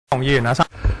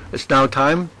It's now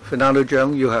time. Fernando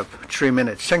Jung, you have 3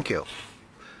 minutes. Thank you.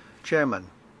 Chairman,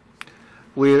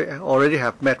 we already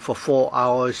have met for 4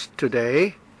 hours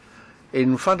today.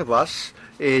 In front of us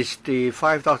is the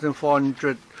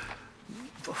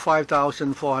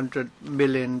 $5,400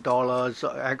 million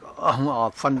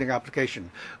funding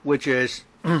application, which is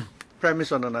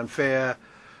premised on an unfair,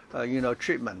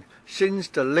 treatment. Since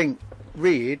the link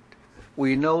read,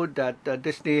 we know that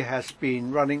Disney has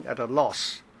been running at a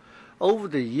loss. Over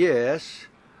the years,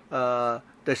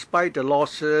 despite the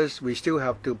losses, we still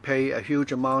have to pay a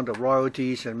huge amount of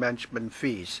royalties and management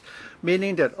fees,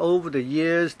 meaning that over the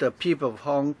years, the people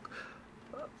of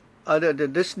the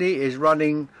Disney is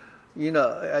running,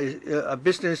 a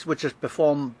business which has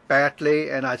performed badly,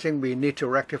 and I think we need to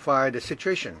rectify the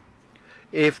situation.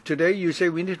 If today you say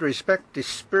we need to respect the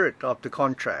spirit of the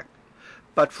contract,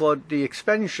 but for the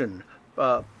expansion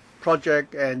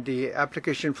project and the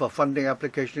application for funding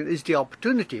application is the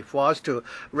opportunity for us to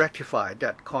rectify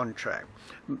that contract.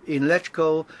 In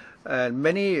Electrical, and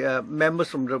many members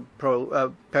from the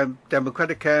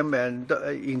Democratic camp, and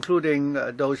including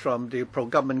those from the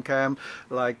pro-government camp,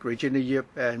 like Regina Yip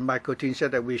and Michael Tin,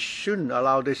 said that we shouldn't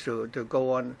allow this to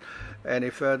go on any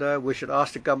further. We should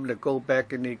ask the government to go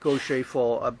back and negotiate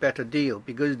for a better deal,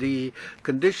 because the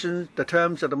conditions, the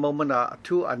terms at the moment are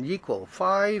too unequal.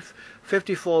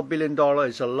 $54 billion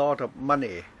is a lot of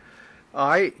money.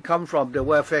 I come from the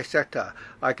welfare sector.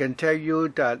 I can tell you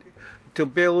that to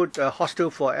build a hostel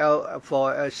for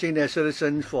senior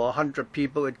citizens for 100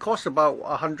 people, it costs about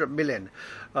 $100 million.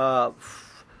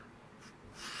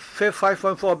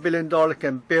 $5.4 billion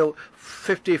can build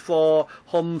 54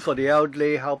 homes for the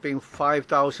elderly, helping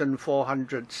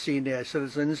 5,400 senior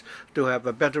citizens to have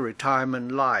a better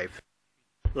retirement life.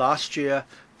 Last year,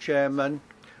 Chairman,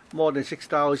 more than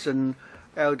 6,000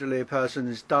 elderly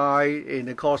persons died in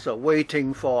the course of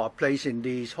waiting for a place in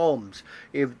these homes.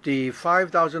 If the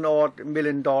 $5,000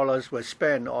 million were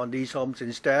spent on these homes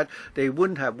instead, they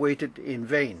wouldn't have waited in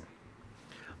vain.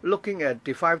 Looking at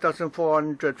the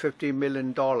 $5,450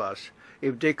 million,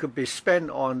 if they could be spent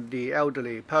on the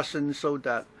elderly persons so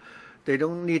that they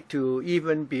don't need to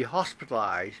even be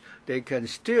hospitalized, they can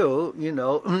still,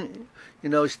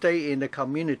 stay in the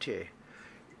community.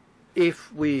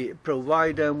 If we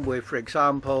provide them with, for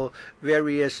example,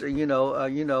 various,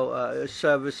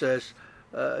 services,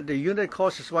 the unit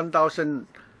cost is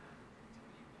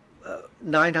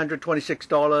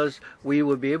 $1,926. We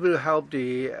will be able to help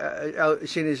the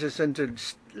senior citizen to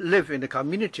live in the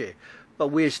community. But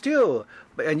we're still,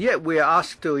 and yet we are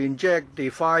asked to inject the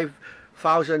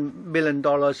 $5,000 million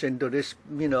into this,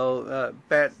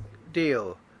 bad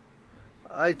deal.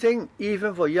 I think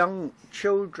even for young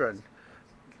children,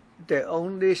 there are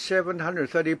only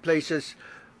 730 places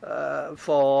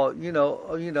for young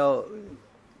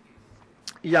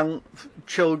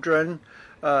children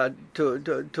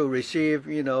to receive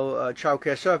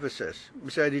childcare services.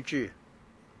 Mr. ADG.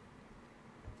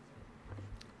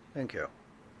 Thank you.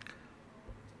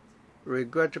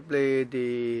 Regrettably,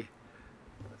 the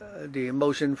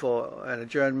motion for an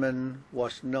adjournment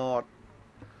was not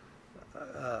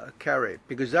carried,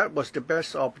 because that was the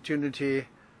best opportunity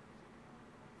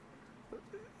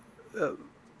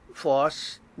for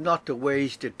us not to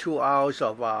waste the 2 hours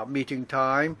of our meeting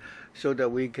time, so that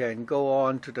we can go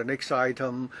on to the next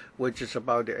item, which is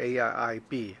about the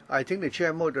AIIB. I think the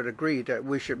chairman would agree that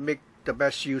we should make the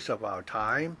best use of our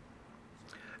time.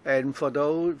 And for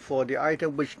the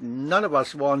item which none of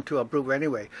us want to approve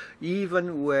anyway,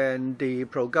 even when the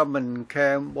pro-government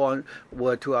camp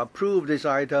were to approve this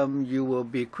item, you will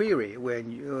be queried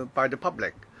by the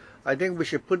public. I think we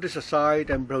should put this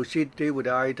aside and proceed with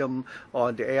the item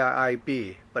on the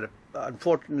AIIB. But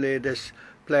unfortunately, this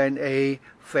Plan A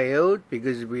failed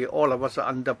because all of us are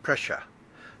under pressure.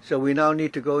 So we now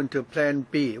need to go into Plan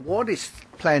B. What is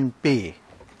Plan B?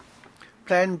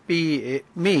 Plan B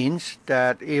means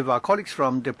that if our colleagues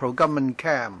from the pro-government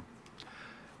camp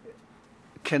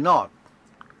cannot,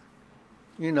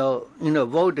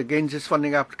 vote against this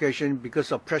funding application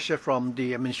because of pressure from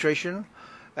the administration,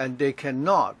 and they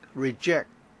cannot reject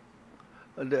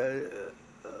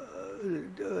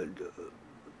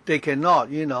they cannot,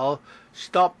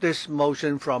 stop this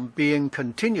motion from being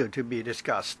continued to be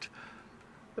discussed,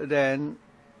 then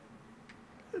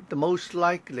the most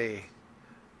likely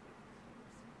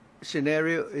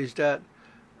scenario is that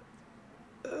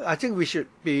I think we should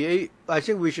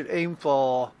aim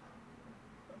for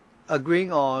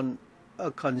agreeing on a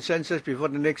consensus before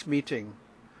the next meeting,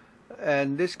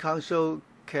 and this council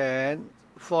can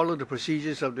follow the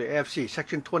procedures of the AFC,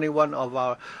 Section 21 of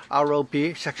our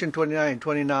ROP, Section 29 and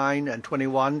 29 and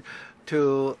 21,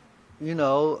 to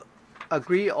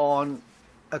agree on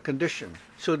a condition,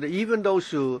 so that even those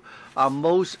who are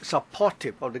most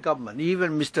supportive of the government,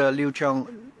 even Mr.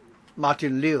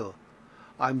 Martin Liu,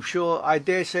 I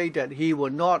dare say that he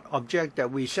will not object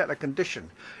that we set a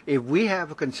condition. If we have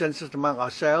a consensus among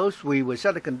ourselves, we will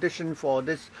set a condition for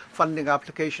this funding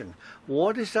application.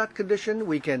 What is that condition?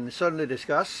 We can certainly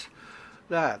discuss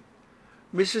that.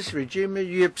 Mrs. Regina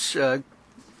Yip's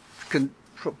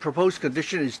proposed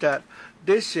condition is that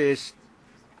this is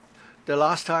the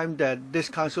last time that this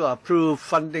council approved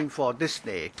funding for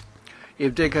Disney.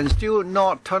 If they can still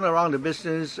not turn around the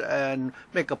business and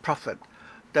make a profit,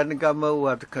 then the government will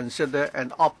have to consider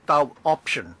an opt-out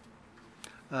option.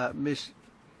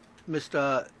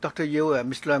 Mr. Dr. Yu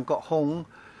and Mr. Leung Kok Hong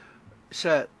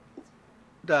said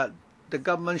that the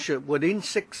government should, within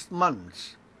 6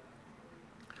 months,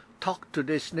 talk to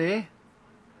Disney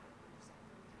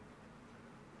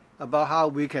about how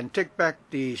we can take back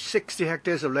the 60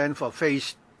 hectares of land for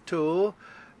phase 2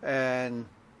 and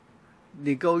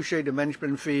negotiate the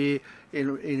management fee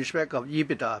in respect of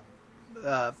EBITDA.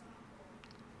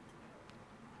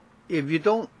 If you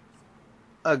don't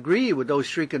agree with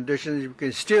those 3 conditions, you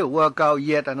can still work out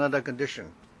yet another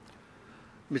condition.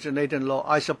 Mr. Nathan Law,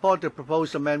 I support the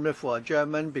proposed amendment for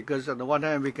adjournment because on the one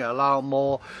hand we can allow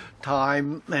more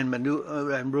time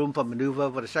and room for maneuver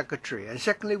for the Secretary. And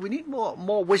secondly, we need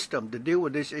more wisdom to deal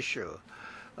with this issue.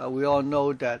 We all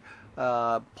know that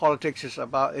politics is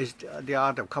the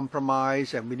art of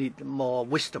compromise, and we need more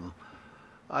wisdom.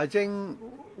 I think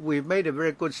we've made a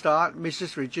very good start.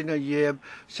 Mrs. Regina Yip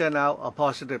sent out a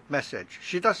positive message.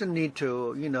 She doesn't need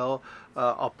to,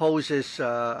 oppose this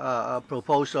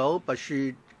proposal, but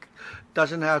she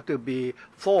doesn't have to be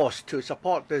forced to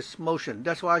support this motion.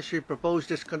 That's why she proposed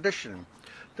this condition.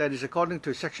 That is, according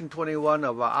to Section 21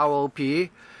 of our ROP,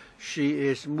 she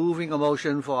is moving a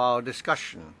motion for our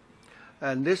discussion.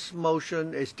 And this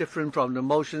motion is different from the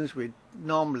motions we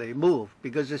normally move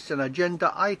because it's an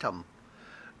agenda item.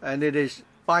 And it is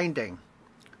binding.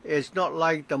 It's not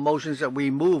like the motions that we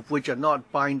move which are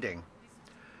not binding.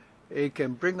 It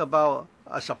can bring about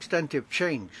a substantive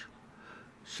change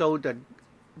so that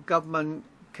government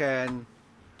can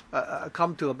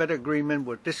come to a better agreement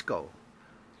with DISCO.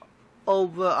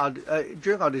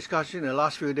 During our discussion in the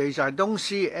last few days, I don't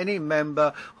see any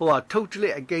member who are totally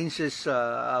against this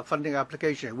funding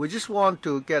application. We just want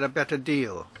to get a better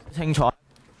deal.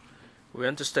 We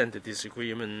understand the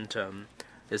disagreement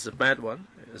is a bad one.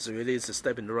 It really is a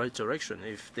step in the right direction.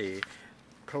 If the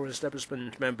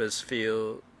pro-establishment members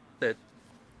feel that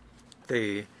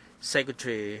the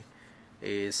Secretary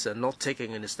is not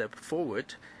taking any step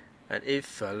forward, and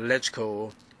if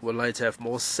LegCo would like to have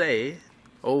more say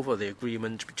over the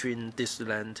agreement between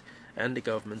Disneyland and the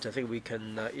government, I think we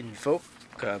can invoke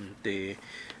the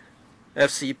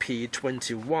FCP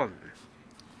 21.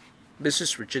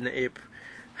 Mrs. Regina Yip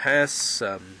has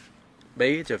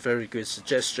made a very good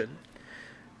suggestion.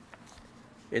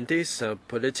 In this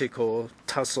political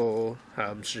tussle,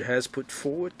 she has put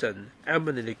forward an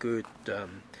eminently good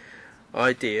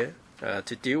idea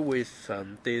to deal with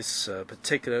this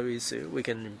particular issue. We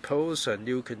can impose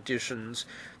new conditions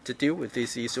to deal with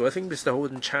this issue. I think Mr.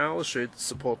 Holden Chow should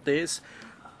support this.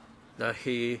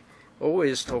 He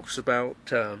always talks about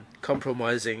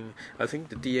compromising. I think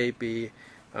the DAB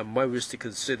might wish to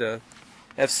consider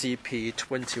FCP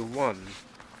 21.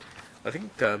 I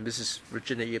think Mrs.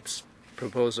 Regina Yip's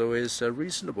proposal is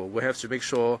reasonable. We have to make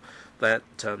sure that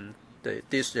the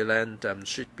Disneyland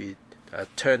should be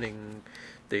turning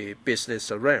the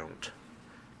business around.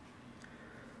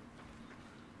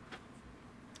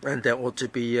 And there ought to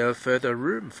be further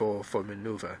room for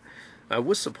maneuver. I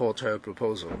would support her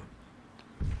proposal.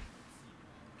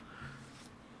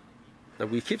 Now,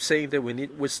 we keep saying that we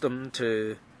need wisdom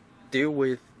to deal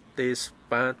with this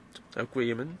bad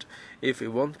agreement. If we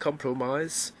want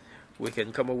compromise, we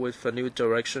can come up with a new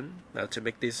direction to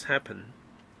make this happen.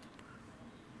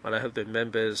 And I hope the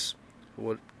members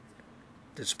would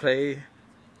display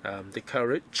the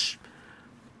courage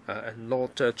and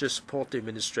not just support the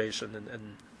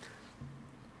administration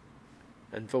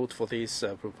and vote for this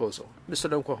proposal. Mr.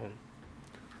 Leung Kok Hong.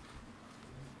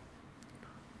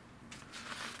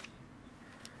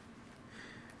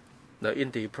 Now,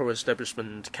 in the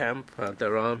pro-establishment camp,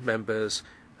 there are members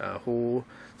who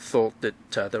thought that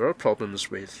there are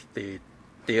problems with the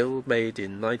deal made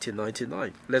in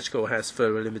 1999. LegCo has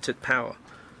very limited power.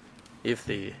 If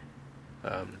the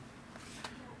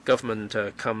government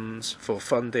comes for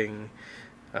funding,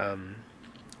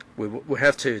 we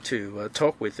have to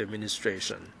talk with the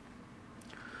administration.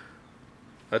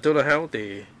 I don't know how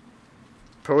the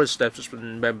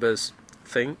pro-establishment members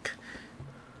think.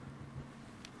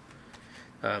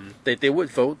 they would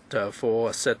vote for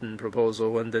a certain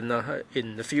proposal, and then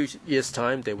in a few years'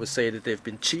 time they would say that they've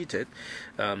been cheated.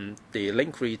 The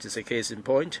link REIT is a case in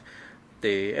point.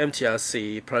 The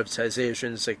MTRC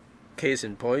privatization is a case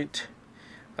in point.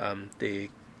 The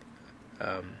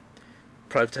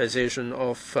privatization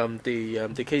of the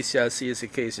KCRC is a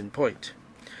case in point.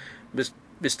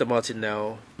 Mr.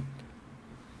 Martinell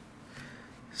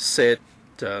said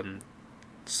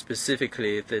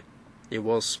specifically that it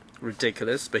was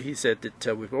ridiculous, but he said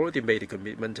that we've already made a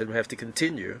commitment and we have to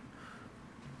continue.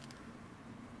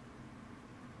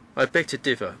 I beg to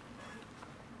differ.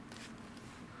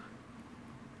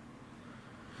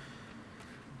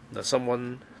 Now,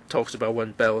 someone talks about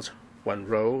one belt, one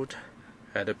road,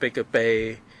 and a bigger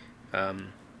bay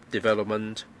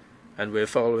development, and we're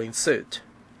following suit.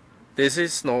 This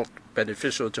is not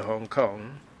beneficial to Hong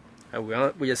Kong, and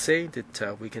we are saying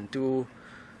that we can do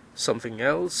something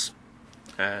else.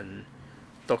 And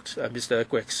Mr.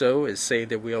 Greg So is saying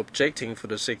that we are objecting for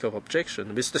the sake of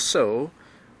objection. Mr. So,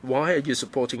 why are you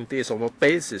supporting this? On what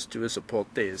basis do you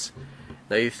support this?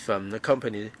 Now, if the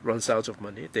company runs out of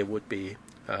money, they would be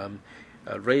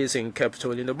raising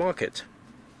capital in the market.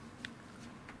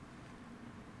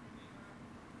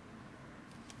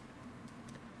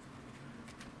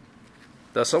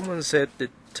 Now, someone said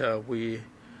that we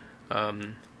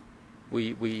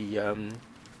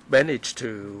managed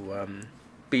to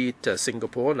beat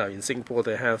Singapore. Now, in Singapore,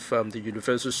 they have the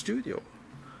Universal Studio.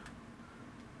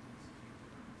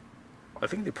 I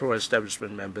think the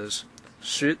pro-establishment members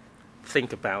should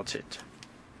think about it.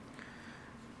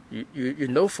 You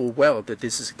know full well that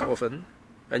this is a coffin,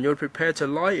 and you're prepared to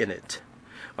lie in it.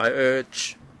 I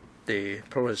urge the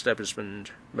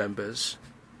pro-establishment members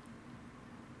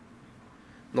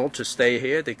not to stay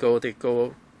here. They go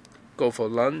for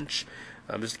lunch.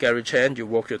 Mr. Gary Chan, you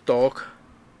walk your dog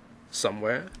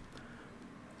somewhere.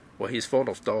 Well, he's fond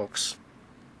of dogs,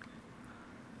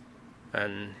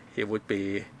 and he would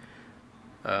be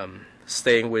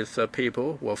staying with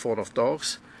people who are fond of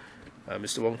dogs.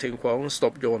 Mr. Wong Ting Kwong,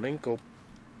 stop yawning.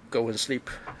 Go and sleep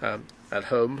at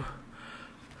home.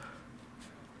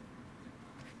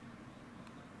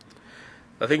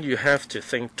 I think you have to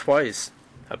think twice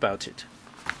about it.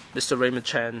 Mr. Raymond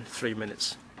Chan, 3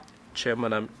 minutes.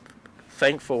 Chairman, I'm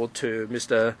thankful to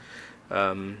Mr.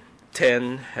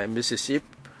 Tan and Mrs. Yip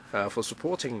for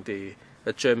supporting the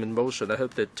adjournment motion. I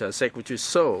hope that Secretary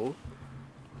So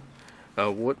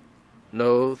would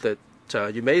know that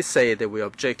you may say that we are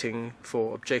objecting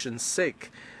for objection's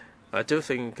sake. I do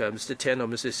think Mr. Tan or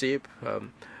Mrs. Yip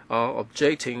are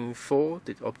objecting for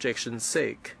the objection's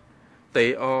sake.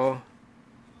 They are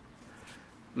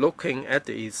looking at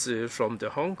the issue from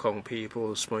the Hong Kong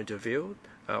people's point of view,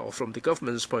 or from the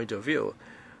government's point of view.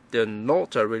 They're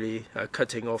not really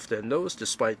cutting off their nose to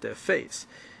spite their face.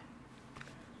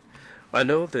 I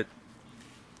know that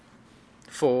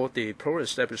for the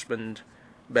pro-establishment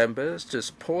members to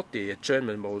support the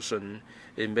adjournment motion,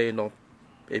 it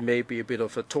may be a bit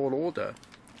of a tall order.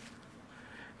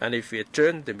 And if we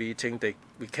adjourn the meeting,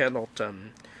 we cannot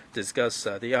discuss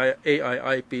the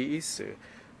AIIB issue.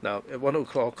 Now, at 1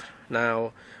 o'clock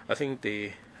now, I think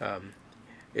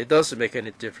it doesn't make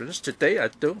any difference. Today, I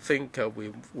don't think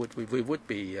we would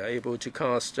be able to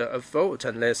cast a vote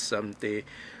unless the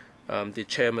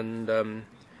chairman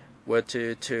were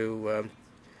to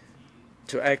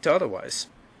act otherwise.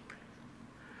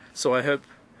 So I hope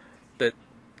that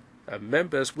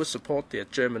members would support the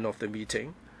adjournment of the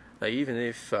meeting, even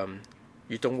if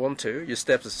you don't want to. You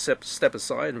step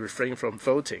aside and refrain from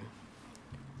voting.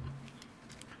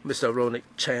 Mr. Ronald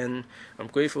Chan, I'm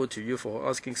grateful to you for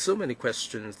asking so many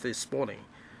questions this morning.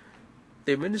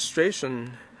 The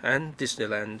administration and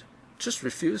Disneyland just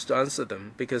refuse to answer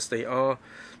them because they are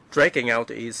dragging out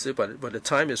the issue, but when the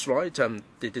time is right,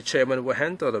 the chairman will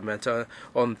handle the matter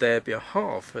on their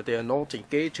behalf. They are not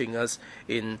engaging us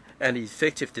in any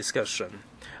effective discussion.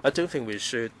 I don't think we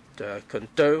should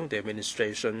condone the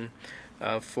administration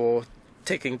for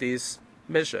taking this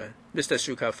measure. Mr.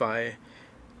 Shu Ka-fai,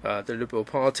 the Liberal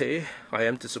Party, I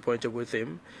am disappointed with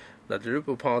him. That the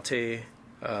Liberal Party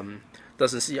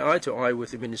doesn't see eye to eye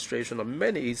with the administration on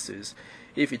many issues.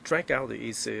 If we drag out the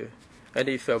issue, and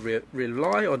if we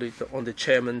rely on the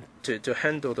chairman to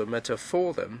handle the matter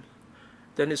for them,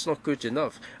 then it's not good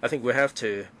enough. I think we have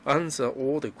to answer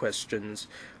all the questions.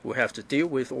 We have to deal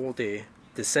with all the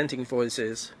dissenting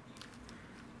voices.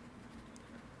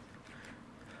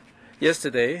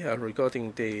 Yesterday,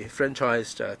 regarding the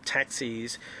franchised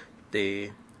taxis,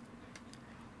 the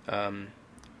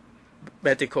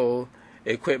medical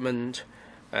equipment,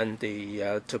 and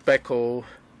the tobacco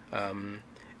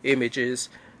images,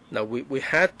 Now, we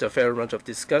had a fair amount of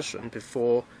discussion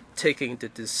before taking the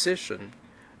decision.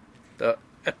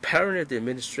 Apparently, the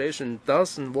administration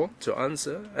doesn't want to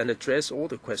answer and address all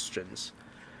the questions,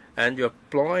 and you're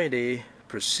blindly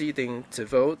proceeding to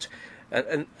vote.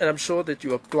 And I'm sure that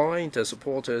you are blind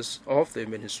supporters of the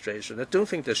administration. I don't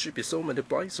think there should be so many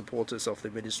blind supporters of the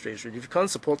administration. If you can't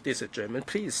support this adjournment,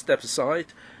 please step aside.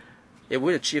 It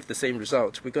will achieve the same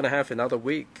result. We're going to have another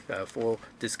week for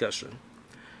discussion.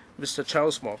 Mr.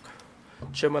 Charles Mock,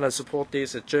 Chairman, I support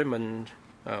this adjournment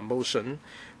motion.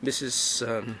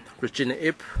 Mrs. Regina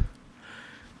Ip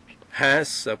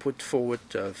has put forward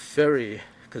very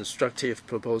constructive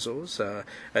proposals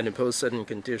and imposed certain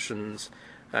conditions,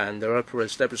 and there are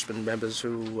pro-establishment members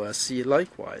who see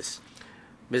likewise.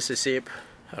 Mrs. Ip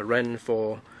ran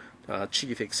for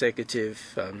chief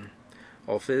executive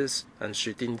office, and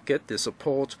she didn't get the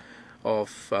support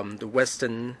of the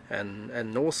Western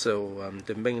and also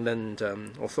the mainland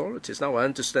authorities. Now, I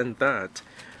understand that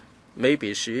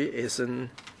maybe she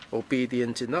isn't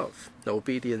obedient enough. The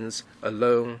obedience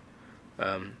alone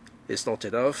is not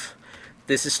enough.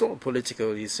 This is not a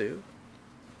political issue.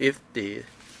 If the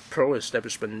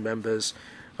pro-establishment members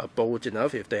are bold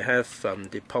enough, if they have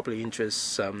the public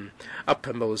interests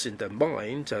uppermost in their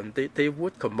mind, they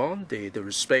would command the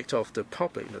respect of the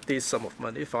public. Now, this sum of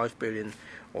money, $5 billion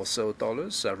or so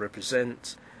dollars,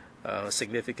 represent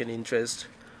significant interest.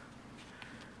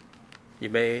 You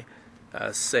may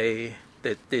say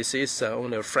that this is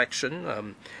only a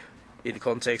fraction in the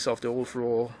context of the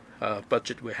overall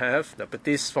budget we have, but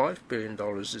this $5 billion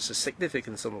is a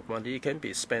significant sum of money. It can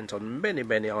be spent on many,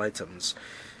 many items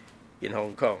in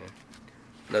Hong Kong.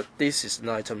 Now, this is an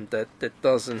item that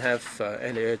doesn't have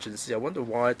any urgency. I wonder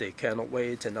why they cannot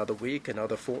wait another week,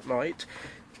 another fortnight.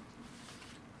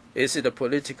 Is it a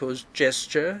political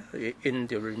gesture? In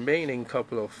the remaining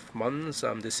couple of months,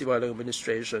 the CY Leung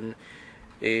administration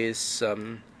is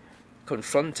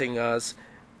confronting us,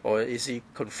 or is he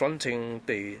confronting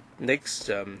the next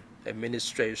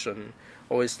administration,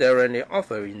 or is there any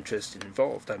other interest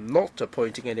involved? I'm not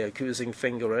pointing any accusing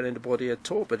finger at anybody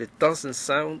at all, but it doesn't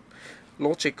sound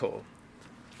logical.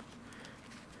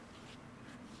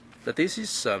 But this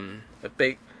is a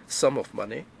big sum of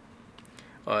money.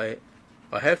 I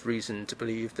have reason to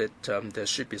believe that there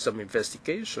should be some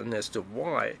investigation as to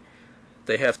why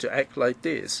they have to act like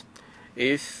this.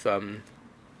 If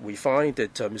we find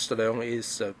that Mr. Leung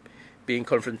is being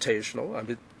confrontational, I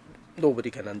mean,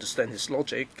 nobody can understand his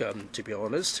logic, to be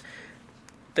honest,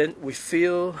 then we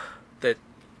feel that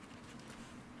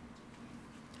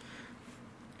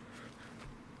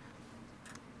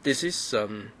this is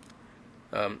an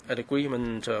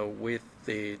agreement with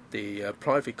the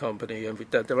private company, and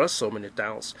with that there are so many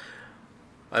doubts.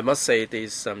 I must say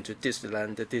this to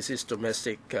Disneyland, that this is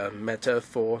domestic matter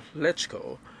for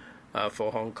LegCo,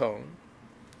 for Hong Kong.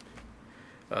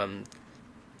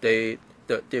 The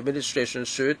administration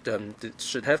should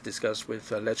have discussed with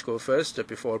LegCo first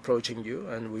before approaching you,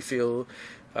 and we feel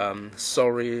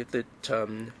sorry that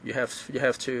you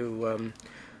have to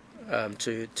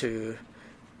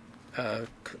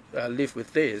live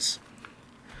with this.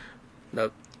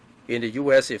 Now, in the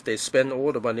U.S., if they spend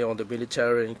all the money on the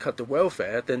military and cut the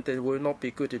welfare, then they will not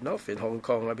be good enough in Hong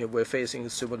Kong. I mean, we're facing a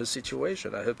similar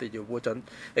situation. I hope that you would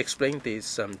explain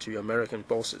this to your American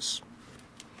bosses.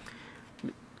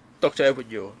 Dr. Edward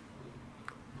Yeo,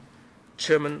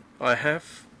 Chairman, I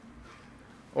have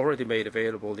already made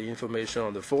available the information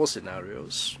on the 4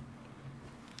 scenarios.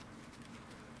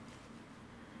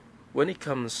 When it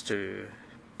comes to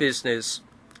business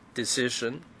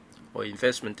decision or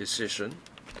investment decision,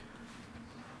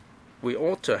 we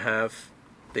ought to have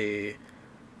the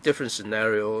different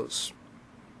scenarios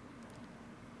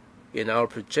in our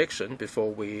projection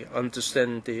before we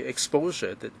understand the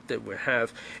exposure that we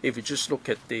have. If we just look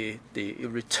at the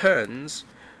returns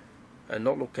and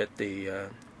not look at the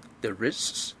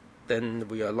risks, then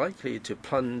we are likely to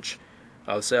plunge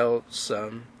ourselves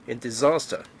in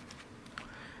disaster.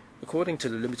 According to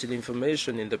the limited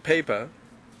information in the paper,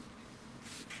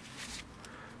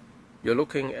 you're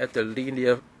looking at the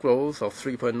linear growth of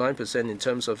 3.9% in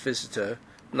terms of visitor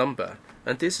number,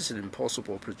 and this is an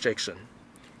impossible projection.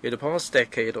 In the past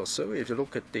decade or so, if you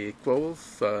look at the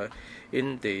growth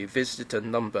in the visitor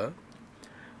number,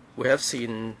 we have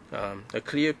seen a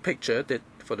clear picture that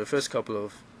for the first couple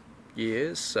of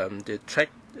years, the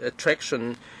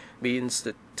attraction means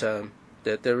that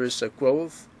there is a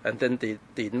growth, and then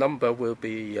the number will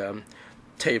be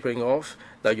tapering off.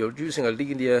 Now you're using a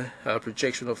linear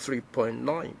projection of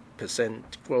 3.9%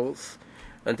 growth,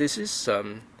 and this is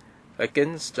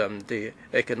against the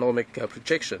economic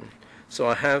projection. So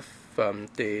I have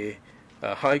the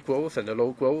high growth and a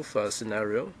low growth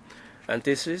scenario, and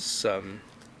this is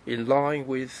in line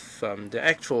with the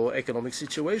actual economic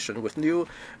situation. With new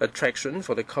attraction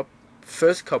for the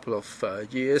first couple of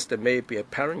years, there may be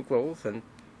apparent growth, and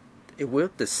it will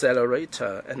decelerate,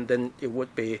 and then it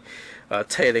would be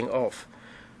tailing off.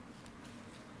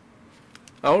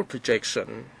 Our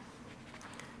projection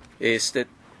is that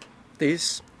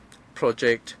this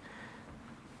project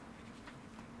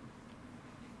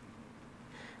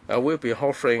will be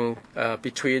hovering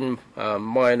between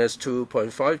minus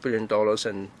 $2.5 billion and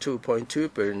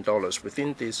 $2.2 billion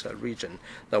within this region.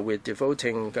 Now we're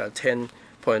devoting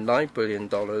 $10.9 billion,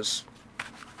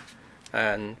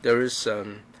 and there is a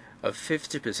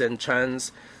 50%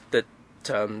 chance that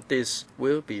this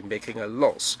will be making a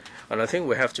loss. And I think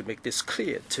we have to make this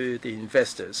clear to the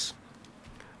investors.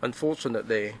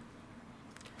 Unfortunately,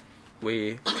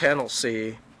 we cannot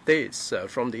see this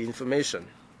from the information.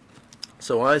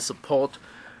 So I support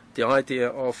the idea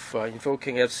of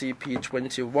invoking FCP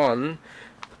 21,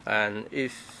 and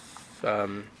if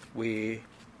we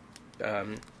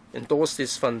endorse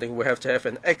this funding, we have to have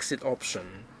an exit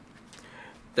option.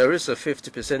 There is a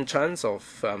 50% chance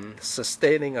of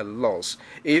sustaining a loss.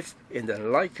 If in the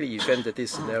likely event that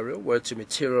this scenario were to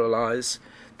materialize,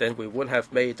 then we would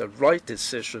have made the right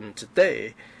decision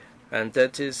today, and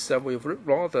that is we would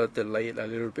rather delay it a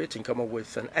little bit and come up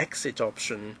with an exit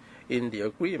option in the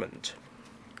agreement.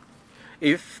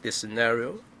 If the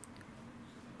scenario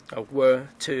were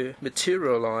to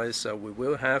materialize, we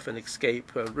will have an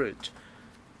escape route.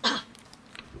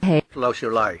 Close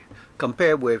your lie.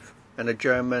 Compared with an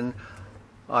adjournment,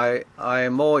 I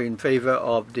am more in favor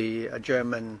of the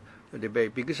adjournment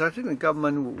debate, because I think the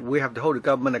government, we have to hold the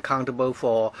government accountable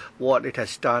for what it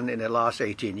has done in the last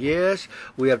 18 years.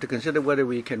 We have to consider whether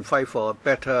we can fight for a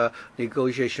better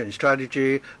negotiation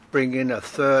strategy, bring in a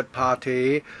third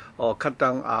party, or cut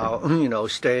down our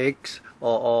stakes,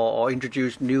 or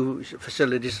introduce new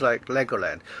facilities like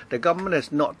Legoland. The government has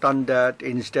not done that.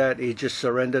 Instead, it just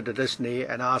surrendered to Disney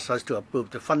and asked us to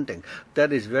approve the funding.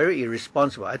 That is very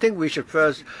irresponsible. I think we should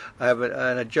first have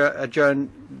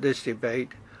adjourn this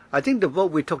debate. I think the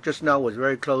vote we took just now was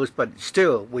very close, but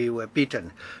still we were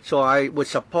beaten. So I would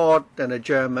support an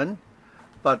adjournment,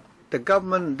 but the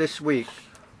government this week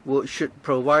should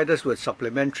provide us with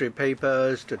supplementary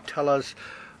papers to tell us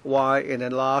why in the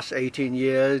last 18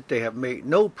 years they have made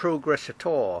no progress at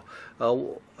all.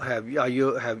 Do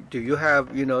you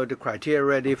have the criteria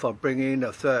ready for bringing in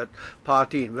a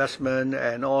third-party investment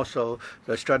and also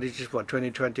the strategies for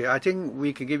 2020? I think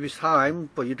we can give you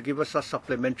time for you to give us a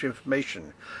supplementary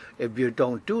information. If you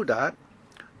don't do that,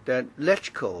 then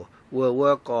LegCo will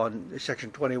work on Section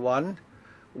 21.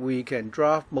 We can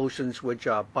draft motions which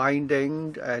are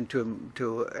binding and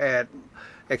to add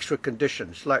extra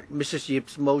conditions, like Mrs.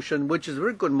 Yip's motion, which is a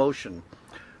very good motion.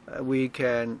 We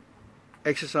can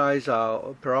exercise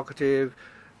our prerogative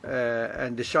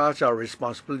and discharge our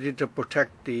responsibility to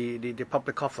protect the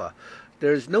public offer.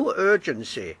 There is no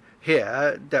urgency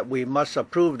here that we must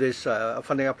approve this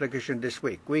funding application this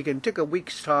week. We can take a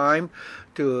week's time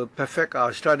to perfect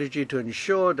our strategy to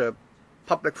ensure the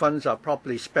public funds are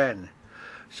properly spent,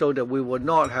 so that we would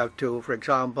not have to, for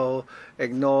example,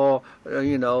 ignore,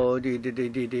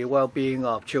 the well-being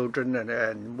of children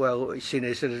and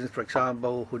senior citizens, for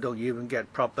example, who don't even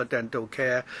get proper dental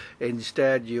care.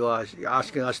 Instead, you are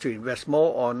asking us to invest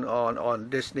more on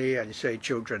Disney and say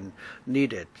children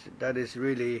need it. That is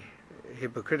really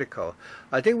hypocritical.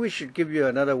 I think we should give you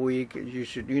another week. You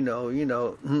should, make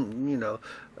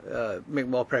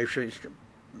more pressure.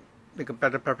 Make a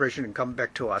better preparation and come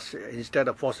back to us instead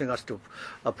of forcing us to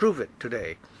approve it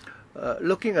today.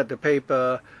 Looking at the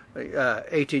paper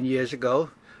 18 years ago,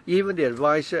 even the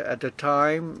advisor at the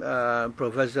time,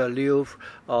 Professor Liu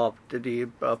of the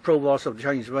provost of the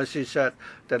Chinese University, said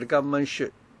that the government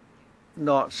should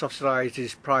not subsidize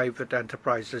these private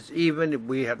enterprises. Even if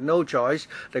we had no choice,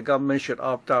 the government should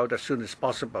opt out as soon as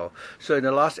possible. So in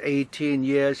the last 18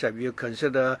 years, have you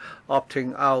considered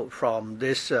opting out from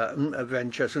this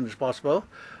venture as soon as possible?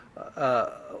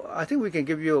 I think we can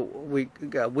give you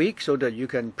a week so that you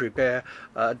can prepare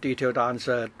a detailed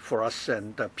answer for us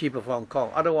and the people of Hong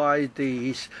Kong. Otherwise,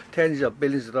 these tens of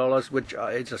billions of dollars, which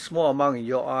is a small amount in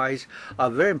your eyes, are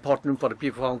very important for the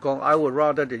people of Hong Kong. I would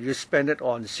rather that you spend it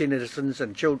on senior citizens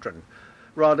and children,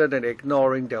 rather than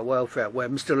ignoring their welfare.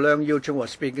 When Mr. Leung Yiu-chung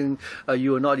was speaking,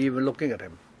 you were not even looking at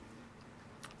him.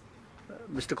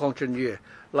 Mr. Kong Chun-Yu,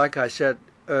 like I said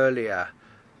earlier,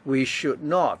 we should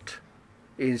not,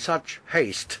 in such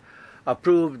haste,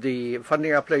 approve the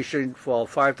funding application for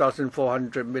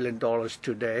 $5,400 million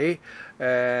today,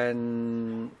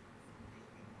 and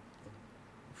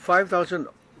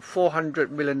 $5,400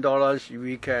 million,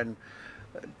 we can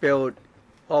build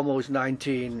almost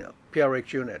 19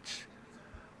 PRX units.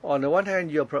 On the one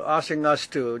hand, you're asking us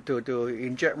to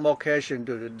inject more cash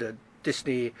into the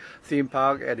Disney theme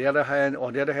park. On the other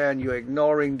hand, you're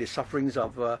ignoring the sufferings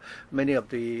of many of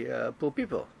the poor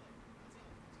people.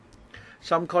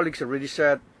 Some colleagues already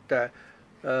said that,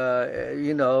 I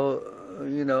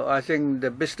think the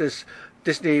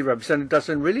Disney representative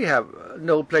doesn't really have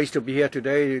no place to be here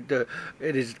today.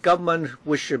 It is government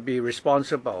which should be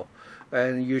responsible,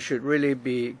 and you should really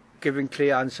be giving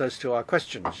clear answers to our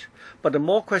questions. But the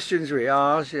more questions we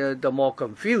ask, the more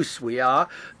confused we are,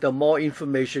 the more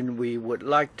information we would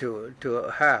like to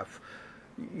have.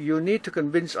 You need to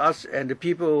convince us and the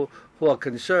people who are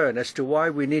concerned as to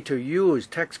why we need to use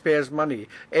taxpayers' money.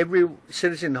 Every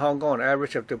citizen in Hong Kong on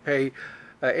average have to pay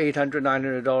 $800,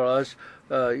 $900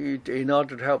 in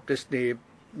order to help Disney,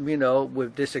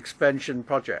 with this expansion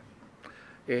project,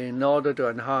 in order to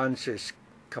enhance its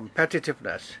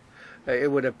competitiveness.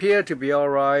 It would appear to be all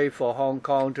right for Hong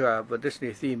Kong to have a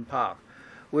Disney theme park.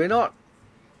 We're not,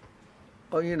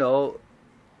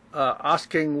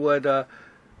 asking whether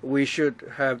we should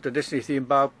have the Disney theme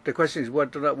park. The question is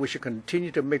whether or not we should continue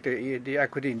to make the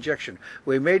equity injection.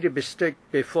 We made a mistake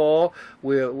before.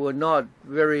 We were not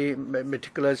very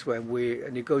meticulous when we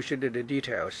negotiated the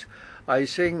details. I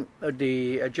think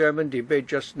the German debate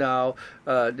just now,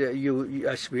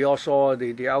 as we all saw,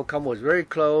 the outcome was very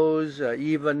close.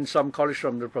 Even some colleagues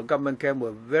from the pro-government camp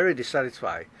were very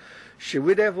dissatisfied. Should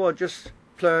we therefore just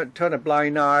turn a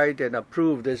blind eye and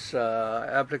approve this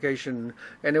application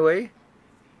anyway?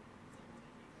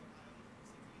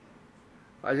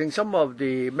 I think some of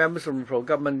the members from the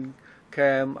pro-government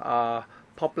camp are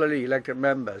popularly elected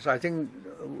members. I think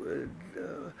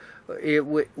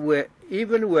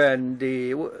even when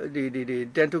the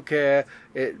dental care,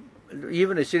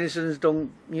 even the citizens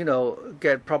don't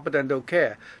get proper dental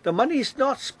care, the money is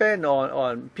not spent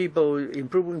on people,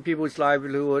 improving people's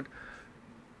livelihood.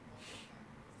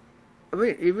 I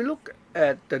mean, if you look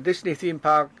at the Disney theme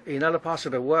park in other parts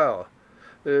of the world,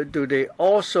 do they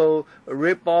also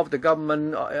rip off the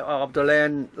government of the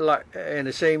land in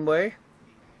the same way?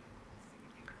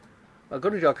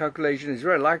 According to our calculation, it's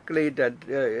very likely that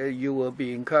you will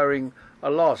be incurring a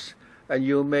loss, and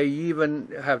you may even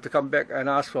have to come back and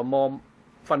ask for more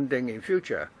funding in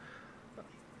future.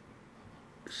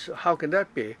 So how can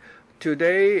that be?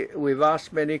 Today, we've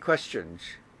asked many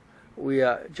questions. We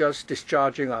are just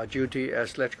discharging our duty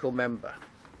as LegCo member.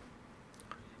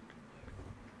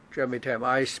 Jeremy Tam,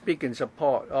 I speak in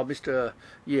support of Mr.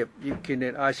 Yip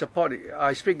Kinin. I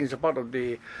speak in support of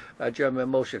the German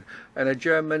motion, and the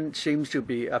German seems to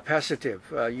be a passive,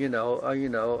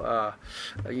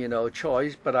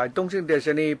 choice. But I don't think there's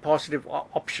any positive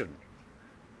option.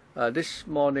 This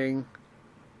morning,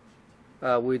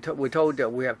 we told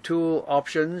that we have two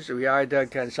options. We either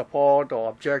can support or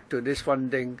object to this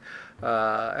funding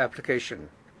application.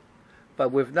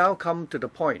 But we've now come to the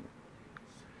point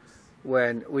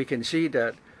when we can see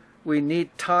that we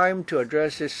need time to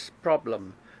address this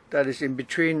problem. That is, in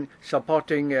between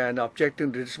supporting and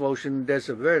objecting to this motion, there's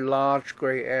a very large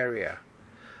gray area.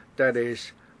 That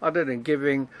is, other than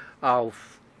giving our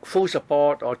full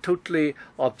support or totally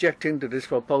objecting to this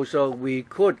proposal, we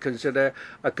could consider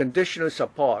a conditional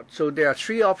support. So there are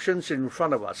three options in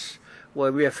front of us.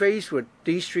 When we are faced with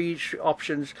these three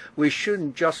options, we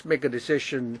shouldn't just make a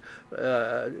decision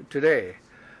today.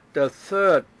 The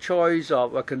third choice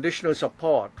of a conditional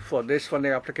support for this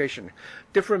funding application,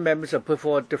 different members have put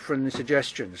forward different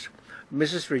suggestions.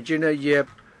 Mrs. Regina Yip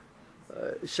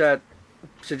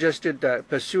suggested that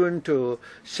pursuant to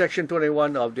Section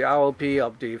 21 of the ROP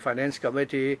of the Finance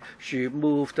Committee, she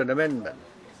moved an amendment.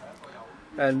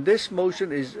 And this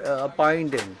motion is a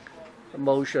binding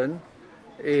motion.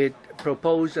 It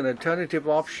proposed an alternative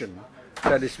option.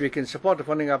 That is, we can support the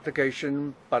funding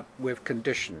application, but with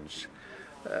conditions.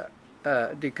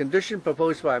 The condition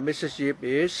proposed by Mrs. Yip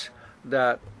is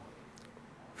that,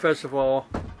 first of all,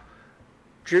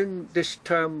 during this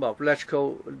term of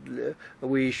LegCo,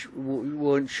 we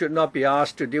should not be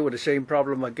asked to deal with the same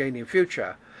problem again in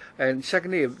future. And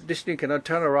secondly, if Disney cannot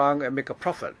turn around and make a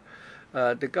profit,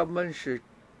 the government should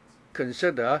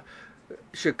consider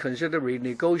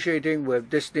renegotiating with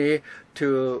Disney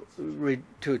to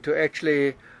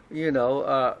actually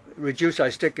reduce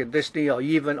our stake in Disney or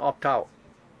even opt out.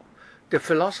 The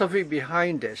philosophy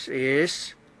behind this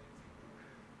is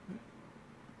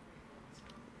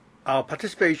our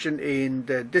participation in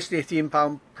the Disney theme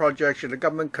park project. Should the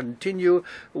government continue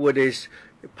with its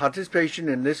participation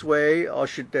in this way, or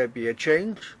should there be a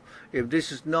change? If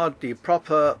this is not the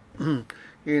proper,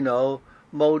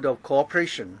 mode of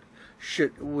cooperation?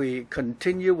 Should we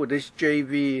continue with this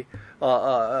JV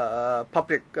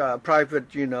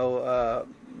public-private,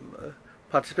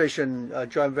 participation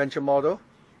joint venture model?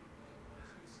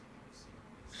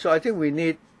 So I think we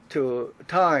need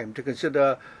time to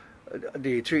consider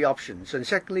the three options. And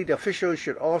secondly, the officials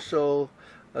should also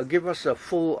give us a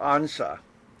full answer.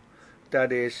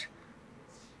 That is,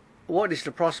 what is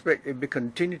the prospect if we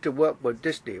continue to work with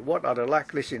Disney? What are the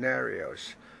likely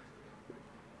scenarios?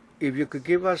 If you could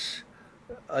give us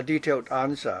a detailed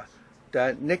answer,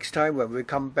 that next time when we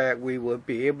come back, we will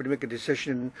be able to make a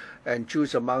decision and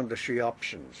choose among the three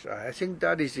options. I think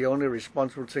that is the only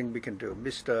responsible thing we can do.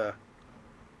 Mr.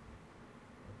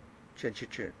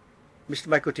 Mr.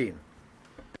 Michael Teen.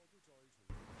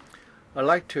 I'd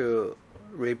like to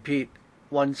repeat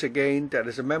once again that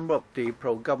as a member of the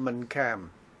pro-government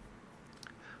camp,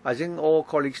 I think all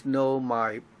colleagues know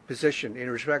my position in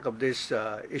respect of this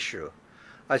issue.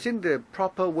 I think the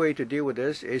proper way to deal with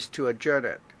this is to adjourn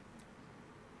it.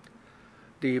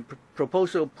 The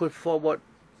proposal put forward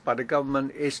by the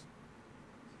government is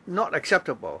not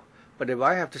acceptable, but if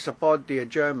I have to support the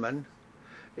adjournment,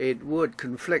 it would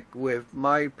conflict with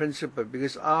my principle,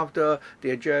 because after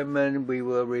the adjournment we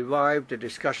will revive the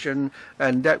discussion,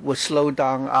 and that will slow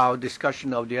down our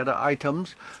discussion of the other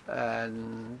items.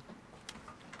 And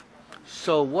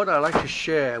so what I'd like to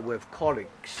share with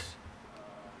colleagues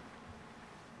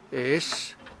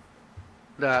is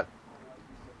that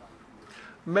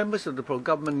members of the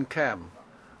pro-government camp,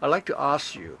 I'd like to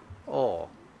ask you all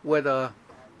whether,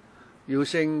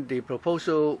 using the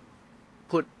proposal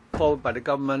put forward by the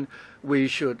government, we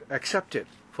should accept it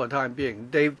for the time being.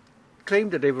 They claim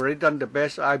that they've already done the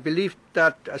best. I believe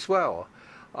that as well.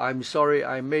 I'm sorry,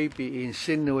 I may be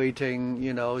insinuating,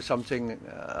 something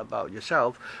about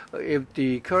yourself. If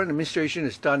the current administration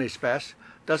has done its best,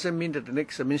 does it mean that the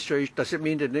next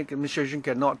administration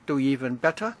cannot do even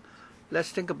better?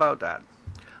 Let's think about that.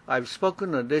 I've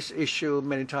spoken on this issue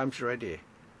many times already.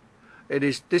 It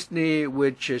is Disney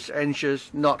which is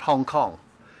anxious, not Hong Kong.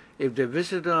 If the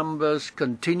visitor numbers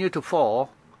continue to fall,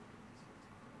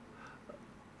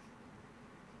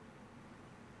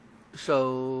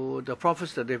 so the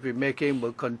profits that they've been making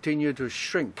will continue to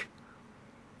shrink,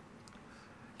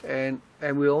 and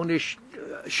we only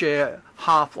share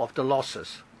half of the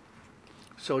losses.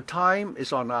 So time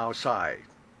is on our side.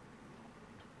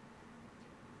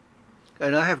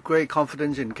 And I have great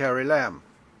confidence in Carrie Lam.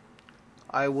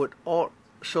 I would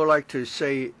also like to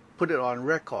say, put it on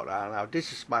record, now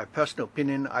this is my personal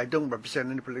opinion, I don't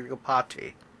represent any political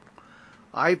party.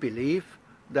 I believe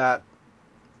that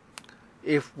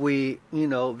if we,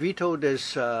 veto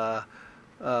this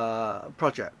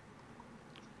project,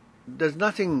 there's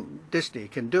nothing Disney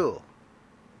can do.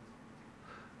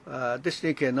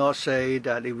 Disney cannot say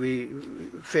that if we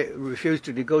refuse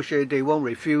to negotiate, they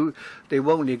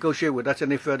won't negotiate with us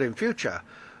any further in future.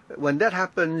 When that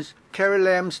happens, Carrie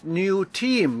Lam's new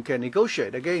team can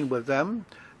negotiate again with them,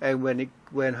 and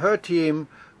when her team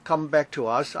come back to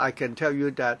us, I can tell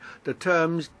you that the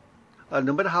terms,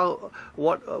 no matter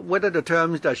whether the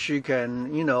terms that she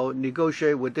can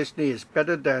negotiate with Disney is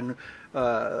better than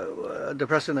the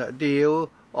present deal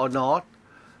or not.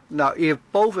 Now, if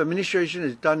both administrations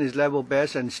has done its level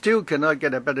best and still cannot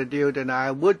get a better deal, then I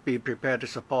would be prepared to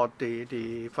support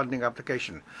the funding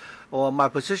application. Or my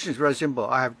position is very simple.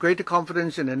 I have greater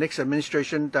confidence in the next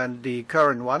administration than the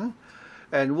current one,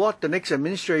 and what the next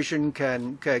administration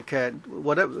can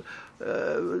whatever.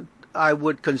 I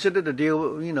would consider the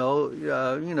deal,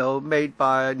 negotiated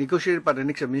by the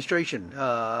next administration.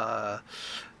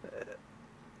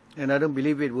 And I don't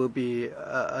believe it will be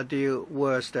a deal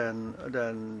worse than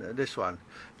this one.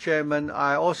 Chairman,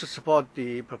 I also support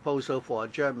the proposal for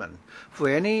adjournment. For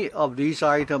any of these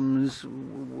items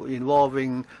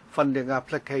involving funding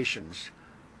applications,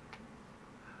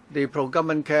 the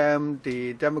pro-government camp,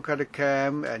 the Democratic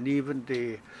camp, and even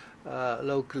the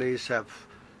localists have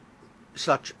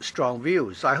such strong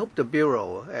views. I hope the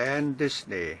Bureau and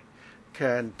Disney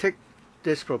can take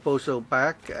this proposal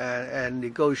back and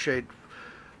negotiate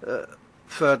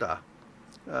further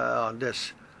on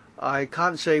this. I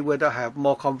can't say whether I have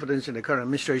more confidence in the current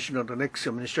administration or the next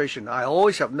administration. I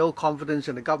always have no confidence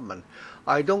in the government.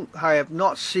 I have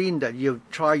not seen that you've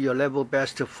tried your level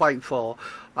best to fight for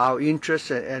our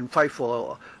interests and fight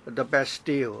for the best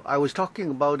deal. I was talking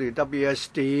about the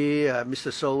WSD.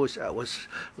 Mr. So was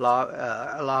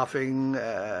laughing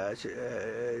as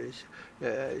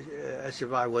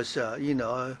if I was,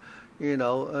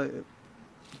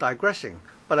 digressing.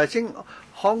 But I think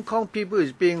Hong Kong people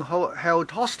is being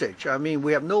held hostage. I mean,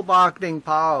 we have no bargaining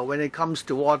power when it comes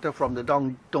to water from the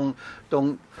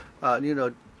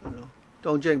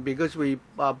Dongjing, because we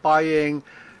are buying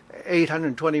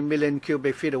 820 million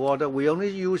cubic feet of water. We only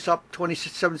use up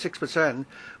 76%.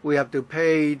 We have to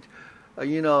pay,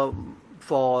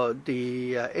 for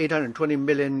the 820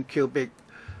 million cubic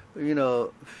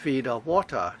feet of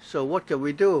water. So what can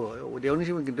we do? The only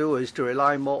thing we can do is to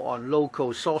rely more on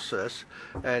local sources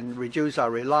and reduce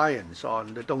our reliance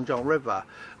on the Dongjing River.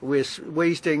 We're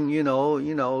wasting,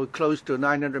 close to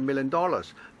 $900 million.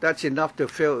 That's enough to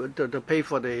pay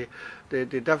for the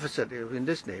deficit in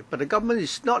Disney. But the government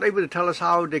is not able to tell us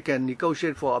how they can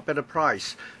negotiate for a better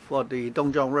price for the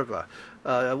Dongjing River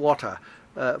water.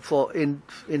 In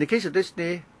the case of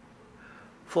Disney,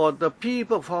 for the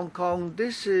people of Hong Kong,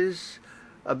 this is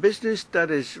a business that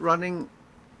is running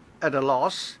at a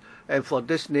loss, and for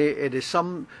Disney, it is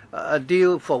a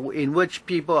deal in which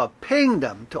people are paying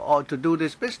them to do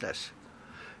this business.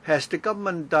 Has the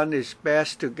government done its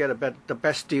best to get the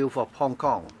best deal for Hong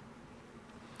Kong?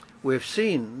 We've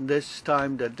seen this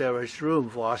time that there is room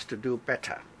for us to do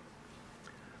better.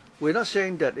 We're not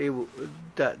saying that we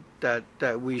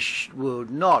will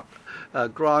not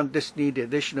grant Disney the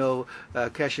additional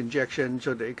cash injection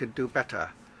so that it can do better.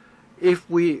 If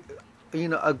we,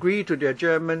 agree to the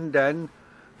adjournment, then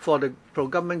for the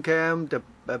pro-government camp, the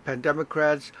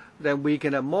Pan-Democrats, then we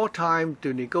can have more time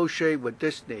to negotiate with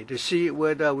Disney to see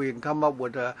whether we can come up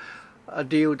with a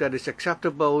deal that is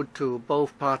acceptable to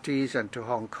both parties and to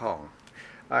Hong Kong.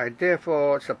 I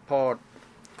therefore support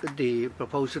the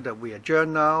proposal that we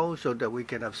adjourn now so that we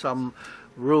can have some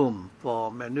room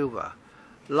for maneuver.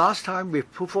 Last time we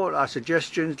put forward our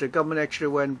suggestions, the government actually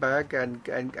went back and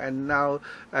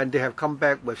they have come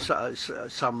back with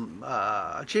some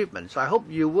achievements. I hope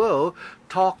you will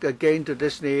talk again to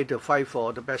Disney to fight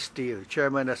for the best deal.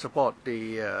 Chairman, I support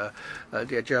the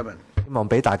adjournment.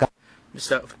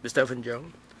 Mr. Van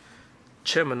Young,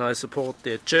 Chairman, I support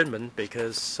the adjournment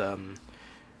because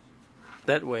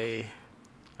that way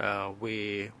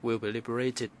we will be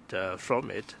liberated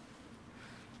from it.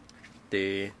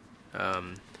 The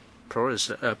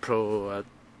pro-pandemic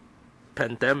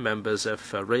members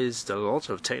have raised a lot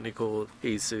of technical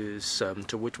issues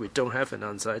to which we don't have an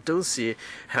answer. I don't see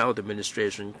how the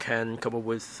administration can come up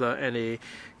with any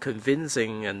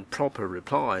convincing and proper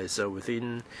replies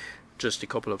within just a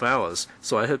couple of hours.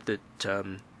 So I hope that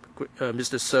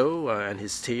Mr. So and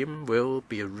his team will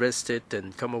be arrested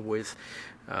and come up with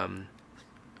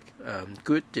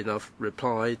good enough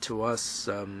reply to us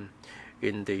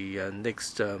in the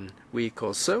next week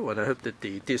or so, and I hope that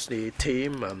the Disney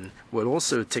team will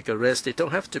also take a rest. They don't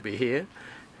have to be here.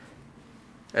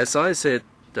 As I said,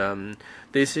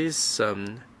 this is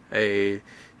a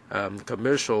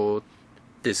commercial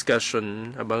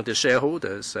discussion among the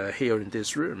shareholders here in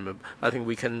this room. I think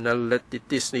we can let the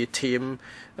Disney team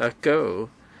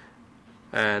go,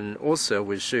 and also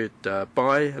we should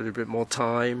buy a little bit more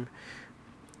time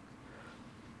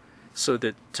so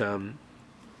that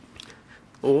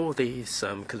all these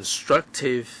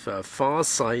constructive,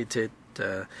 far-sighted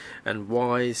and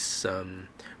wise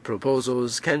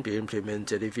proposals can be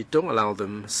implemented. If we don't allow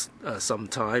them some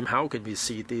time, how can we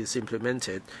see this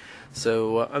implemented?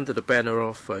 So under the banner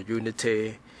of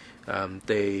unity,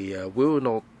 they will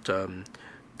not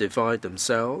divide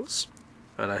themselves,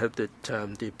 and I hope that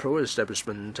the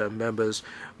pro-establishment members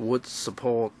would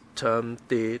support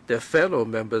their fellow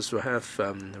members who have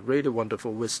really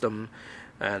wonderful wisdom.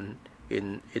 And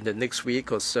in the next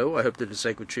week or so, I hope that the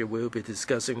Secretary will be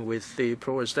discussing with the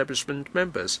pro-establishment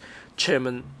members.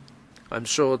 Chairman, I'm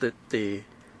sure that we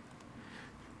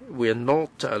are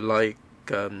not like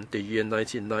the year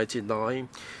 1999.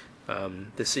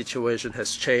 The situation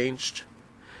has changed,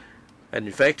 and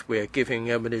in fact, we are giving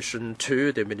ammunition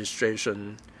to the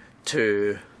administration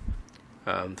to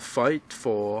fight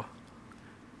for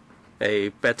a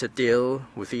better deal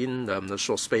within a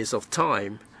short space of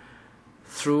time.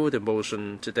 Through the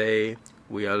motion today,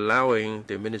 we are allowing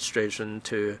the administration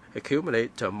to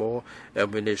accumulate more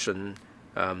ammunition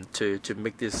to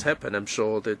make this happen. I'm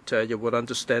sure that you would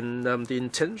understand the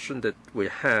intention that we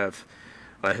have.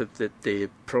 I hope that the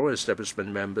pro-establishment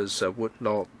members would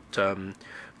not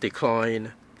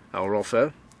decline our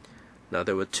offer. Now,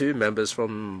 there were two members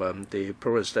from the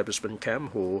pro-establishment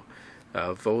camp who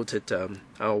voted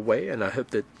our way, and I hope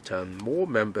that more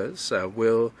members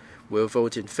will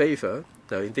vote in favor.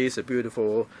 Now, it is a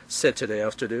beautiful Saturday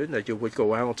afternoon. You would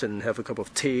go out and have a cup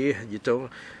of tea. You don't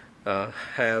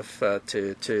have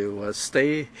to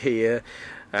stay here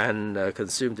and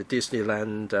consume the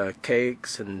Disneyland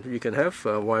cakes, and you can have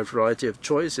a wide variety of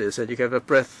choices, and you can have a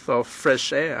breath of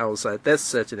fresh air outside. That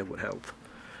certainly would help.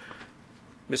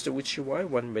 Mr. Wichiwai,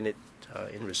 1 minute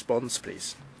in response,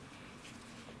 please.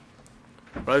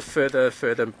 Right, further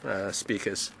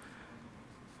speakers.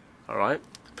 All right,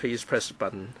 please press the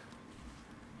button.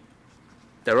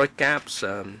 There are gaps.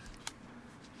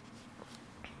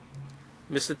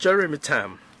 Mr. Jeremy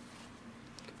Tam,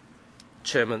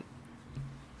 Chairman.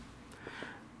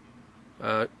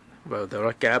 Well, there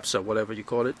are gaps or whatever you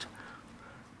call it.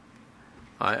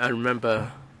 I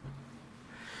remember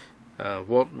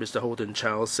what Mr. Holden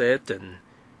Chow said,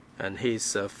 and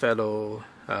his fellow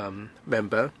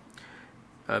member,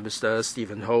 Mr.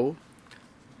 Stephen Ho.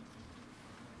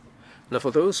 Now,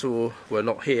 for those who were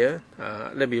not here,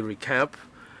 let me recap.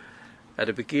 At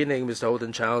the beginning, Mr.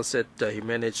 Holden Chow said he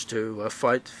managed to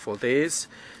fight for this,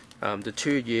 the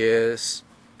 2 years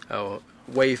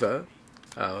waiver.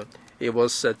 It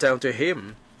was down to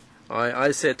him.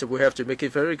 I said we have to make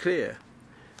it very clear.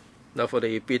 Now, for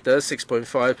the bidder,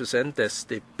 6.5%, that's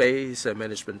the base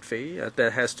management fee.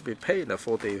 That has to be paid. Now,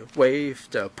 for the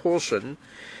waived portion,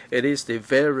 it is the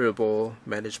variable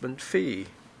management fee.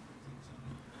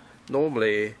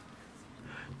 Normally,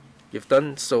 you've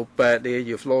done so badly,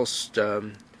 you've lost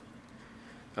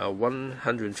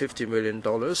 $150 million.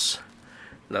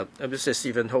 Now, Mr.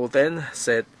 Stephen Ho then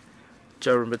said,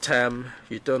 Jeremy Tam,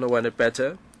 you don't know any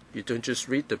better. You don't just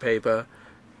read the paper,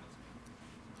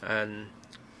 and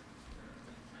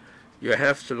you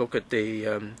have to look at the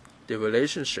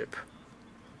relationship.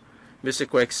 Mr.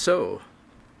 Greg So,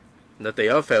 that they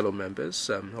are fellow members,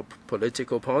 or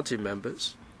political party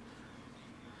members.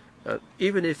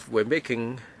 Even if we're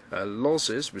making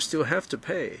losses, we still have to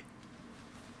pay.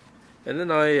 And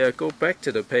then I go back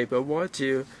to the paper. Why do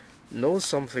you know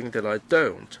something that I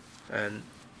don't? And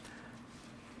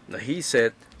he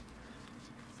said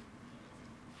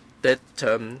that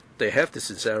they have the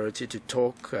sincerity to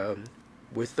talk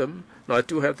with them. Now, I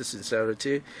do have the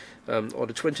sincerity. On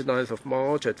the 29th of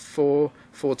March at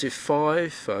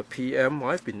 4:45 p.m.,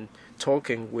 I've been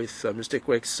talking with Mr.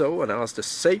 Greg So, and I asked the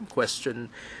same question,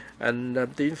 and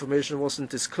the information wasn't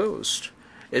disclosed.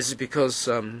 Is it because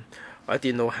I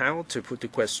didn't know how to put the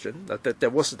question?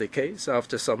 That wasn't the case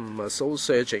after some soul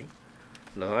searching.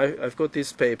 Now, I've got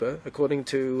this paper, according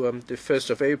to the 1st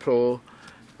of April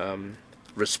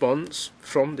response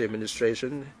from the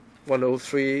administration,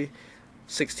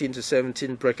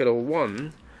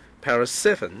 103.16-17(01), para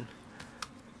 7,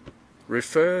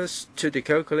 refers to the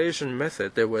calculation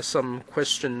method. There were some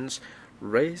questions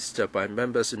raised by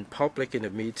members in public in the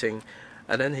meeting,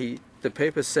 and then the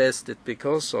paper says that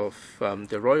because of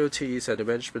the royalties and the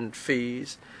management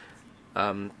fees,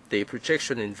 the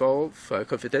projection involve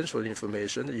confidential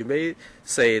information. You may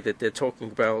say that they're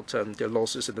talking about their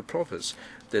losses and the profits,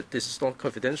 that this is not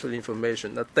confidential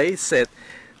information. Now, they said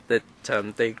that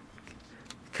they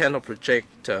cannot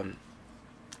project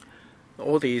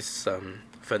all these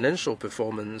financial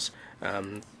performance,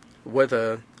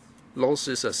 whether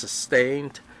losses are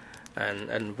sustained,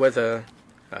 and whether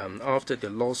after the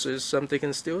losses they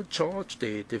can still charge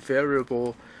the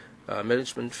variable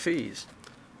management fees.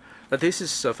 This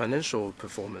is financial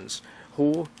performance.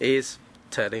 Who is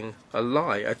telling a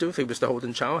lie? I do think Mr.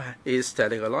 Holden Chow is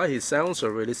telling a lie. He sounds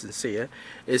really sincere.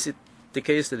 Is it the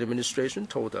case that the administration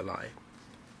told a lie?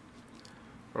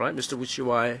 All right, Mr.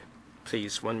 Wichiwai,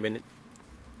 please, 1 minute.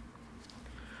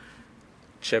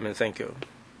 Chairman, thank you.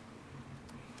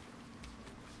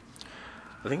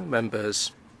 I think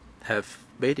members have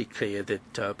made it clear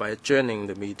that by adjourning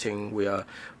the meeting, we are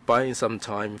buying some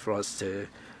time for us to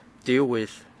deal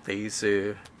with these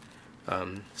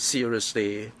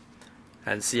seriously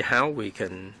and see how we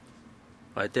can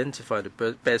identify the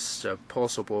best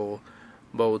possible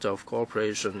mode of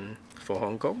cooperation for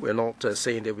Hong Kong. We're not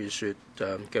saying that we should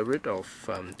get rid of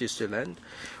Disneyland.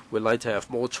 We'd like to have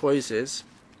more choices,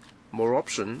 more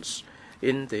options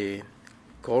in the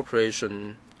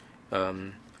cooperation,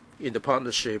 in the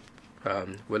partnership.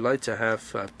 We'd like to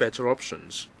have better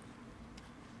options.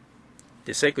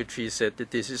 The Secretary said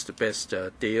that this is the best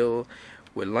deal.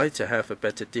 We'd like to have a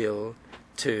better deal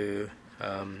to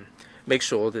make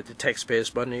sure that the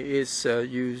taxpayers' money is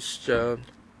used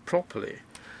properly.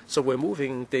 So we're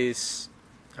moving this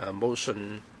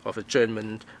motion of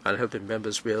adjournment, and I hope the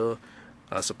members will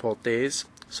support this,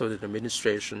 so that the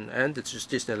administration and the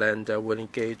Disneyland will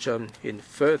engage in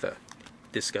further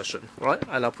discussion. Right?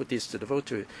 I'll now put this to the vote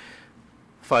to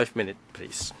 5 minutes,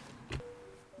 please.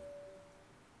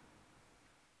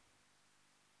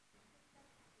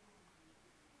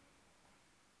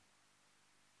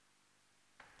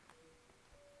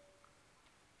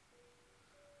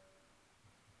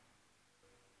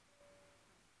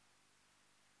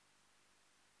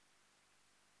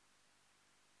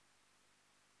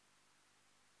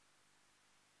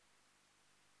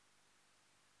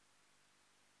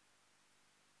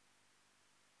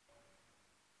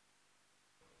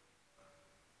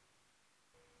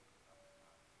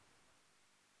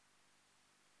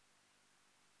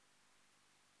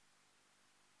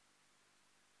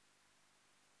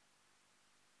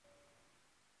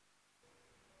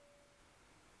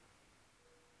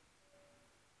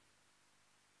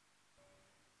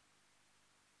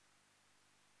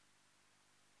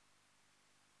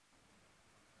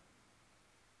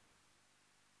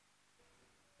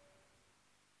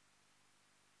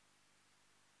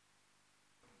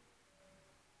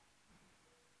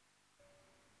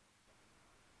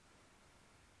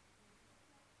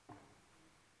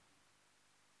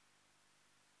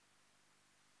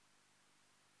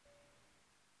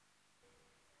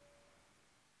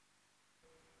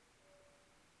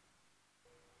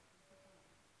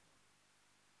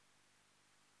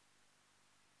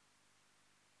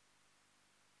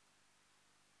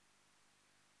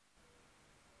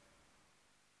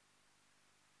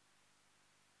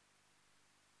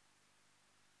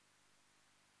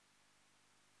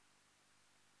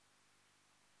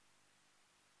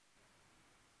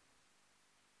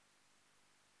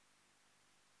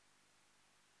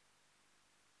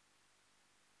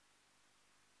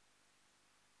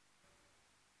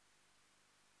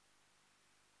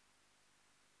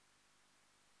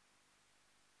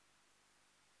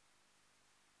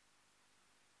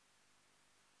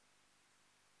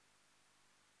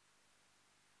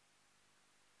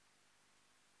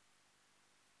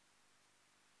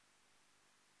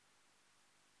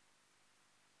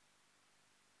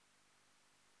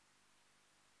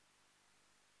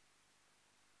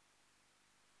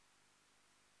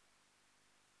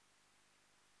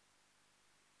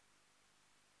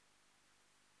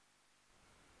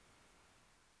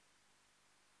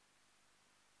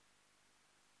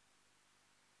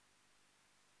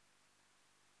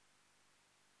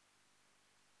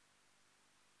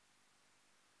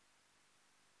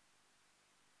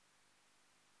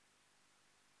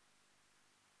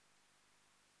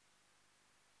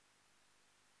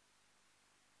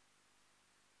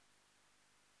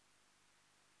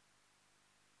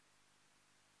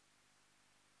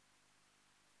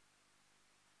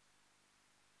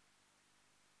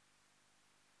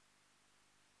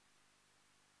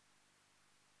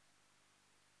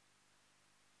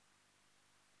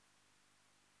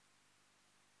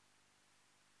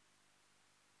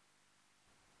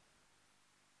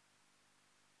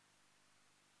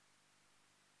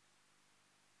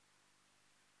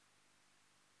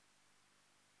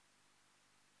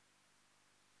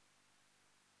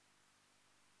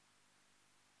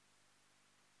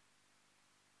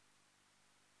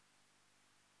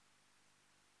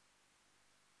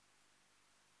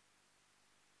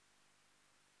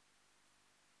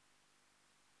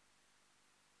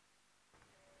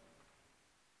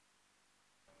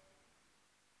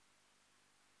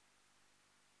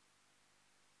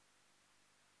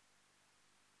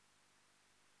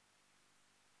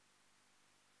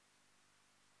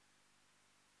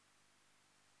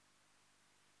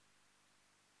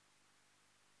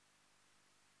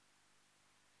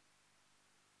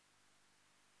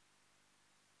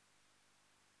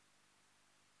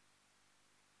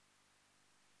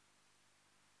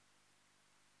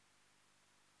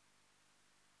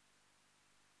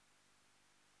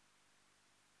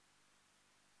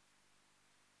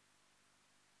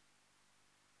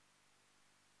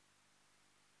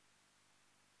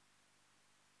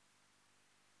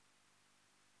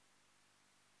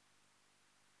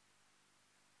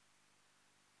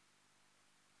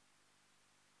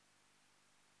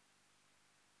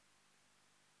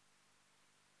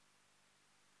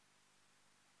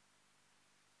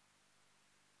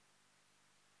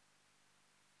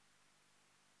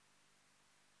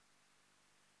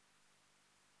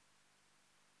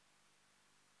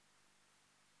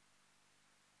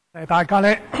 All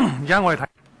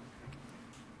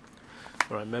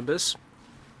right, members,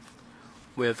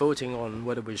 we are voting on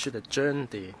whether we should adjourn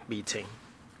the meeting.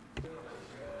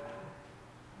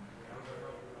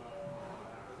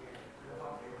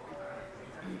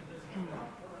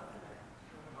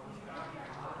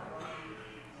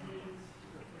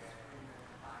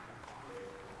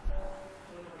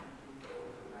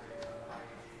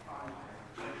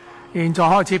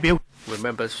 Will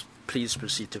members please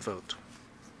proceed to vote?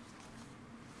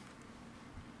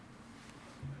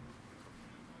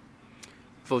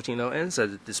 Voting now ends. I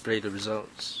display the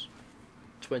results.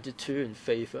 22 in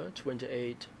favor,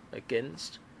 28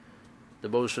 against. The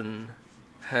motion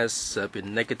has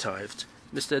been negatived.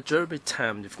 Mr. Jeremy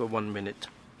Tam, you've got 1 minute.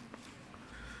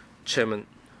 Chairman,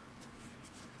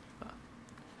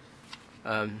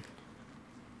 1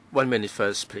 minute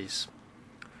first, please.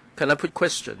 Can I put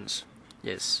questions?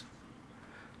 Yes.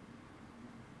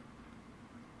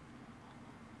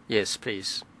 Yes,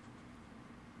 please.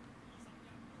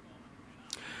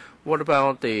 What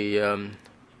about the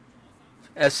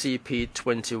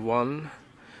SCP-21?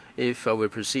 If we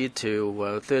proceed to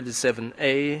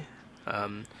 37A,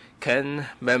 can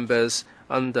members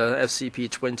under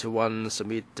SCP-21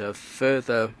 submit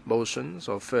further motions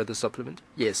or further supplement?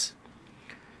 Yes.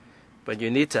 But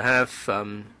you need to have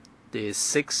the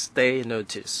 6-day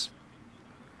notice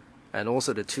and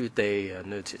also the 2-day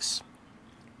notice.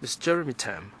 Mr. Jeremy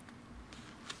Tam.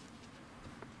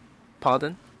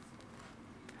 Pardon?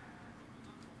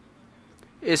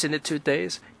 Isn't it 2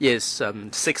 days? Yes,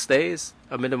 6 days,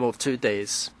 a minimum of 2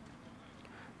 days.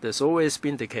 That's always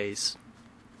been the case.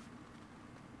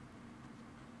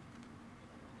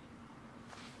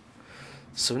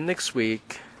 So next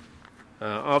week,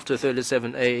 after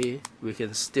 37A, we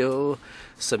can still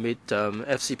submit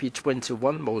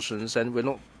FCP-21 motions, and we're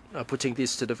not putting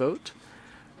this to the vote.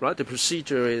 Right? The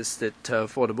procedure is that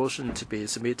for the motion to be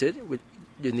submitted,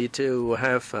 you need to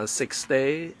have 6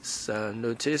 days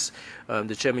notice.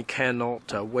 The chairman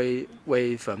cannot waive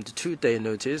the 2-day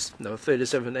notice. Now,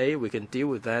 37A, we can deal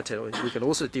with that, and we can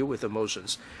also deal with the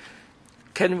motions.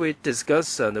 Can we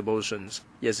discuss the motions?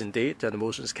 Yes, indeed, the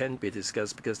motions can be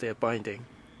discussed because they are binding.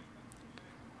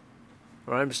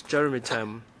 All right, Mr. Jeremy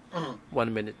Tam,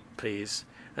 1 minute, please.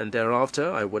 And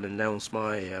thereafter, I will announce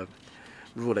my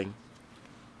ruling.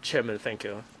 Chairman, thank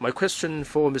you. My question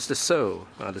for Mr. So,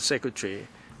 the Secretary,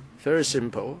 very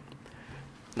simple.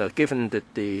 Now, given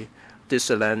that this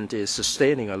land is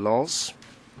sustaining a loss,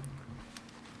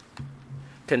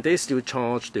 can they still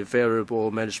charge the variable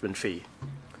management fee?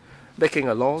 Making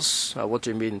a loss, what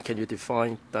do you mean? Can you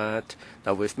define that?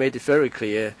 Now, we've made it very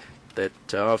clear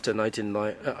that after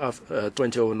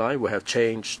 2009, we have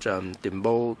changed the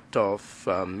mode of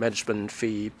management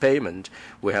fee payment.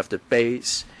 We have the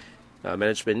base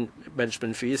management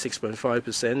fee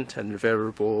 6.5% and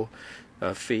variable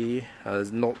fee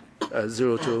not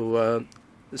 0 to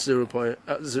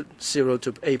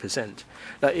 8%.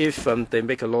 Now, if they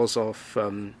make a loss of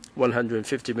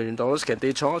 $150 million, can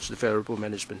they charge the variable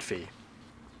management fee?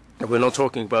 We're not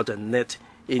talking about a net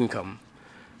income.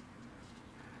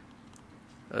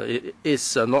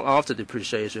 It's not after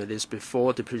depreciation, it is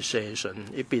before depreciation,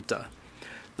 EBITDA.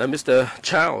 Now, Mr.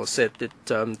 Chow said that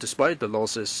despite the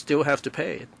losses, still have to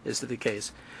pay. Is that the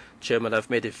case? Chairman, I've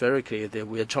made it very clear that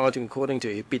we are charging according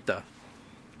to EBITDA.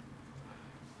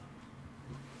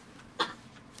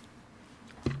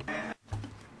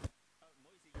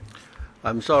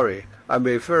 I'm sorry. I'm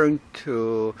referring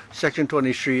to Section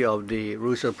 23 of the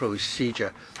Rules of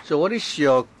Procedure. So what is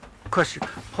your question?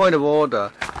 Point of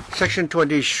order. Section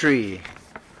 23.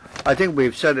 I think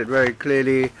we've said it very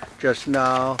clearly just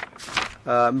now.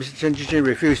 Mr. Chen Chih-ching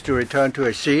refused to return to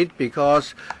his seat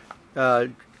because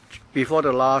before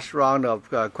the last round of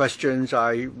questions,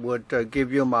 I would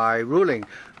give you my ruling.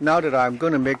 Now that I'm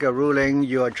going to make a ruling,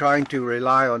 you are trying to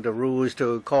rely on the rules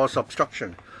to cause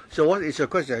obstruction. So what is your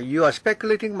question? You are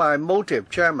speculating my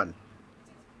motive, Chairman.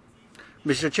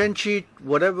 Mr. Chen Chi,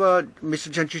 whatever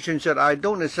Mr. Chen Chih-ching said, I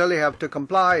don't necessarily have to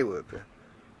comply with.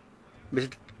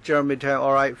 Mr. Jeremy Tam,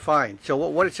 all right, fine. So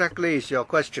what exactly is your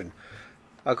question?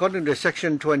 According to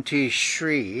Section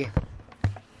 23,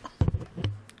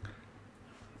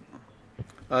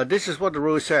 this is what the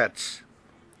rule says.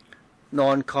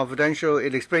 Non-confidential,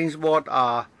 it explains what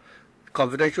are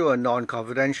confidential and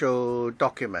non-confidential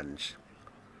documents.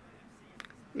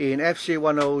 In FC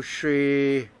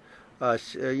 103,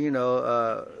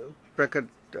 bracket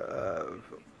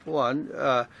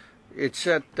 1, it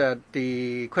said that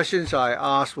the questions I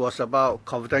asked was about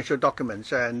confidential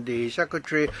documents, and the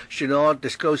secretary should not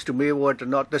disclose to me whether or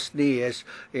not Disney is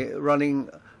running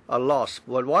a loss.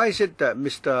 But why is it that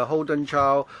Mr. Holden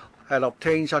Chow had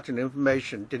obtained such an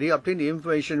information? Did he obtain the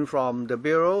information from the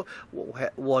Bureau?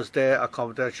 Was there a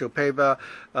confidential paper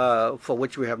for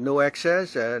which we have no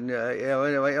access? And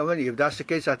if that's the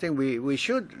case, I think we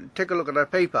should take a look at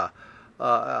that paper.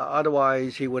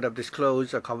 Otherwise, he would have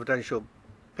disclosed a confidential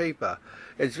paper.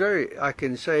 I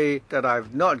can say that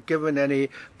I've not given any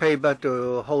paper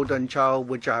to Holden Chow,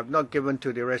 which I have not given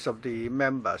to the rest of the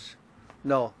members.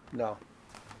 No.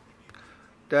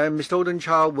 Then Mr. Holden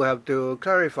Chow will have to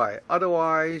clarify.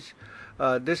 Otherwise,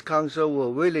 this council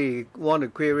will really want to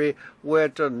query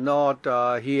whether or not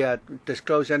he had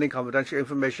disclosed any confidential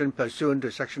information pursuant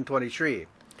to Section 23.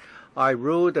 I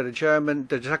ruled that the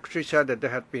secretary said that there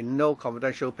had been no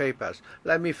confidential papers.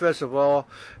 Let me first of all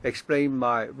explain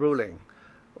my ruling.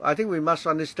 I think we must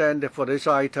understand that for this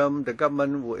item, the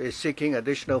government is seeking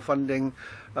additional funding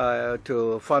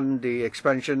to fund the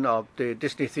expansion of the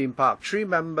Disney theme park. 3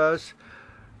 members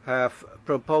have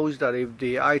proposed that if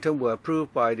the item were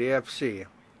approved by the FC.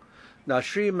 Now,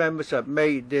 3 members have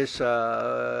made this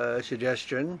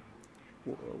suggestion.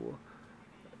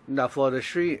 Now, for the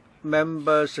 3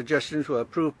 members' suggestions were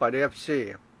approved by the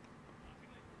FC.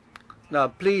 Now,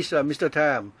 please, Mr.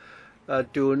 Tam,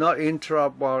 do not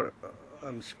interrupt while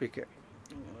I'm speaking.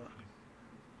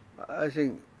 I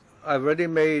think I've already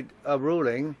made a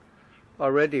ruling.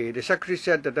 The secretary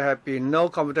said that there have been no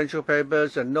confidential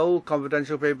papers and no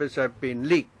confidential papers have been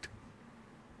leaked.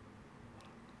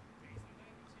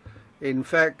 In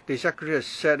fact, the secretary has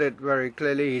said it very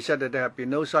clearly. He said that there have been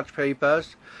no such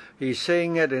papers. He's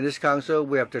saying it in this council.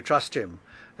 We have to trust him.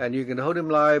 And you can hold him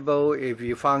liable if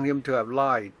you found him to have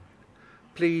lied.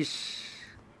 Please,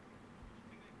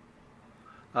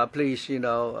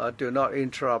 do not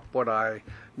interrupt what I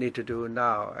need to do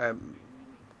now.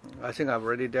 I think I've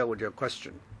already dealt with your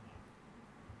question.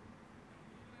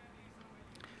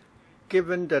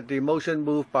 Given that the motion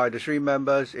moved by the 3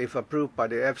 members, if approved by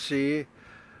the FC,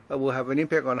 will have an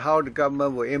impact on how the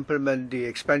government will implement the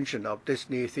expansion of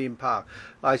Disney theme park.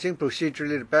 I think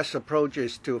procedurally the best approach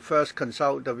is to first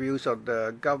consult the views of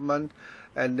the government,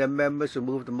 and then members who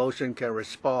move the motion can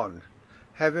respond.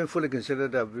 Having fully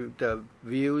considered the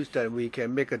views, then we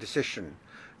can make a decision.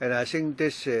 And I think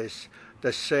this is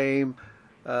the same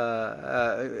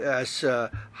as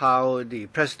how the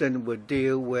president would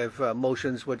deal with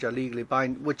motions which are legally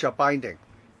binding.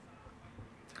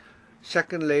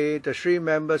 Secondly, the 3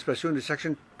 members pursuant to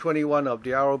Section 21 of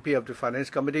the ROP of the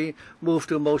Finance Committee moved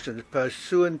 2 motions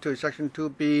pursuant to Section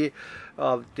 2B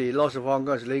of the Laws of Hong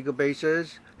Kong's legal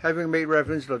basis. Having made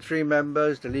reference to the 3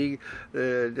 members, the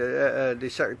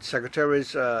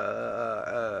Secretary's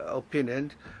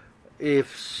opinion,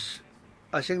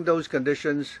 I think those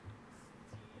conditions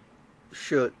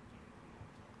should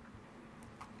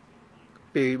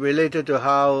be related to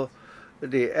how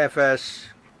the FS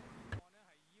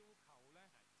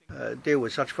deal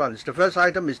with such funds. The first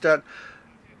item is that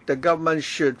the government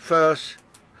should first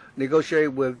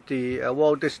negotiate with the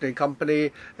Walt Disney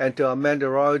Company and to amend the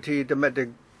royalty, the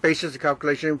basis of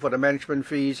calculation for the management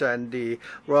fees and the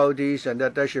royalties, and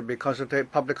that there should be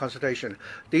public consultation.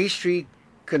 These 3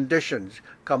 conditions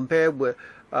compared with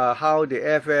how the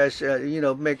FS,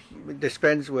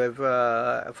 dispense with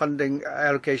funding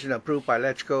allocation approved by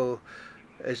LegCo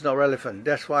is not relevant.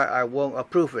 That's why I won't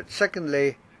approve it.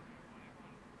 Secondly,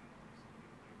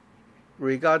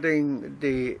 regarding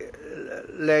the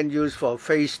land use for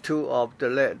phase 2 of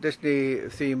the Disney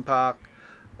theme park,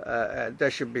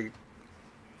 there should be.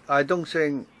 I don't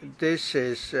think this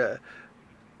is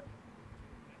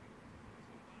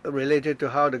related to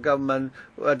how the government,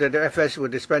 the FS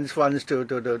would dispense funds to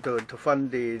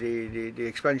fund the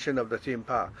expansion of the theme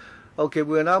park. Okay,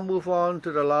 we'll now move on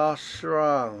to the last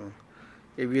round.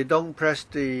 If you don't press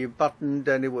the button,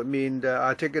 then it would mean that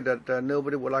I take it that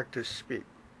nobody would like to speak.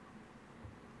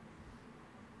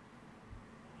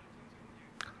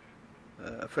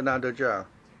 Fernando Zhao,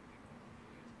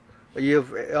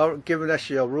 you've given us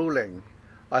your ruling.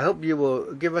 I hope you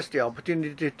will give us the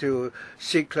opportunity to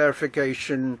seek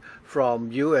clarification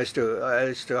from you as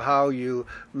to how you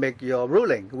make your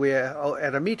ruling. We are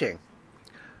at a meeting.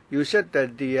 You said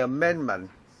that the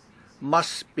amendment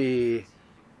must be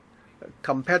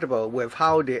compatible with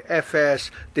how the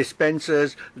FS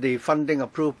dispenses the funding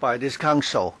approved by this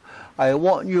council. I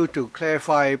want you to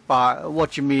clarify by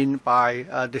what you mean by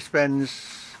dispensing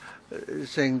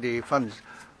the funds.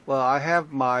 Well, I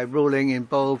have my ruling in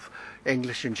both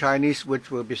English and Chinese,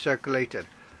 which will be circulated.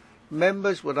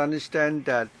 Members would understand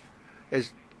that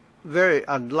very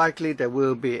unlikely that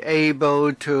we'll be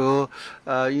able to,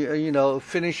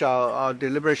 finish our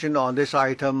deliberation on this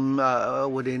item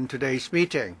within today's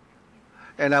meeting.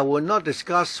 And I will not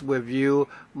discuss with you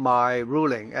my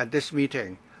ruling at this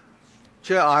meeting.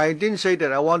 Chair, I didn't say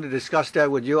that I want to discuss that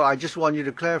with you. I just want you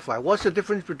to clarify. What's the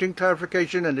difference between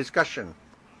clarification and discussion?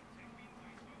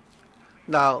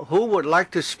 Now, who would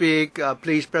like to speak?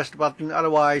 Please press the button.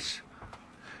 Otherwise,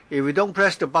 if you don't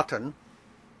press the button,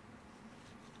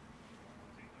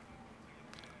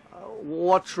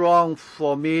 what's wrong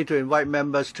for me to invite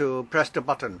members to press the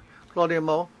button? Claudia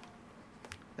Mo?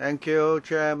 Thank you,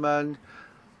 Chairman.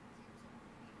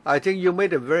 I think you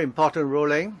made a very important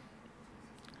ruling.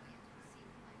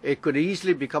 It could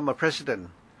easily become a precedent,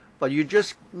 but you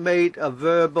just made a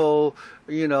verbal,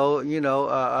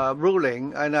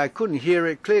 ruling, and I couldn't hear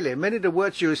it clearly. Many of the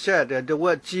words you said, the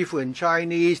word "jifu" in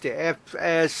Chinese, the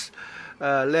FS,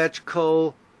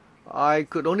 LegCo, I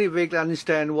could only vaguely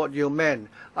understand what you meant.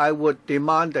 I would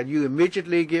demand that you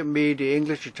immediately give me the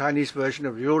English to Chinese version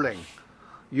of the ruling.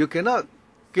 You cannot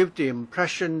give the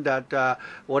impression that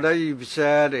whatever you've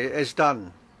said is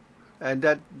done, and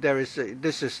that there is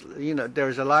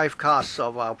a live cast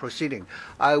of our proceeding.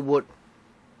 I would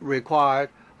require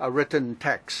a written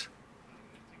text.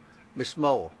 Ms.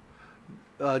 Mo,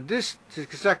 this is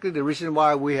exactly the reason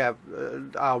why we have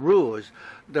our rules.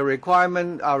 Our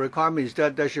requirement is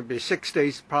that there should be 6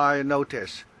 days prior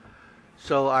notice.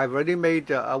 So I've already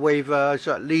made a waiver,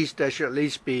 so there should at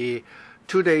least be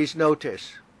 2 days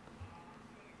notice.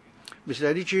 Mr.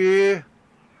 Eddie Chu,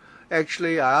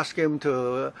 actually, I asked him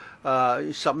to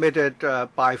submit it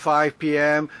by 5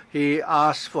 p.m. He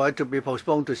asked for it to be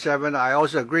postponed to 7. I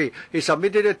also agree. He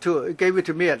gave it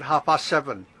to me at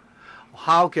 7:30.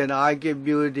 How can I give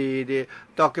you the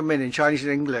document in Chinese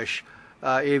and English?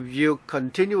 If you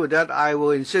continue with that, I will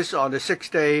insist on the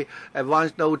 6-day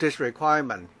advance notice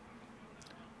requirement.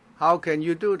 How can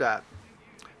you do that?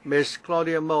 Ms.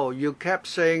 Claudia Mo, you kept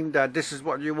saying that this is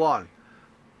what you want.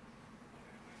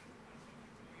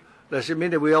 Does it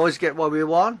mean that we always get what we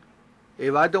want?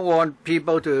 If I don't want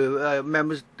people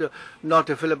members not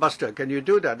to filibuster, can you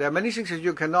do that? There are many things that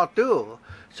you cannot do.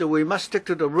 So we must stick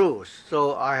to the rules.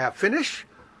 So I have finished.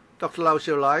 Dr. Lau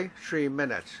Siu Lai, 3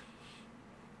 minutes.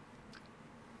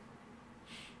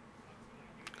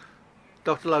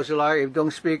 Dr. Lau Siu Lai, if you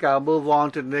don't speak, I'll move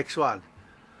on to the next one.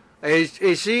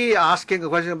 Is he asking a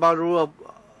question about the rule of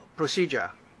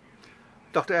procedure?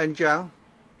 Dr. N. Jiang?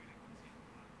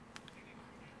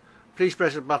 Please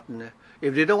press the button.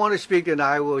 If they don't want to speak, then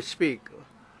I will speak.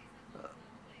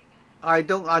 I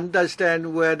don't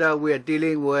understand whether we are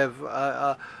dealing with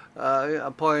a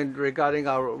point regarding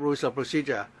our rules of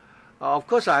procedure. Of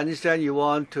course, I understand you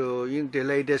want to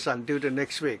delay this until the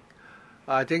next week.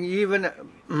 I think even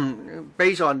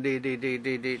based on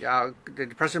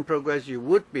the present progress, you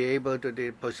would be able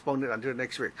to postpone it until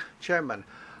next week. Chairman,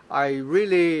 I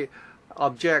really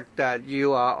object that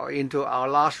you are into our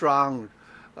last round.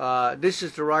 This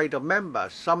is the right of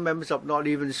members. Some members have not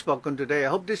even spoken today. I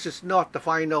hope this is not the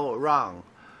final round.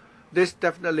 This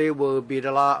definitely will be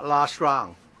the last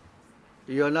round.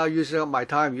 You are now using up my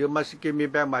time. You must give me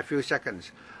back my few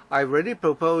seconds. I already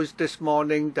proposed this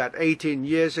morning that 18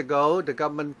 years ago the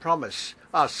government promised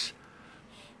us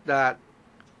that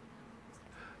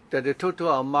the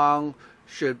total amount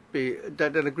should be,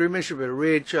 that an agreement should be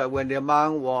reached when the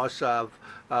amount was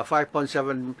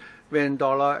 $5.7 million,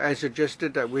 and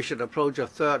suggested that we should approach a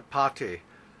third party.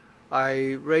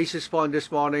 I raised this point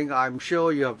this morning. I'm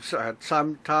sure you have had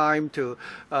some time to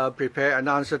prepare an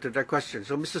answer to that question.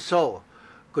 So, Mr. So,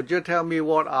 could you tell me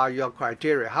what are your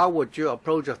criteria? How would you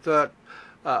approach a third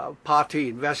party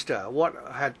investor? What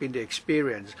had been the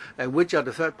experience? And which are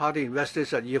the third party investors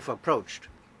that you've approached?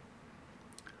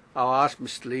 I'll ask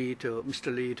Mr. Lee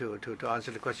to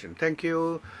answer the question. Thank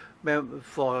you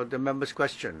for the member's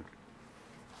question.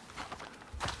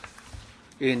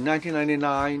 In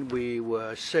 1999, we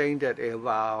were saying that if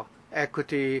our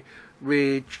equity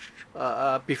reached,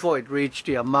 before it reached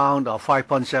the amount of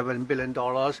 $5.7 billion,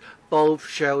 both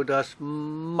shareholders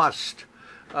must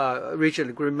reach an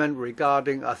agreement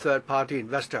regarding a third-party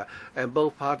investor, and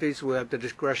both parties will have the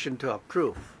discretion to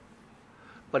approve.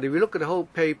 But if you look at the whole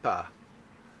paper,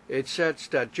 it says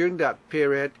that during that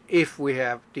period, if we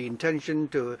have the intention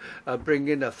to bring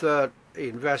in a third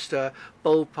investor,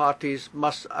 both parties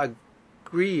must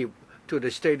agree to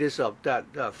the status of that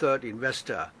third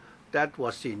investor. That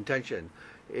was the intention.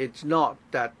 It's not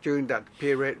that during that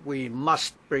period we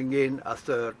must bring in a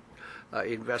third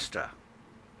investor.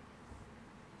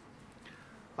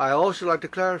 I also like to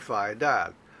clarify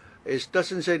that It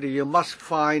doesn't say that you must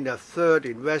find a third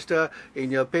investor.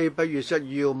 In your paper, you said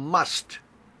you must,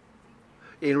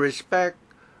 in respect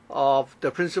of the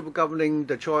principle governing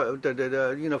the choice, the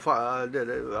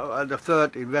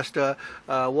third investor.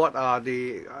 What are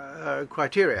the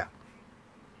criteria?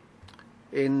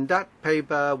 In that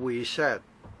paper, we said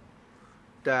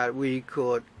that we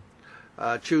could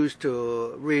choose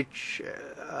to reach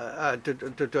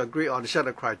to agree on a set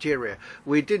of criteria.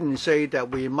 We didn't say that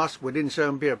we must, within a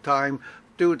certain period of time,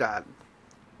 do that.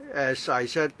 As I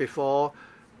said before,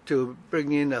 to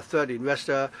bring in a third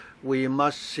investor, we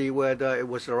must see whether it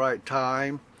was the right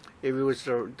time. If it was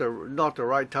not the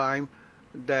right time,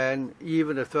 then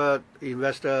even the third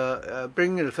investor,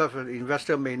 bringing in a third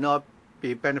investor may not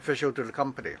be beneficial to the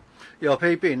company. Your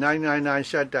paper in 1999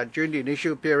 said that during the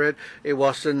initial period, it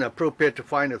wasn't appropriate to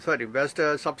find a third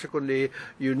investor. Subsequently,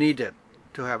 you needed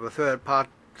to have a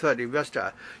third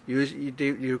investor. You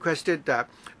requested that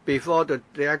before the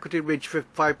equity reached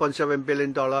 $5.7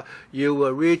 billion, you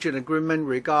will reach an agreement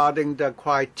regarding the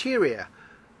criteria.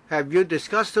 Have you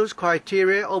discussed those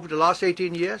criteria over the last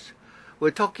 18 years? We're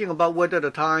talking about whether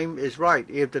the time is right.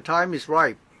 If the time is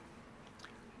right,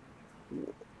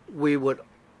 we would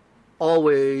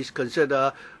always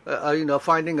consider,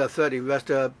 finding a third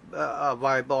investor a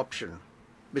viable option.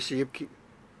 Mr. Yip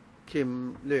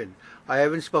Kim Lin, I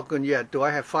haven't spoken yet. Do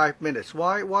I have 5 minutes?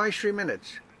 Why 3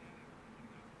 minutes?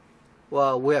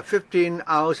 Well, we have 15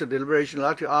 hours of deliberation. I'd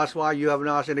like to ask why you haven't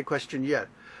asked any question yet.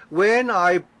 When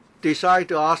I decide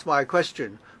to ask my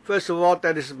question, first of all,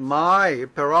 that is my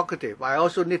prerogative. I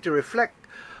also need to reflect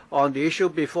on the issue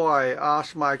before I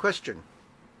ask my question.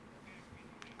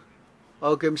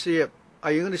 Okay, Mr. Yip,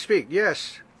 are you going to speak?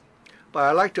 Yes. But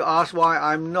I'd like to ask why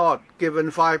I'm not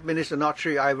given 5 minutes and not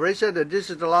 3. I've already said that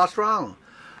this is the last round.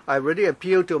 I've already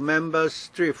appealed to members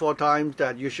 3 or 4 times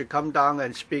that you should come down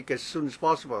and speak as soon as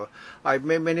possible. I've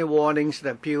made many warnings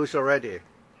and appeals already.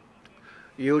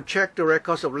 You check the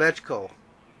records of LegCo,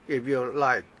 if you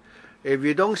like. If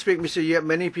you don't speak, Mr. Yip,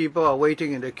 many people are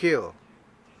waiting in the queue.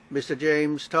 Mr.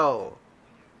 James Toh.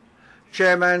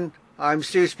 Chairman, I'm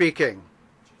still speaking.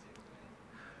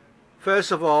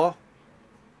 First of all,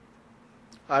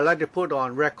 I'd like to put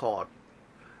on record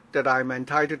that I'm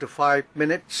entitled to 5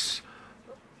 minutes.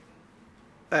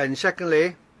 And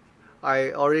secondly,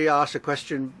 I already asked a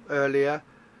question earlier.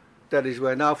 That is,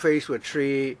 we're now faced with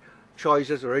 3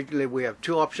 choices. Originally, we have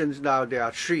 2 options. Now there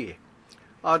are 3.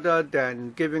 Other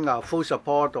than giving our full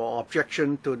support or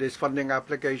objection to this funding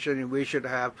application, we should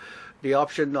have the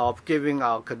option of giving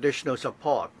our conditional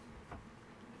support.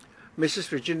 Mrs.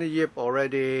 Virginia Yip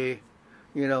already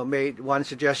made one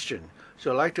suggestion.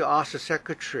 So I'd like to ask the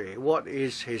Secretary what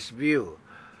is his view,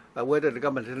 whether the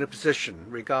government is in a position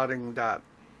regarding that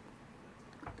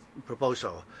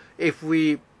proposal. If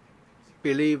we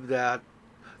believe that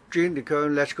during the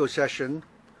current LegCo session,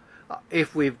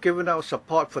 if we've given our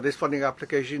support for this funding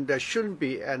application, there shouldn't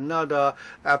be another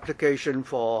application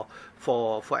for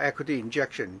equity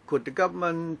injection. Could the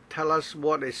government tell us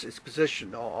what is its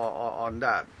position on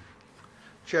that?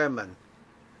 Chairman.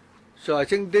 So I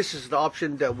think this is the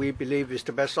option that we believe is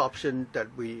the best option that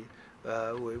we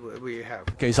have.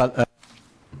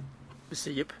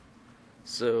 Mr. Yip,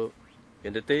 so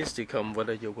in the days to come,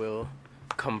 whether you will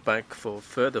come back for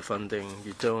further funding,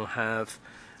 you don't have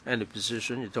any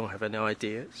position, you don't have any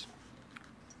ideas.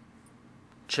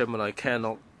 Chairman, I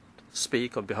cannot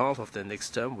speak on behalf of the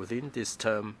next term within this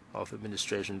term of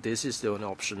administration. This is the only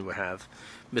option we have.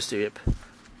 Mr. Yip,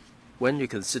 when you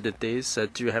consider this,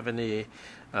 do you have any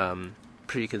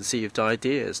preconceived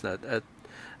ideas that,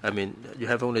 you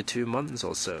have only 2 months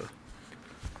or so.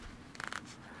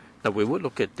 Now we would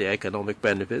look at the economic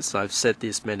benefits. I've said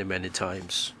this many, many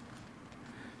times.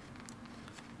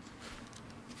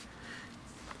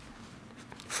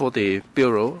 For the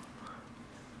Bureau,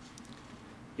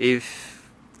 if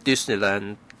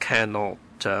Disneyland cannot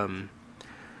turn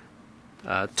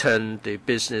the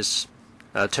business,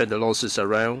 turn the losses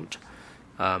around,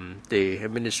 the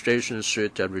administration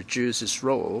should reduce its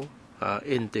role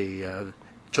in the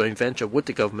joint venture with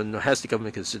the government. Has the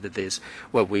government considered this?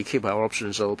 Well, we keep our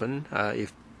options open.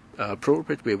 If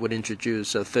appropriate, we would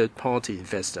introduce a third-party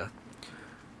investor.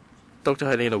 Dr.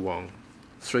 Helena Wong,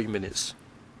 3 minutes.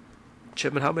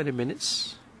 Chairman, how many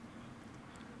minutes?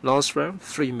 Last round,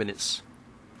 3 minutes.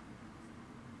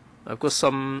 I've got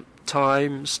some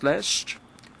time slashed.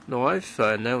 No, I've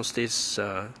announced this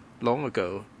long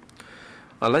ago.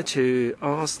 I'd like to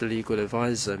ask the legal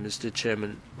advisor, Mr.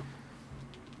 Chairman,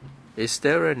 is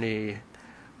there any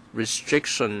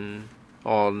restriction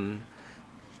on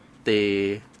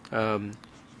the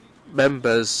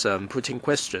members putting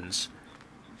questions?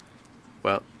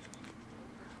 Well,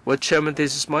 Well, Chairman,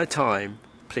 this is my time.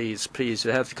 Please,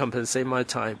 you have to compensate my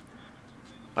time.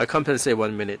 I compensate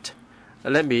 1 minute.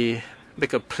 Let me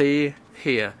make a plea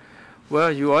here.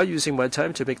 Well, you are using my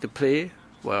time to make the plea.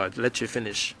 Well, I'll let you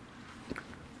finish.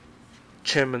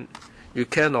 Chairman, you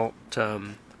cannot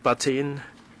butt in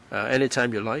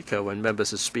anytime you like when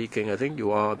members are speaking. I think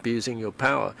you are abusing your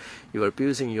power. You are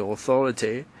abusing your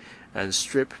authority and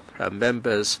strip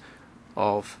members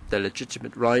of their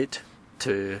legitimate right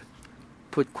to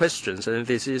put questions. And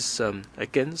this is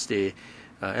against the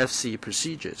FC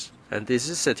procedures. And this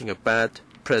is setting a bad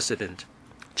precedent.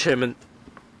 Chairman,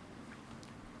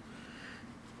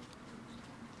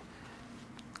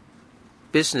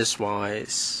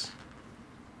 business-wise,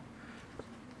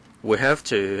 we have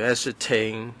to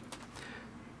ascertain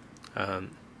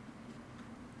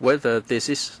whether this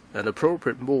is an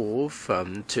appropriate move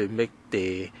to make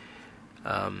the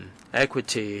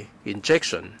equity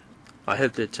injection. I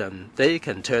hope that they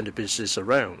can turn the business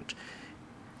around.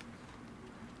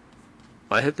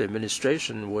 I hope the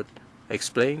administration would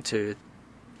explain to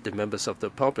the members of the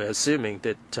public, assuming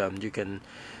that you can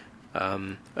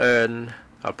earn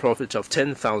a profit of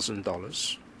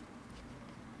 $10,000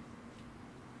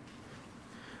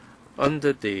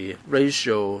 under the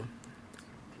ratio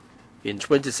in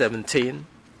 2017.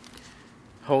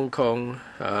 Hong Kong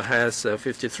has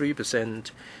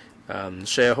 53%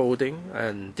 shareholding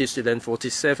and Disneyland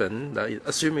 47%.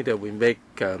 Assuming that we make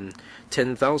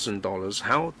 $10,000,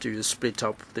 how do you split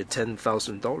up the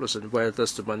 $10,000 and where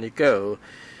does the money go?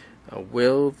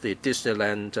 Will the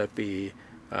Disneyland be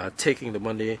taking the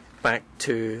money back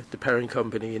to the parent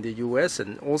company in the U.S.,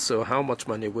 and also how much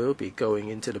money will be going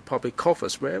into the public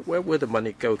coffers? Where will the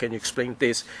money go? Can you explain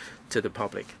this to the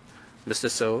public? Mr.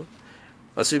 So,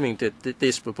 assuming that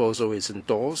this proposal is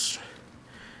endorsed,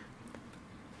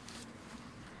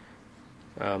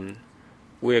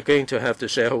 we are going to have the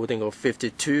shareholding of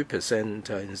 52%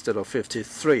 instead of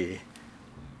 53%,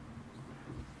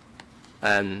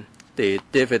 and the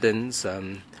dividends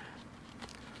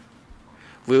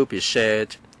will be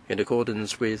shared in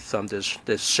accordance with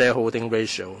the shareholding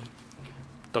ratio.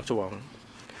 Dr. Wong,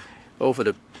 over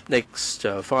the next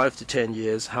 5 to 10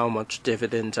 years, how much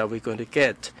dividend are we going to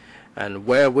get, and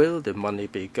where will the money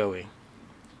be going?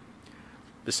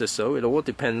 Mr. So, it all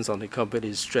depends on the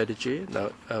company's strategy.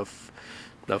 Now,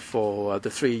 for the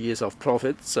 3 years of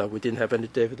profits, we didn't have any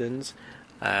dividends,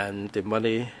 and the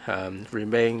money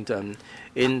remained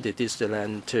in the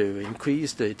Disneyland to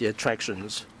increase the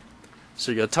attractions.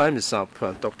 So your time is up,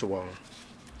 Dr. Wong.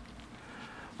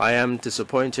 I am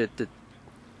disappointed that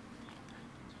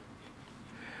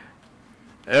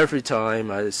every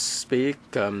time I speak,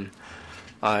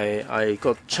 I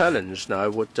got challenged. Now, I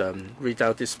would read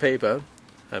out this paper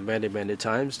many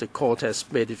times. The court has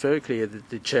made it very clear that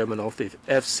the chairman of the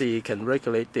FC can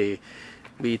regulate the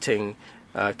meeting,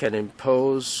 can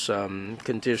impose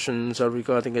conditions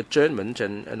regarding adjournment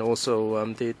and also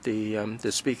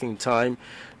the speaking time.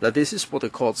 Now, this is what the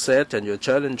court said, and you're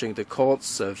challenging the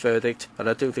court's verdict, and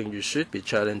I don't think you should be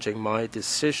challenging my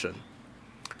decision.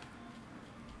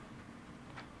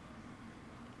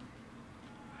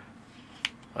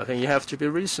 I think you have to be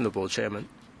reasonable, Chairman.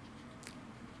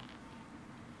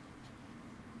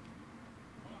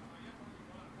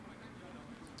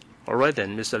 All right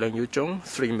then, Mr. Leung Yu-chung,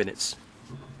 3 minutes.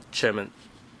 Chairman.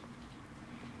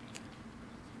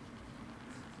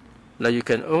 Now, you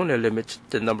can only limit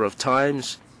the number of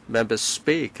times members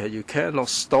speak. You cannot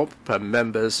stop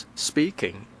members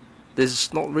speaking. This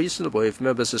is not reasonable. If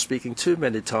members are speaking too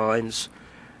many times,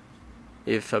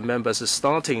 if members are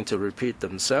starting to repeat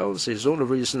themselves, it's only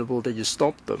reasonable that you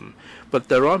stop them. But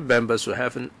there are members who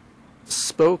haven't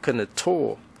spoken at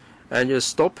all, and you're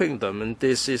stopping them, and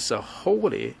this is a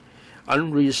wholly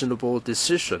unreasonable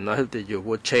decision. I hope that you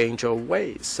will change your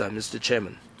ways, Mr.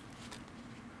 Chairman.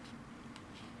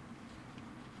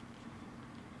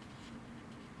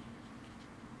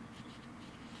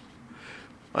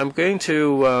 I'm going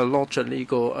to launch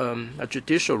a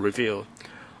judicial review.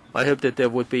 I hope that there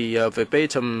would be a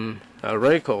verbatim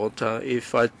record.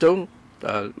 If I don't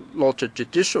launch a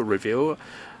judicial review,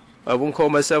 I won't call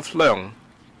myself Leung.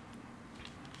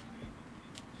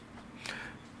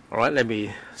 All right, let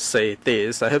me say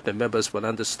this. I hope the members will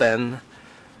understand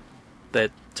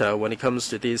that when it comes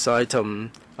to this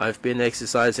item, I've been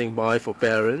exercising my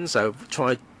forbearance. I've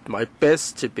tried my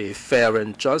best to be fair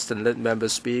and just and let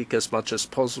members speak as much as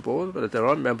possible. But there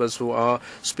are members who are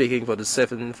speaking for the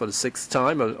sixth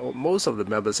time. Most of the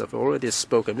members have already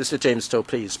spoken. Mr. James To,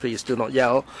 please do not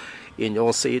yell in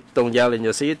your seat. Don't yell in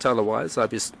your seat, otherwise I'll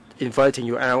be inviting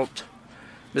you out.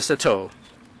 Mr. To,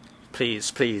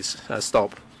 please,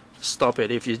 stop. Stop it.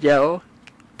 If you yell,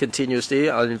 continuously,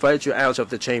 I'll invite you out of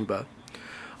the chamber.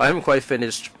 I haven't quite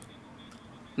finished.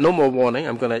 No more warning.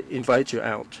 I'm going to invite you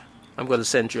out. I'm going to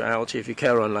send you out if you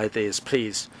carry on like this,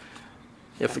 please.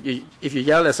 If you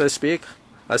yell as I speak,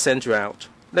 I send you out.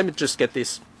 Let me just get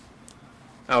this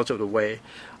out of the way.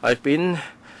 I've been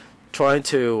trying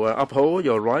to uphold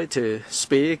your right to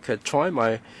speak, try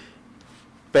my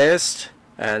best,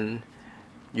 and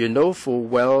you know full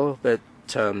well that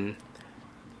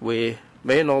we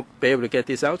may not be able to get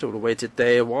this out of the way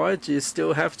today. Why do you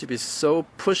still have to be so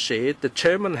pushy? The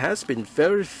chairman has been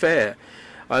very fair.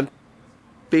 I'm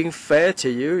being fair to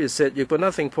you. You said you've got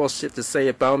nothing positive to say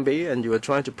about me, and you were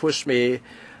trying to push me.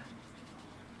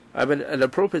 I mean, at an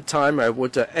appropriate time, I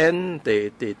would end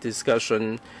the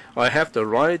discussion. I have the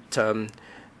right,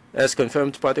 as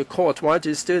confirmed by the court. Why do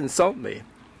you still insult me?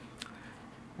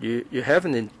 You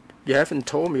haven't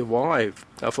told me why.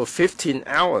 For 15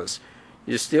 hours,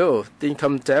 you still didn't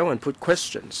come down and put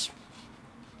questions.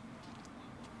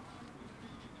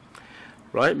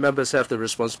 Right? Members have the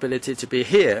responsibility to be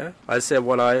here. I said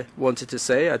what I wanted to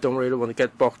say. I don't really want to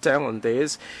get bogged down on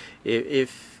this.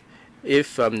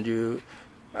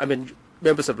 I mean,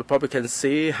 members of the public can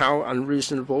see how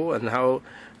unreasonable and how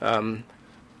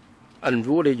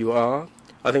unruly you are.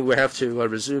 I think we have to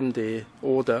resume the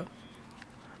order.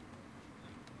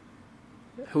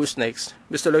 Who's next?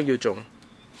 Mr. Leung Yu-jung.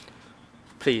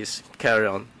 Please, carry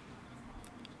on.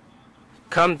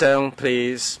 Calm down,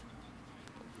 please.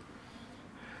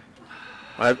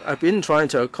 I've been trying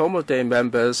to accommodate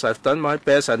members. I've done my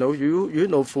best. I know you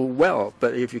know full well.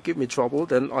 But if you give me trouble,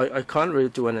 then I can't really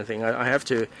do anything. I have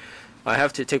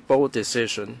to take bold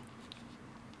decision.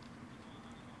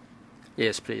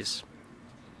 Yes, please.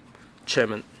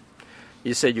 Chairman,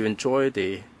 you said you enjoy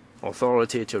the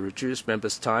authority to reduce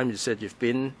members' time. You said you've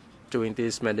been doing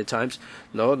this many times.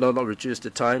 No, not reduce the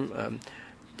time.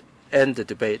 End the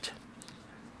debate.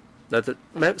 Now,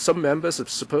 some members are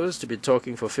supposed to be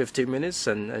talking for 15 minutes,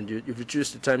 and you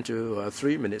reduced the time to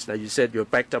 3 minutes. Now, you said you're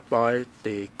backed up by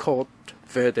the court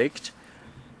verdict,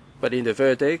 but in the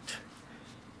verdict,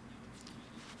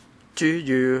 do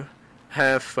you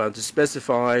have to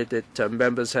specify that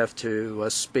members have to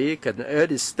speak at an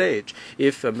early stage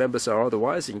if members are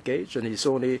otherwise engaged, and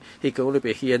he can only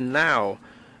be here now,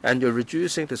 and you're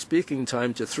reducing the speaking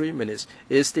time to 3 minutes?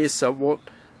 Is this what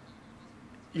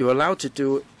you're allowed to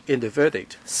do in the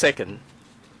verdict? Second,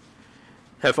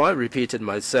 have I repeated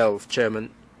myself,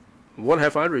 Chairman? What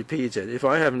have I repeated? If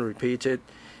I haven't repeated,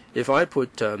 if I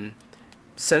put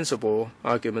sensible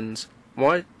arguments,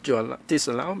 why do you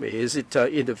disallow me? Is it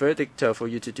in the verdict for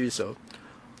you to do so?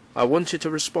 I want you to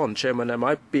respond, Chairman. Am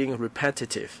I being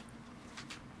repetitive?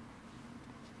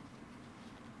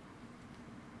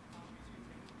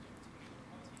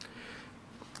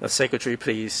 Secretary,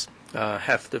 please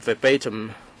have the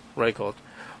verbatim record.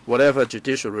 Whatever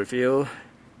judicial review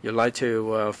you like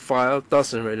to file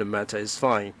doesn't really matter. It's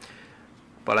fine.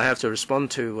 But I have to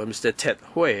respond to Mr. Ted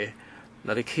Hui.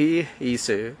 Now, the key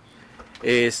issue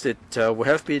is that we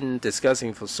have been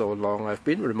discussing for so long. I've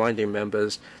been reminding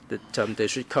members that they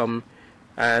should come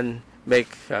and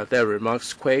make their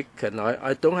remarks quick, and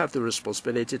I don't have the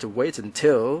responsibility to wait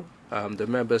until the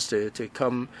members to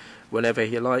come whenever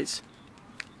he likes.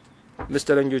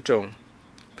 Mr. Leung Yu-jung,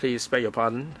 please beg your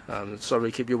pardon.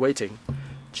 Sorry to keep you waiting.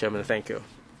 Chairman, thank you.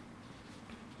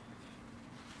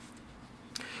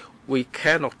 We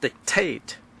cannot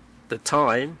dictate the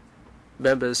time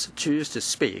members choose to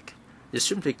speak. You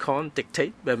simply can't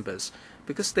dictate members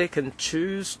because they can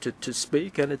choose to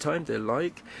speak anytime they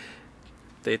like.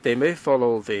 They may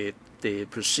follow the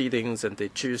proceedings and they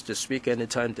choose to speak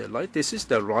anytime they like. This is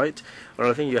their right, and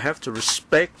I think you have to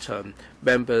respect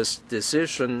members'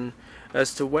 decision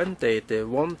as to when they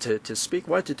want to speak.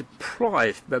 Why to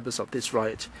deprive members of this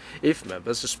right? If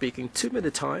members are speaking too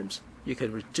many times, you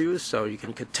can reduce or you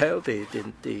can curtail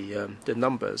the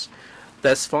numbers.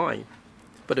 That's fine.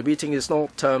 But the meeting is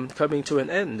not coming to an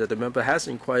end. The member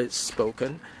hasn't quite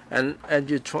spoken, and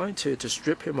you're trying to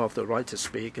strip him of the right to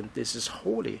speak, and this is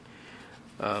wholly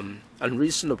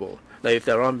unreasonable. Now, if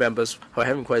there are members who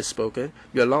haven't quite spoken,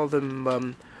 you allow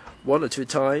them 1 or 2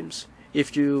 times.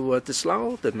 If you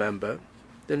disallow the member,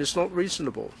 then it's not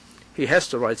reasonable. He has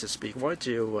the right to speak. Why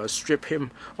do you strip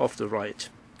him of the right?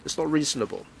 It's not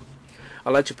reasonable.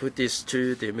 I'd like to put this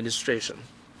to the administration.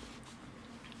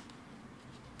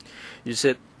 You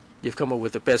said you've come up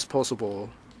with the best possible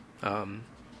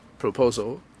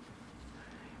proposal.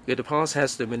 In the past,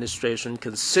 has the administration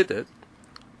considered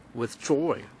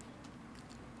withdrawing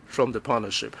from the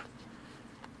partnership?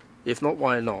 If not,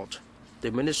 why not? The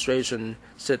administration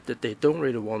said that they don't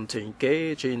really want to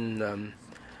engage in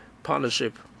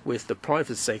partnership with the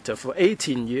private sector for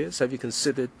 18 years. Have you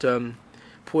considered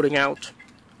pulling out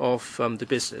of the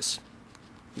business?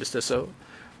 Mr. So,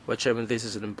 well, Chairman, this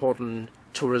is an important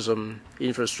tourism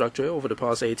infrastructure. Over the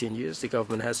past 18 years, the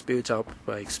government has built up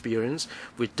by experience.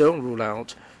 We don't rule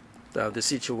out the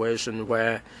situation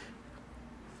where,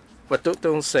 but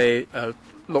don't say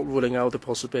not ruling out the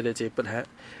possibility, but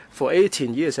for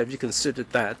 18 years, have you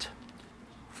considered that?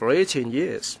 For 18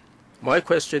 years. My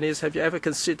question is, have you ever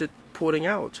considered pulling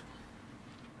out?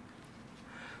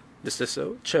 Mr.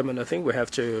 So, Chairman, I think we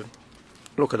have to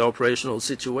look at the operational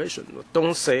situation.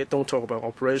 Don't talk about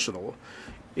operational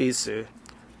issue.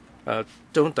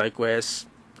 Don't digress.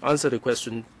 Answer the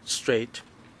question straight.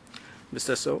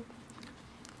 Mr. So,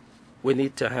 we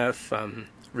need to have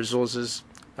resources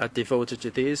devoted to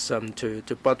this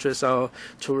to buttress our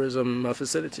tourism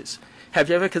facilities. Have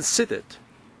you ever considered?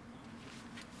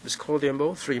 Ms.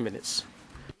 Cordiambo, 3 minutes.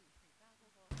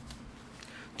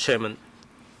 Chairman,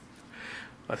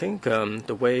 I think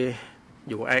the way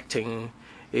you're acting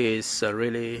is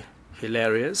really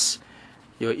hilarious.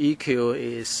 Your EQ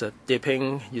is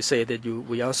dipping. You say that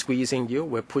we are squeezing you,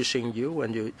 we're pushing you,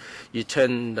 and you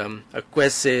turn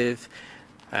aggressive.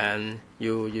 And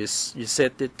you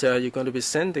said that you're going to be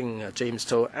sending James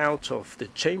Toh out of the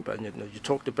chamber. And, you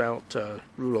talked about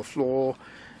rule of law,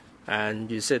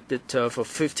 and you said that for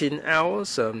 15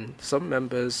 hours some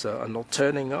members are not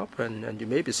turning up, and you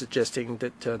may be suggesting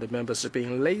that the members are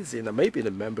being lazy. Now maybe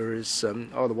the member is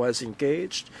otherwise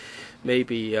engaged.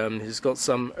 Maybe he's got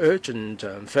some urgent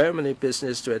family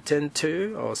business to attend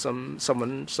to, or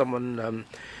someone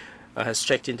has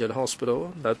checked into the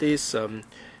hospital. Now this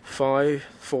 5,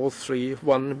 4, 3,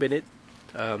 1 minute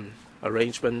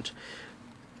arrangement.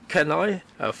 Can I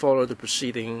follow the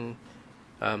proceeding?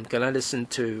 Can I listen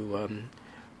to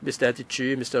Mr. Eddie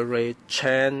Chu, Mr. Ray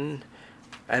Chan,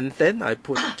 and then I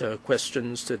put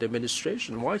questions to the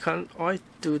administration? Why can't I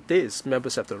do this?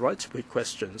 Members have the right to put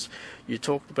questions. You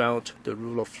talked about the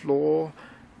rule of law,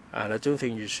 and I don't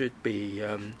think you should be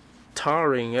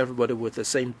tarring everybody with the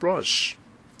same brush.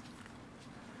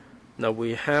 Now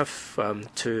we have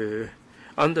to,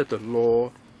 under the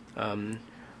law,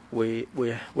 we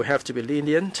have to be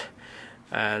lenient,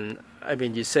 and I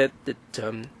mean you said that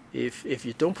if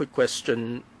you don't put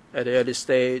question at the early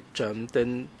stage,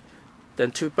 then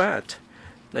too bad.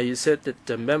 Now you said that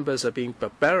the members are being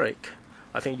barbaric.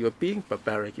 I think you're being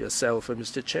barbaric yourself,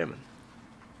 Mr. Chairman.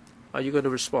 Are you going to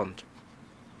respond?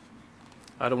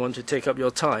 I don't want to take up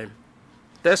your time.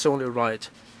 That's only right.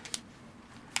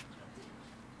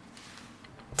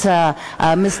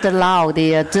 Mr. Lau,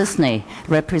 the Disney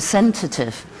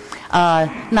representative.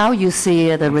 Now you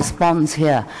see the response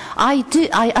here.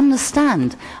 I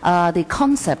understand the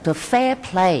concept of fair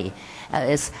play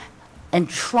is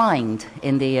enshrined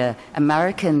in the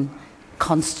American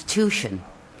Constitution.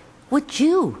 Would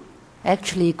you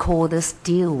actually call this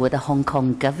deal with the Hong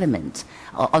Kong government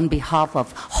on behalf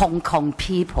of Hong Kong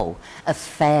people a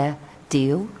fair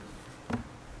deal?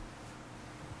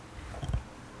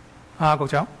 局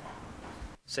長。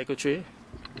 Secretary?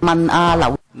 問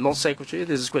劉 Not Secretary.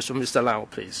 This is a question from Mr. Lau,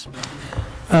 please.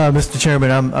 Mr. Chairman,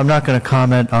 I'm not going to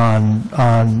comment on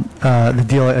the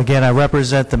deal. Again, I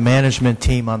represent the management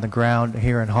team on the ground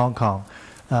here in Hong Kong.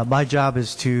 My job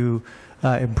is to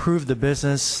improve the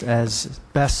business as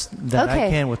best that I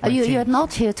can with my team. You're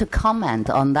not here to comment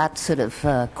on that sort of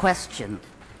question.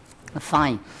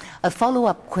 Fine. A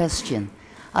follow-up question.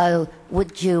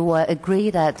 Would you agree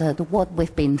that what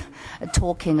we've been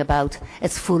talking about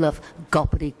is full of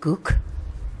gobbledygook?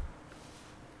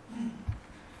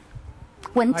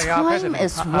 When time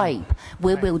is ripe,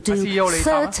 we will do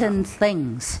certain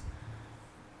things.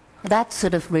 That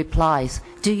sort of replies,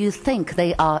 do you think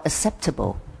they are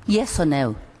acceptable? Yes or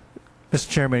no? Mr.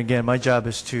 Chairman, again, my job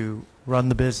is to run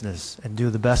the business and do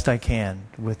the best I can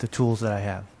with the tools that I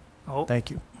have. Thank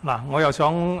you.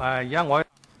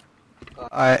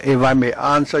 If I may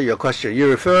answer your question, you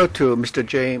refer to Mr.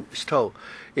 James Toh.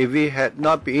 If we had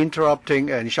not been interrupting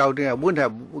and shouting, I wouldn't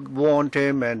have warned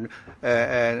him and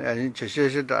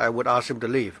suggested that I would ask him to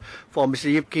leave. For Mr.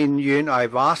 Yip Kin Yuen,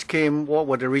 I've asked him what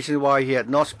were the reasons why he had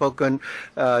not spoken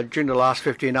during the last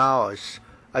 15 hours.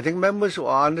 I think members will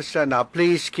understand now.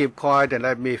 Please keep quiet and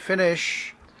let me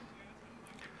finish.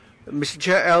 Mr.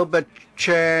 Chair Albert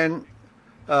Chan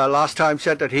last time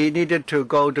said that he needed to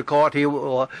go to court. He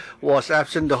was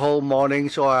absent the whole morning,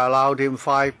 so I allowed him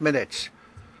 5 minutes.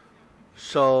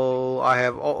 So I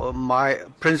have my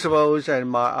principles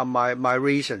and my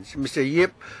reasons. Mr.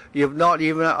 Yip, you've not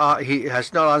even he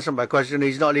has not answered my question.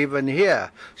 He's not even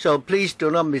here. So please do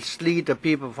not mislead the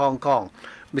people of Hong Kong.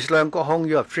 Ms. Leung Kok Hong,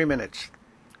 you have 3 minutes.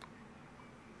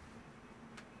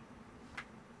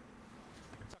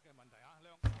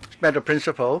 matter of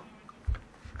principle,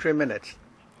 3 minutes.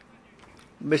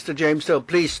 Mr. James, so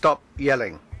please stop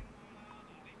yelling.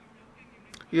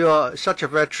 You are such a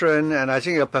veteran, and I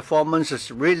think your performance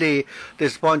is really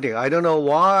disappointing. I don't know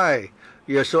why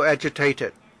you're so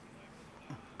agitated.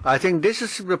 I think this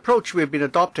is the approach we've been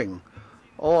adopting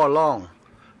all along.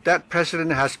 That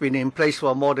precedent has been in place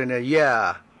for more than a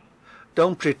year.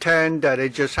 Don't pretend that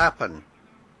it just happened.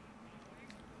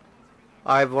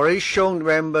 I've already shown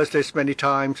members this many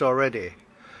times already.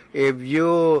 If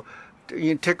you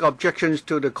take objections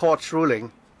to the court's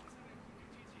ruling,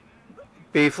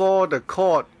 before the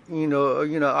court,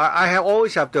 I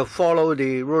always have to follow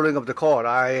the ruling of the court.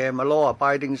 I am a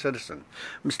law-abiding citizen.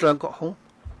 Mr. Leung Kok Hong,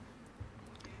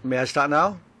 may I start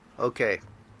now? Okay.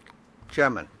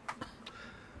 Chairman,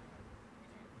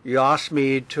 you asked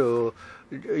me to,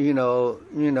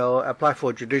 apply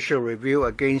for judicial review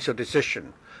against your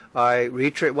decision. I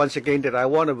reiterate once again that I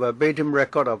want a verbatim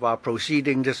record of our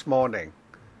proceeding this morning.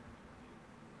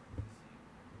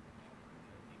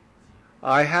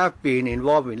 I have been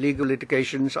involved in legal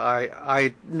litigations.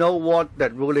 I know what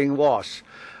that ruling was.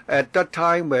 At that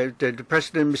time, where the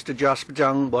President, Mr. Jasper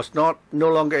Jung, was no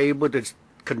longer able to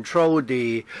control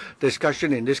the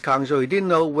discussion in this council, he didn't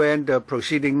know when the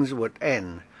proceedings would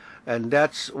end. And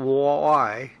that's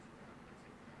why,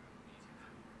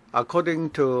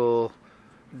 according to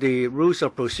the rules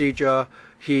of procedure,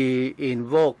 he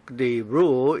invoked the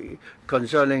rule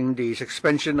concerning the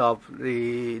suspension of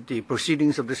the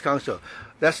proceedings of this council.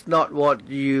 That's not what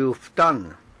you've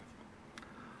done.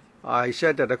 I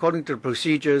said that according to the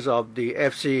procedures of the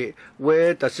FC,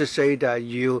 where does it say that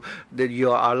you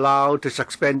are allowed to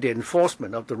suspend the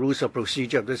enforcement of the rules of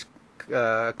procedure of this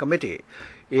committee?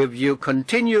 If you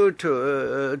continue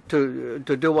to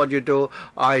do what you do,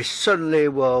 I certainly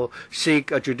will seek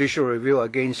a judicial review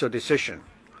against your decision.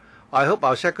 I hope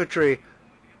our secretary,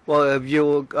 well, if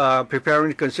you are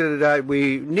preparing to consider that,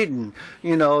 we needn't,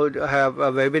 have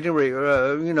a verbatim,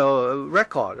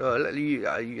 record.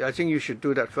 I think you should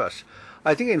do that first.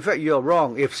 I think, in fact, you're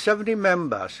wrong. If 70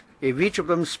 members, if each of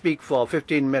them speak for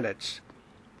 15 minutes,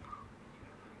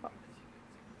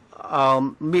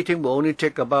 our meeting will only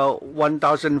take about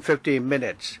 1,050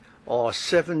 minutes or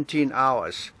 17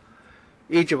 hours.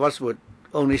 Each of us would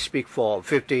only speak for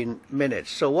 15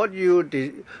 minutes. So your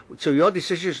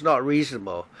decision is not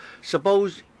reasonable.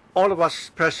 Suppose all of us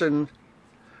present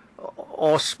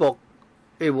all spoke,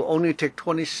 it will only take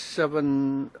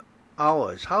 27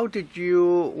 hours. How did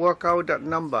you work out that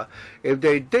number? If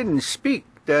they didn't speak,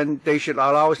 then they should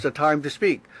allow us the time to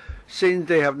speak. Since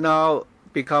they have now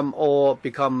become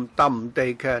dumb,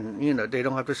 they can, they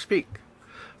don't have to speak.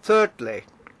 Thirdly,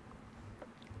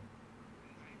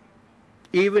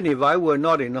 even if I were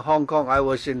not in Hong Kong, I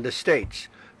was in the States,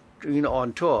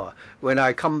 on tour. When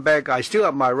I come back, I still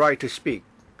have my right to speak.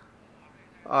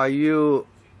 Are you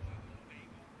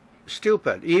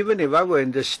stupid? Even if I were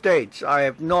in the States, I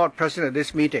am not present at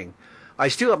this meeting. I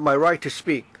still have my right to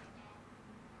speak.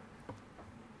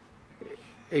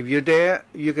 If you dare,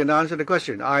 you can answer the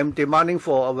question. I'm demanding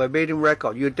for a verbatim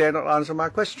record. You dare not answer my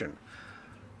question.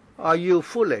 Are you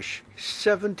foolish?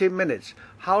 70 minutes.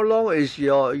 How long is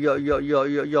your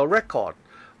record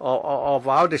of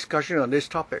our discussion on this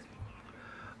topic?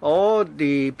 All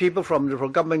the people from the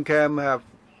government camp have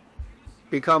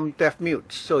become deaf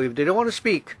mutes. So if they don't want to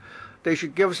speak, they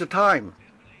should give us the time.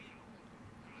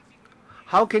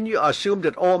 How can you assume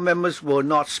that all members will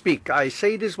not speak? I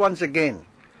say this once again.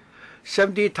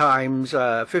 70 times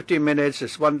 50 minutes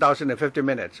is 1,050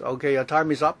 minutes. Okay, your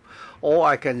time is up. Or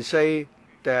I can say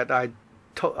that I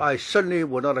certainly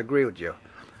would not agree with you,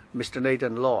 Mr.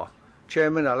 Nathan Law.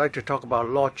 Chairman, I'd like to talk about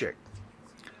logic.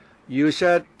 You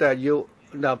said that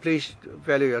now please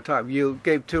value your time. You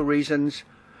gave two reasons.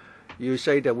 You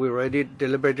say that we already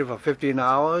deliberated for 15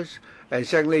 hours. And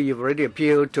secondly, you've already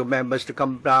appealed to members to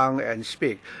come down and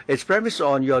speak. It's premised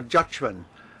on your judgment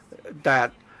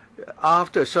that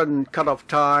after a certain cut-off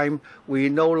time, we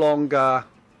no longer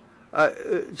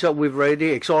so we've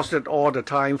already exhausted all the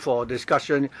time for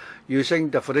discussion. You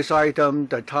think that for this item,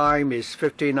 the time is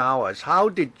 15 hours. How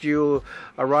did you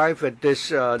arrive at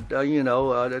this,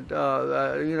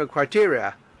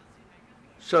 criteria?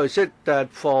 So is it that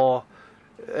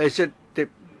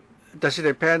does it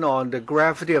depend on the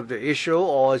gravity of the issue,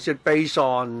 or is it based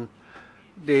on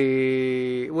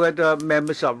whether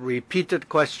members have repeated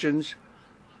questions?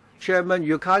 Chairman,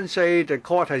 you can't say the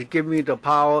court has given me the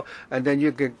power and then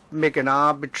you can make an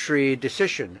arbitrary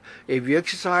decision. If you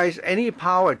exercise any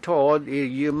power at all,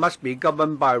 you must be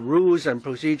governed by rules and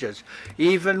procedures.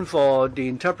 Even for the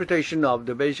interpretation of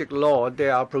the basic law,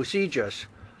 there are procedures.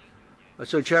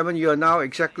 So, Chairman, you are now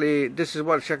this is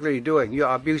what exactly you're doing. You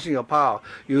are abusing your power.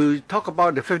 You talk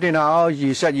about the 15 hours.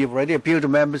 You said you've already appealed to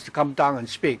members to come down and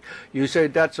speak. You say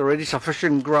that's already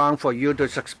sufficient ground for you to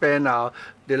suspend our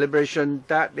deliberation.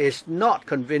 That is not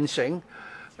convincing.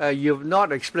 You've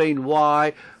not explained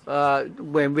why,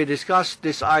 when we discussed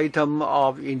this item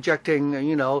of injecting,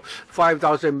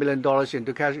 $5,000 million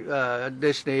into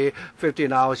Disney,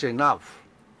 15 hours enough.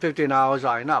 15 hours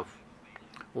are enough.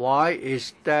 Why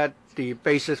is that the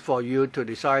basis for you to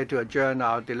decide to adjourn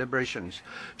our deliberations?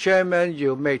 Chairman,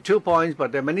 you made 2 points,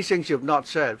 but there are many things you've not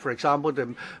said. For example,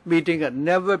 the meeting had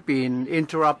never been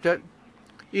interrupted.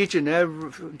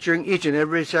 During each and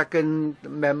every second,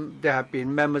 there have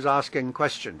been members asking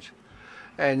questions.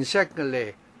 And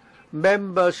secondly,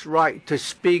 members' right to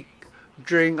speak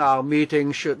during our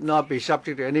meeting should not be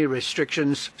subject to any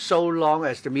restrictions so long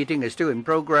as the meeting is still in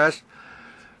progress.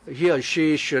 He or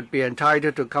she should be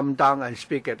entitled to come down and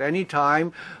speak at any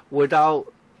time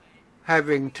without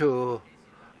having to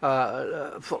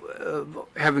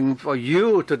having for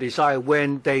you to decide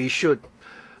when they should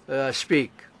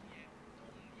speak.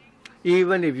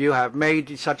 Even if you have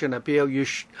made such an appeal,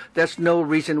 there's no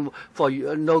reason for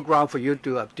you, no ground for you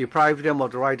to deprive them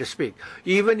of the right to speak.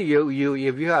 Even if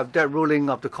you have that ruling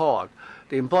of the court,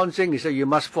 the important thing is that you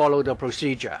must follow the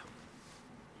procedure.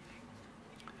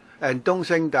 And don't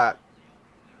think that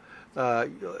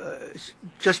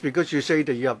just because you say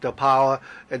that you have the power,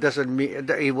 it doesn't mean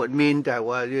that it would mean that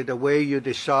the way you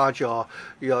discharge your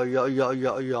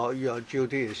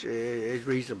duty is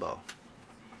reasonable.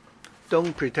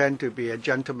 Don't pretend to be a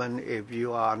gentleman if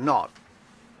you are not.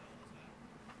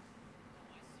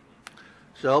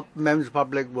 So members of the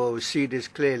public will see this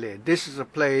clearly. This is a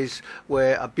place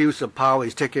where abuse of power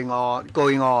is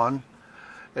going on.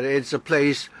 It's a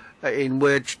place in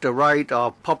which the right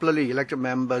of popularly elected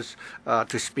members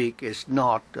to speak is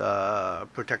not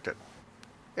protected.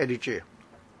 Eddie G.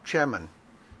 Chairman.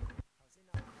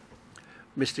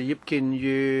 Mr. Yip Kin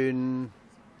Yoon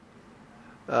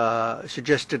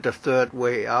suggested the third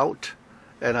way out,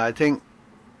 and I think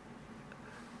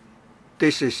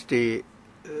this is the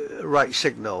right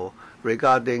signal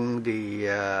regarding the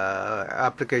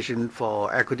application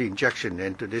for equity injection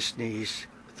into Disney's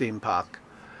theme park.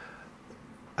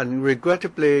 And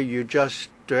regrettably, you just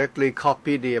directly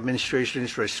copy the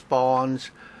administration's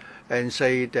response and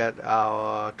say that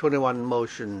our 21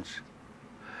 motions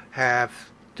have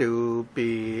to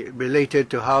be related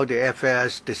to how the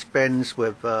FS dispense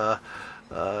with, the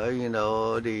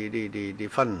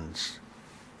funds.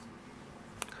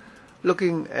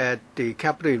 Looking at the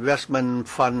Capital Investment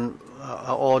Fund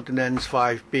Ordinance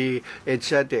 5B, it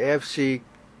said the FC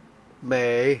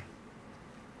may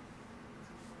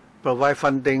provide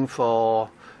funding for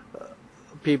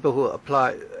people who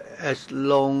apply as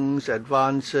loans,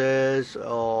 advances,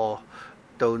 or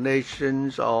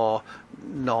donations, or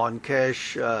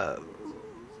non-cash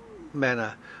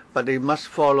manner, but they must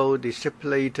follow the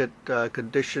stipulated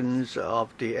conditions of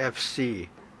the FC.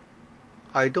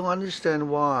 I don't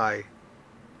understand why.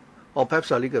 Or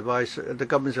perhaps our legal advisor, the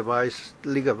government's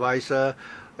legal advisor,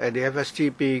 and the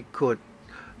FSTB could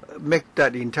make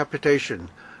that interpretation.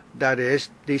 That is,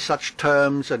 such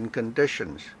terms and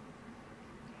conditions.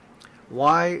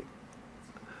 Why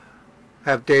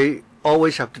have they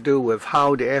always have to do with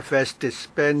how the FS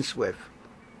dispense with?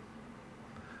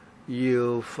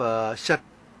 You've set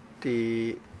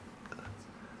the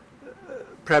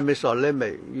premise or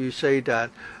limit. You say that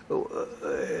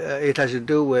it has to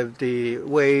do with the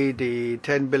way the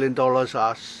 $10 billion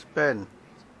are spent.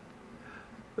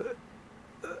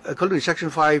 According to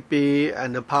Section 5B,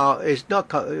 and the power is not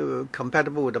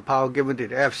compatible with the power given to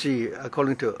the FC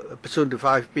according to pursuant to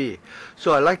 5B.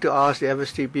 So I'd like to ask the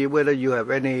FSTB whether you have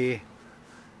any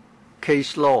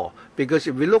case law, because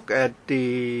if we look at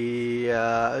the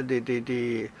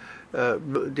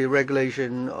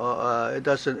regulation, it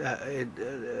doesn't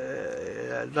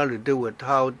nothing to do with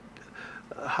how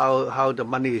the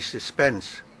money is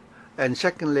dispensed. And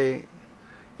secondly,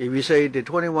 if you say the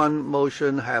 21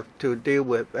 motion have to do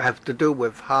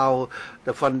with how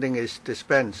the funding is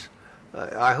dispensed,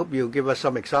 I hope you give us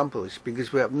some examples,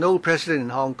 because we have no precedent in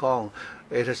Hong Kong.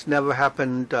 It has never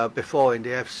happened before in the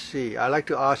FC. I'd like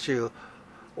to ask you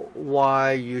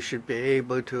why you should be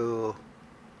able to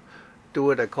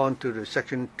do it according to the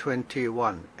Section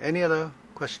 21. Any other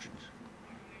questions?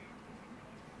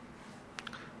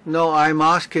 No, I'm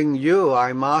asking you.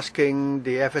 I'm asking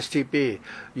the FSTB.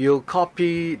 You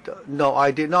copied. No,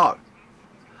 I did not.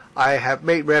 I have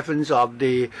made reference of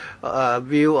the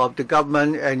view of the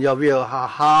government and your view.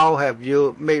 How have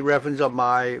you made reference of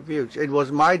my views? It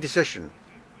was my decision.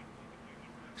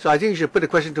 So I think you should put the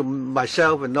question to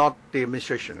myself and not the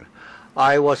administration.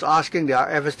 I was asking the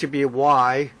FSTB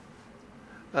why,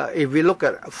 if we look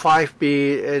at 5B,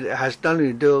 it has nothing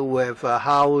to do with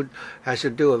how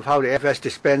the FS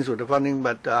dispense with the funding,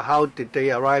 but how did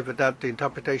they arrive at that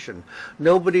interpretation?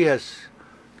 Nobody has.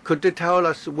 Could they tell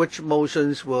us which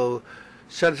motions will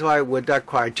satisfy with that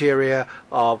criteria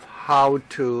of how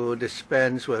to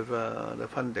dispense with the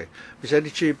funding? Mr.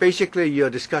 Edichi, basically you're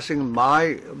discussing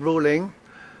my ruling,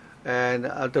 and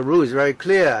the rule is very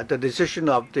clear. The decision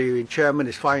of the chairman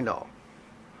is final.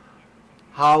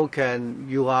 How can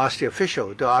you ask the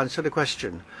official to answer the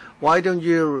question? Why don't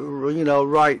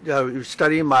you,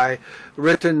 study my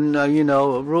written,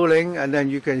 ruling, and then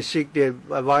you can seek the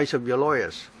advice of your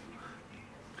lawyers?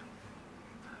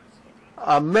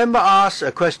 A member asks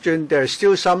a question. There is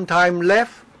still some time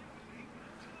left.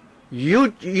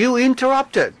 You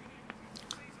interrupted.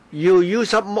 You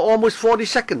used up almost 40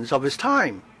 seconds of his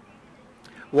time.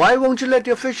 Why won't you let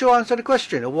the official answer the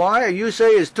question? Why you say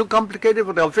it's too complicated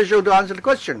for the official to answer the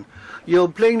question? You're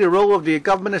playing the role of the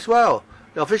government as well,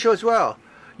 the official as well.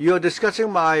 You're discussing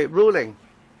my ruling.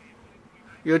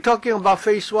 You're talking about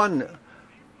phase 1.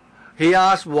 He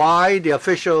asked why the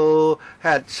official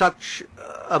had such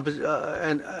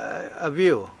a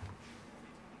view.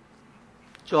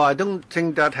 So I don't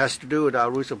think that has to do with our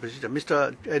rules of procedure.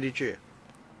 Mr. Edichi,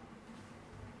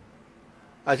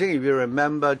 I think if you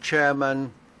remember,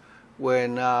 Chairman,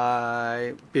 when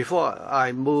before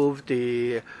I moved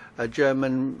the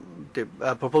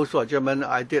proposal for adjournment,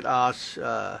 I did ask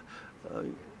the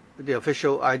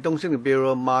official. I don't think the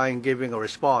Bureau mind giving a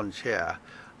response here.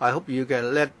 I hope you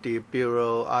can let the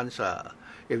Bureau answer.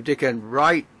 If they can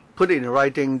put it in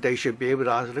writing, they should be able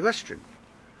to answer the question.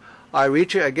 I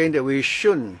reiterate again that we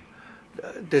shouldn't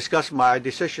discuss my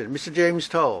decision. Mr. James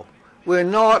Toh, we're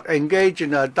not engaged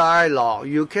in a dialogue.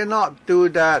 You cannot do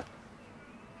that.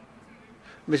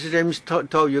 Mr. James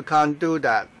Toh, you can't do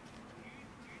that.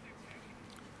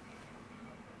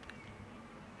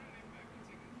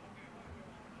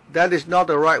 That is not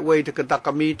the right way to conduct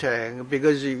a meeting,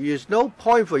 because there's no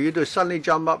point for you to suddenly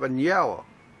jump up and yell.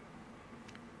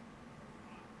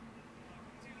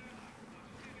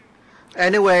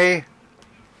 Anyway,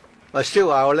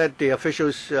 still I'll let the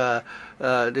officials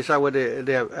decide whether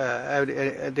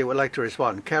they would like to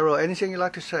respond. Carol, anything you'd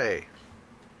like to say?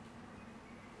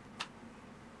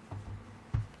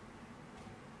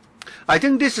 I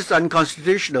think this is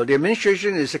unconstitutional. The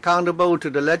administration is accountable to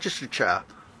the legislature.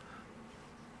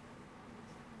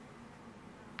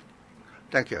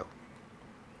 Thank you.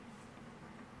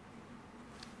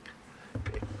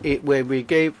 When we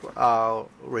gave our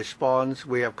response,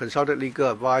 we have consulted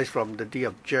legal advice from the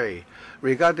DFJ.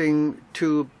 Regarding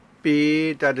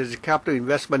 2B, that is the Capital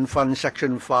Investment Fund,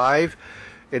 Section 5,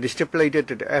 it is stipulated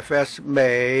that the FS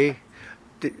may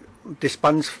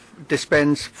dispense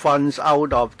funds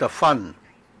out of the fund.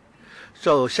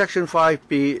 So Section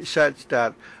 5B says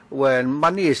that when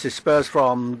money is dispersed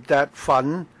from that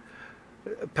fund,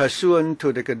 pursuant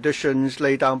to the conditions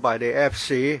laid down by the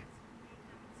FC,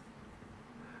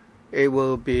 it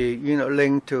will be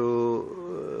linked to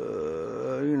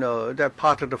that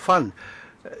part of the fund.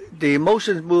 The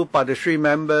motions moved by the 3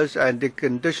 members and the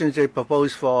conditions they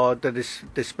propose for the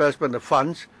disbursement of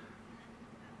funds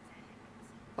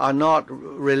are not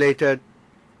related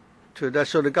to that.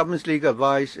 So the government's legal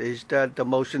advice is that the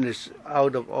motion is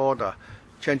out of order.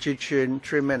 Chen Chi-chin,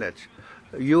 3 minutes.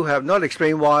 You have not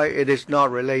explained why it is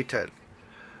not related.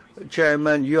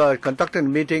 Chairman, you are conducting the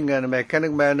meeting in a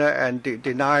mechanical manner and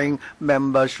denying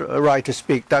members' right to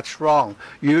speak. That's wrong.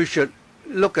 You should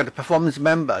look at the performance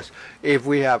members. If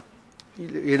we have,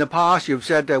 in the past, you've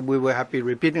said that we will have been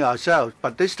repeating ourselves,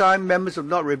 but this time members have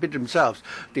not repeated themselves.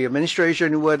 The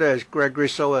administration, whether it's Gregory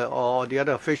Sower or the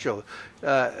other official,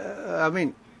 I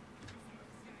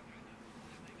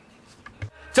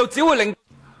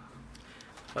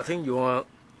think you are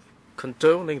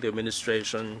condoning the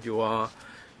administration. You are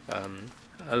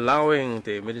allowing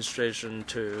the administration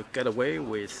to get away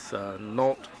with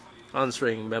not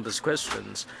answering members'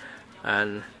 questions,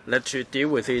 and let you deal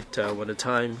with it when the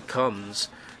time comes.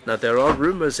 Now, there are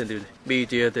rumors in the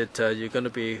media that you're going to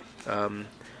be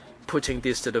putting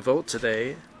this to the vote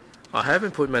today. I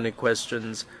haven't put many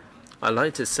questions. I'd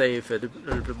like to save a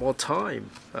little bit more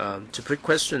time to put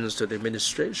questions to the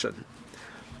administration.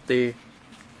 The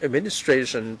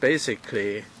administration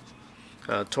basically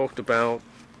talked about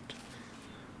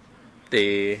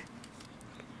the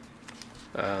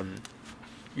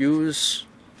use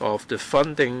of the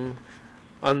funding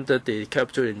under the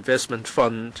Capital Investment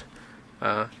Fund,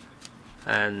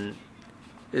 and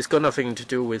it's got nothing to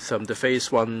do with the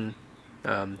Phase 1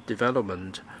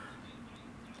 development.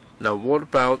 Now, what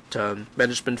about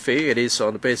management fee? It is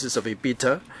on the basis of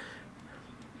EBITDA.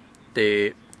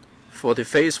 For the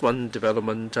phase 1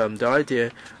 development, the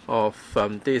idea of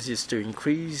this is to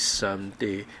increase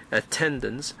the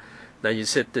attendance. Now, you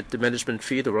said that the management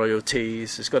fee, the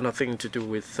royalties, has got nothing to do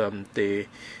with the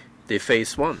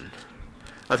phase 1.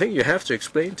 I think you have to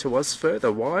explain to us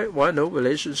further why no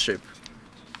relationship.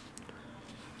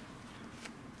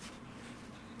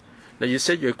 Now, you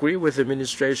said you agree with the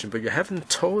administration, but you haven't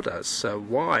told us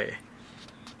why.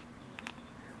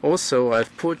 Also,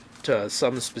 I've put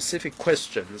some specific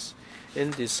questions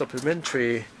in the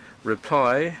supplementary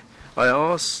reply. I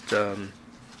asked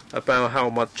about how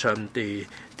much the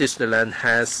Disneyland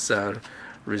has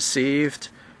received.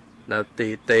 Now,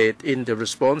 in the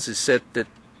response, it said that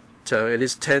it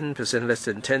is 10%, less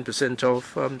than 10%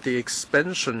 of the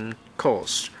expansion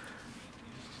cost.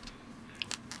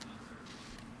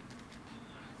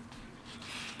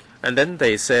 And then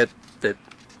they said that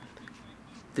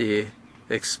the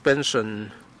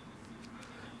expansion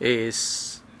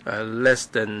is less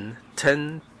than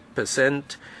 10%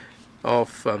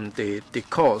 of the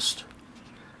cost.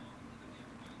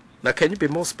 Now, can you be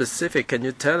more specific? Can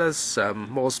you tell us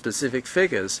more specific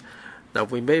figures? Now,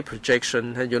 we made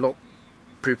projection and you're not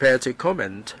prepared to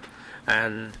comment.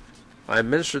 And I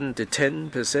mentioned the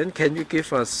 10%. Can you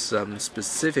give us some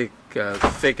specific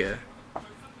figure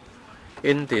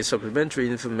in the supplementary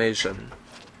information?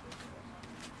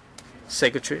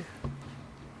 Secretary?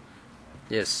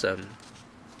 Yes,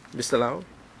 Mr. Lau?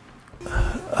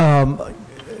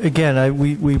 Again,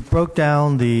 we broke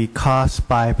down the cost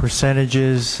by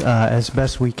percentages as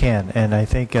best we can, and I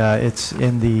think it's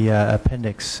in the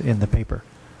appendix in the paper.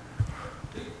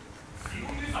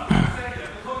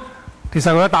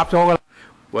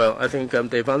 Well, I think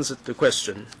they've answered the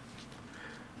question.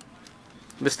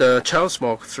 Mr. Charles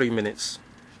Mock, 3 minutes.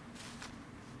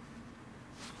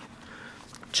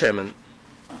 Chairman,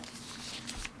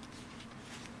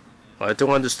 I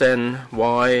don't understand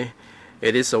why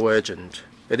it is so urgent.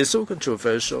 It is so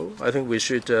controversial. I think we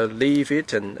should leave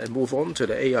it and move on to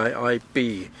the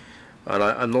AIIB. And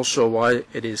I'm not sure why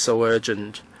it is so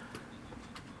urgent.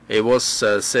 It was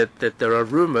said that there are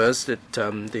rumors that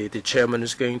the chairman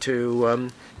is going to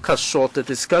cut short the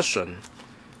discussion.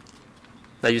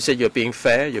 Now, you said you're being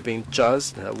fair, you're being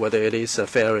just. Whether it is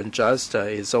fair and just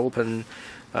is open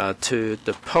to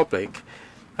the public.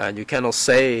 And you cannot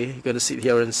say, you're going to sit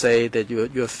here and say that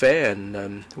you're fair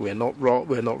and we're not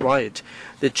right.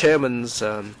 The chairman's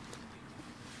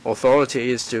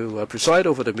authority is to preside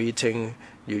over the meeting.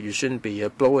 You shouldn't be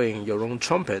blowing your own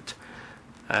trumpet.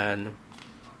 And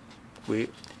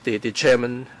the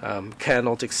chairman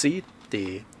cannot exceed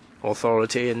the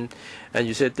authority. And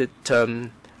you said that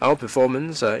our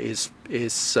performance is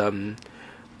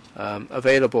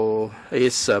available,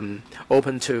 is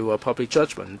open to public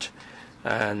judgment.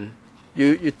 And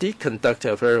you did conduct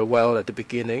very well at the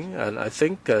beginning, and I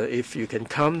think if you can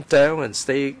calm down and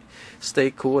stay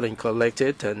cool and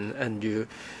collected, and you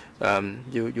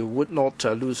would not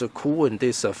lose a cool in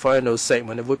this final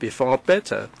segment, it would be far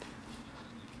better.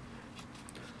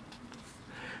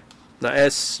 Now,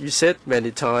 as you said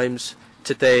many times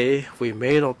today, we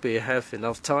may not have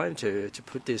enough time to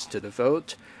put this to the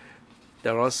vote.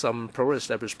 There are some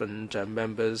pro-establishment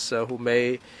members who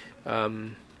may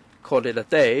call it a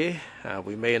day.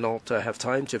 We may not have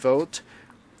time to vote.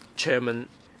 Chairman,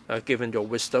 given your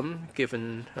wisdom,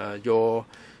 given your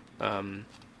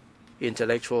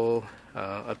intellectual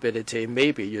ability,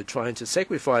 maybe you're trying to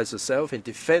sacrifice yourself in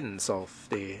defense of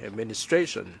the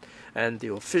administration and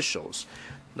the officials.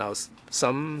 Now,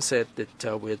 some said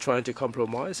that we're trying to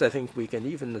compromise. I think we can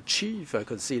even achieve a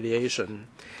conciliation.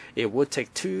 It would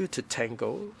take two to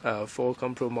tango for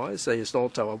compromise. It's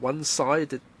not a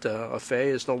one-sided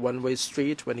affair. It's not one-way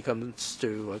street when it comes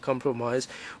to compromise.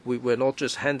 We're not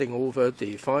just handing over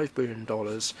the $5 billion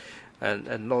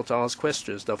and not ask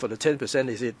questions. Now, for the 10%,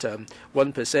 is it 1% or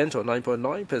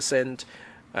 9.9%?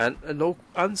 And no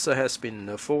answer has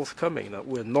been forthcoming. Now,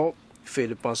 we're not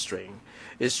filibustering.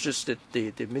 It's just that the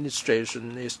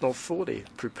administration is not fully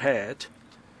prepared.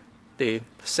 The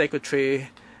secretary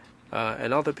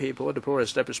and other people, the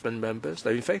pro-establishment members,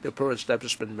 in fact, the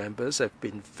pro-establishment members have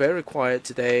been very quiet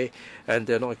today, and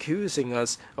they're not accusing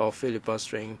us of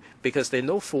filibustering because they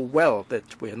know full well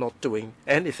that we're not doing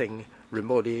anything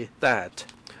remotely that.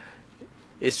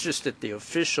 It's just that the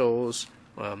officials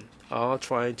are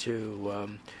trying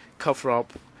to cover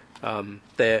up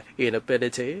their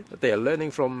inability. They are learning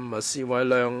from C.Y.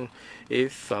 Leung.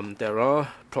 If there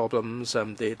are problems,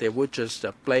 they would just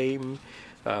blame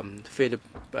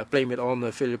it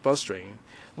on filibustering.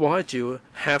 Why do you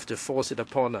have to force it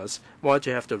upon us? Why do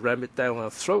you have to ram it down our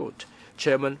throat?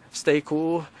 Chairman, stay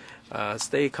cool,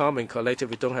 stay calm and collected.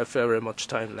 We don't have very much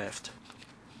time left.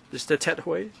 Mr.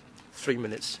 Tedway, 3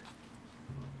 minutes.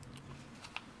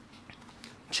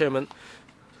 Chairman,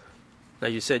 now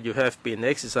you said you have been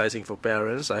exercising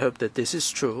forbearance. I hope that this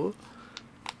is true.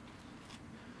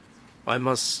 I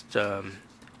must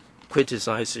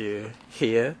criticize you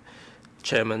here,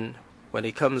 Chairman. When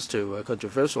it comes to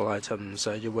controversial items,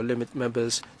 you will limit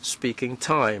members' speaking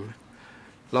time.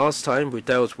 Last time we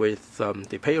dealt with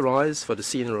the pay rise for the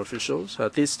senior officials.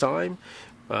 This time,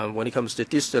 when it comes to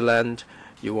Disneyland,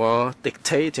 you are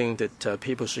dictating that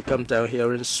people should come down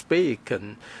here and speak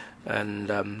and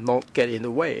not get in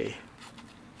the way.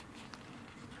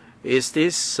 Is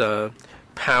this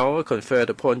power conferred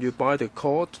upon you by the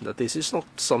court? That this is not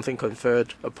something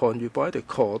conferred upon you by the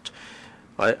court.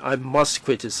 I must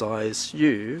criticize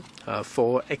you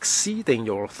for exceeding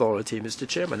your authority, Mr.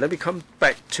 Chairman. Let me come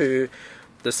back to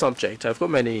the subject. I've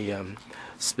got many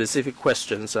specific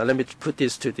questions. Let me put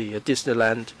this to the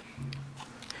Disneyland.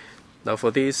 Now,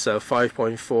 for these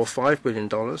 $5.45 billion,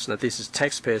 now this is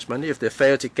taxpayers' money. If they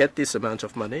fail to get this amount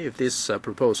of money, if this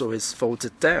proposal is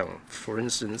voted down, for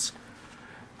instance,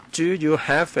 do you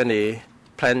have any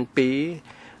plan B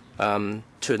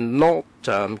to not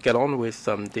get on with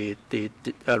the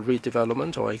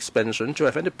redevelopment or expansion? Do you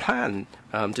have any plan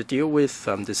to deal with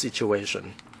the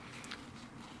situation?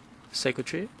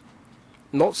 Secretary?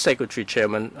 Not Secretary,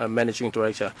 Chairman, Managing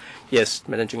Director. Yes,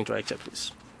 Managing Director,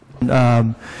 please.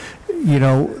 You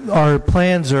know, our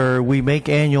plans are, we make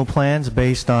annual plans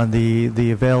based on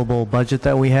the available budget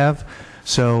that we have.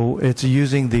 So it's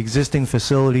using the existing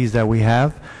facilities that we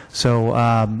have. So,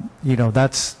 you know,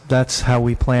 that's how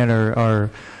we plan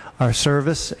our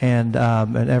service, and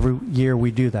every year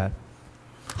we do that.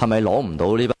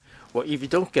 Well, if you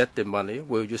don't get the money,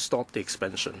 will you stop the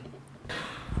expansion?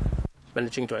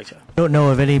 Managing Director. I don't know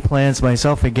of any plans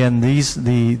myself. Again,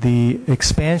 the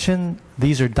expansion,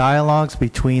 these are dialogues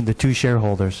between the two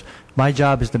shareholders. My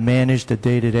job is to manage the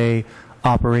day-to-day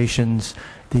operations,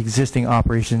 the existing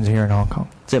operations here in Hong Kong.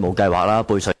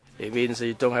 It means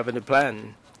you don't have any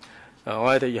plan.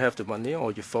 Either you have the money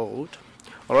or you fold.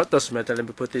 All right, doesn't matter. Let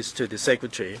me put this to the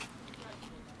Secretary.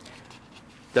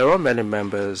 There are many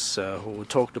members who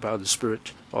talked about the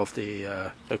spirit of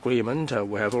the agreement.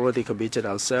 We have already committed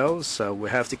ourselves. We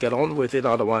have to get on with it,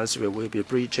 otherwise we will be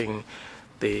breaching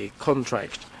the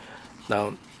contract.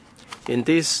 Now, in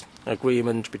this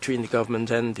agreement between the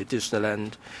government and the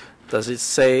Disneyland, does it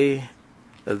say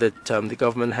that the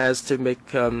government has to make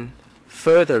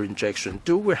further injection?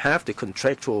 Do we have the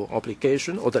contractual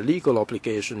obligation or the legal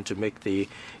obligation to make the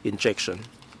injection?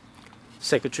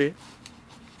 Secretary?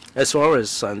 As far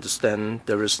as I understand,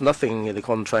 there is nothing in the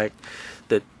contract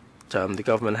that the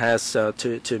government has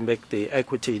to make the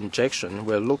equity injection.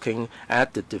 We're looking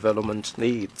at the development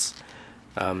needs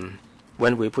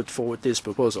when we put forward this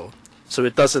proposal. So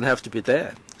it doesn't have to be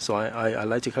there. So I'd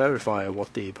like to clarify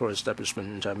what the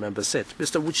pro-establishment member said.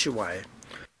 Mr. Wu Chi-wai.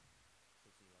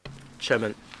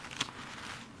 Chairman.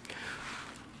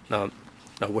 Now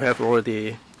we have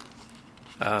already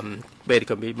made a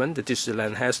commitment. The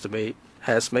Disneyland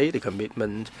has made a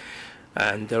commitment,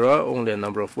 and there are only a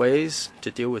number of ways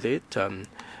to deal with it.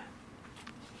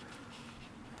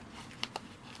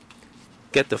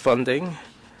 Get the funding,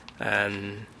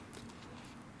 and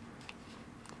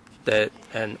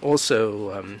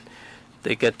also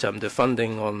they get the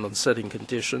funding on certain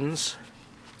conditions.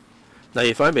 Now,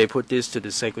 if I may put this to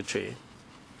the Secretary,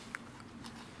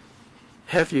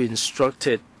 have you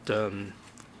instructed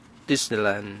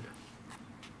Disneyland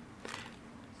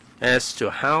as to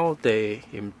how they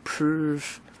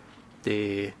improve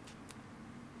the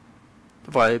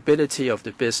viability of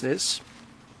the business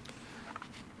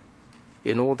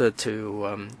in order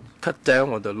to cut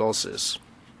down on the losses?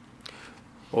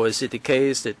 Or is it the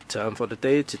case that for the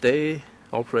day-to-day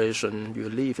operation, you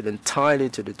leave it entirely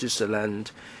to the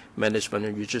Disneyland management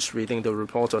and you're just reading the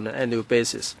report on an annual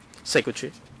basis?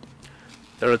 Secretary?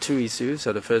 There are two issues.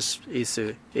 The first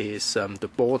issue is the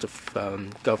Board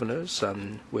of Governors.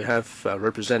 We have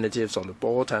representatives on the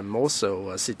board. I'm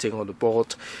also sitting on the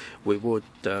board. We would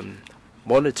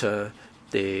monitor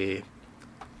the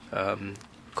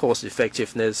cost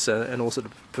effectiveness and also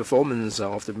the performance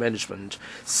of the management.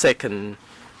 Second,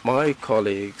 my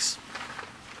colleagues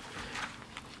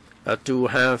do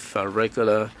have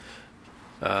regular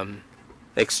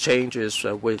exchanges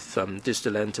with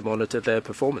Disneyland to monitor their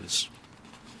performance.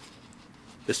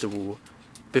 Mr. Wu,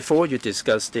 before you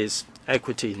discuss this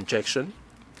equity injection,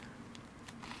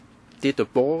 did the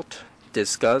board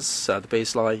discuss the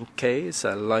baseline case,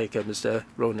 like Mr.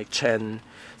 Ronick Chen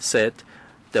said,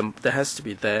 there has to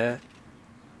be there.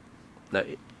 Now,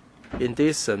 in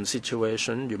this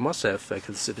situation, you must have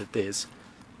considered this.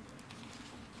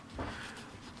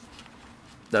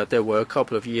 Now, there were a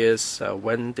couple of years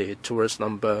when the tourist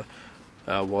number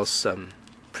was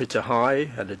pretty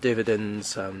high, and the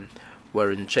dividends were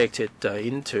injected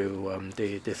into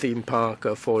the theme park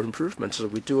for improvement. So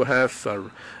we do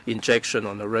have injection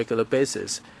on a regular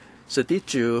basis. So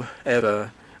did you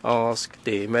ever ask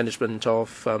the management of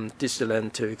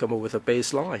Disneyland to come up with a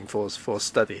baseline for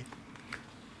study?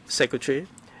 Secretary,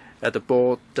 at the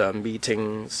board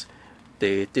meetings,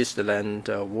 the Disneyland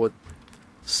would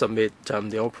submit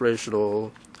the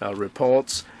operational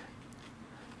reports.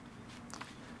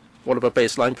 What about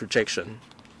baseline projection?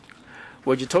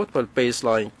 When you talk about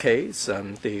baseline case,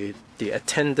 the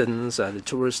attendance, the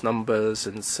tourist numbers,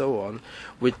 and so on,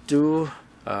 we do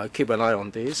keep an eye on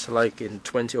this. Like in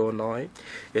 2009,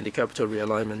 in the capital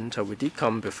realignment, we did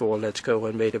come before LetGo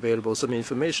and made available some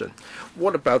information.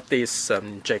 What about this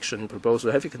injection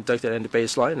proposal? Have you conducted any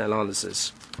baseline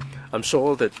analysis? I'm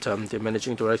sure that the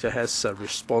managing director has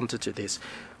responded to this.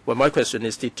 Well, my question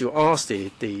is, did you ask the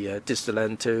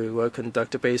Disneyland to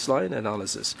conduct a baseline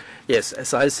analysis? Yes,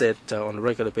 as I said, on a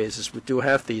regular basis, we do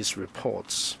have these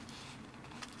reports.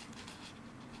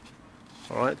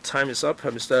 All right, time is up.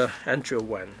 Mr. Andrew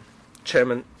Wan,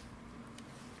 Chairman.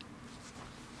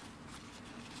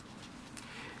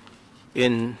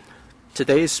 In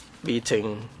today's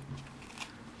meeting,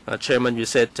 Chairman, you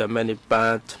said many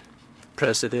bad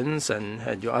precedents,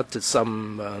 and you uttered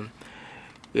some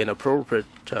inappropriate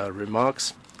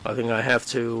remarks. I think I have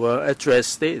to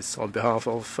address this on behalf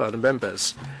of the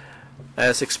members.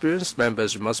 As experienced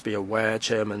members, you must be aware,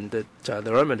 Chairman, that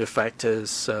there are many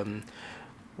factors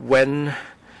when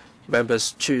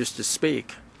members choose to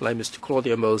speak. Like Mr.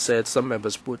 Claudio Mo said, some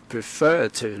members would prefer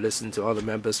to listen to other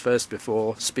members first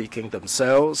before speaking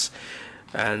themselves.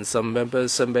 And some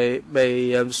members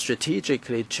may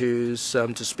strategically choose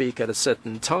to speak at a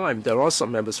certain time. There are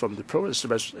some members from the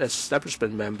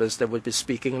pro-establishment members that would be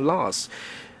speaking last.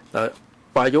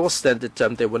 By your standard,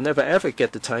 they will never ever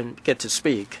get to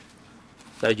speak.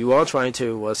 You are trying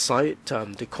to cite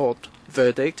the court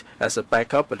verdict as a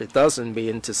backup, but it doesn't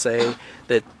mean to say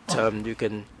that you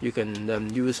can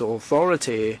use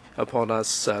authority upon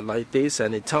us like this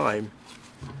any time.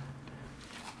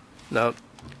 Now,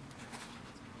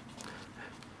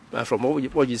 from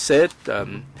what you said,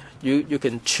 you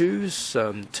can choose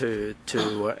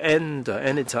to end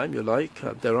any time you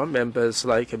like. There are members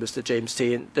like Mr.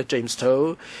 James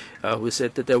Toh, who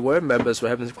said that there were members who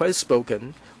haven't quite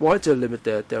spoken. Why to limit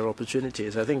their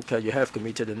opportunities? I think you have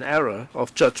committed an error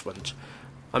of judgment.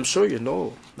 I'm sure you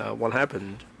know what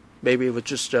happened. Maybe it was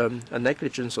just a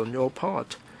negligence on your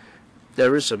part.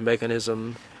 There is a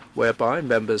mechanism whereby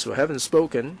members who haven't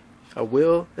spoken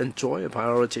will enjoy a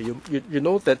priority. You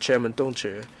know that, Chairman, don't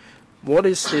you? What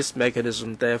is this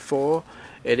mechanism there for?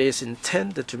 It is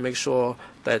intended to make sure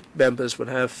that members will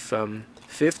have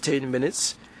 15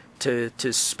 minutes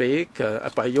to speak.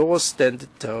 By your standard,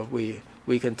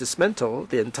 we can dismantle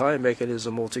the entire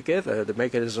mechanism altogether. The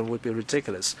mechanism would be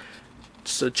ridiculous.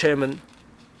 So, Chairman,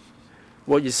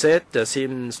 what you said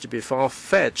seems to be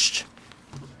far-fetched.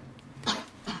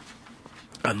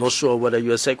 I'm not sure whether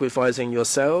you are sacrificing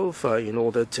yourself in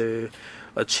order to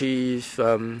achieve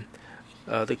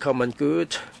the common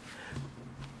good.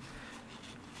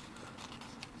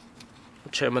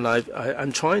 Chairman,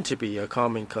 I'm trying to be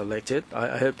calm and collected.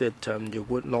 I hope that you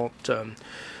would not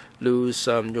lose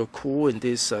your cool in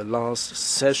this last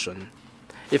session.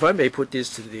 If I may put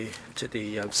this to the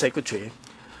Secretary,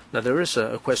 now there is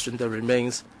a question that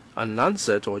remains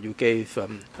unanswered, or you gave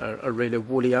a really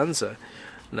woolly answer.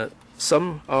 Now,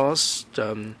 some asked,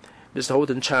 Mr.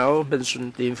 Holden Chow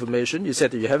mentioned the information. You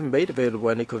said that you haven't made available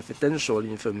any confidential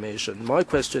information. My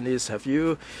question is, have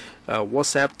you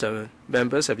WhatsApped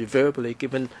members? Have you verbally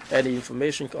given any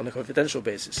information on a confidential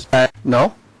basis?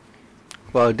 No.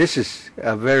 Well, this is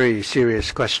a very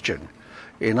serious question.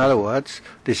 In other words,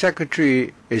 the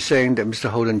Secretary is saying that Mr.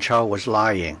 Holden Chow was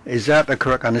lying. Is that a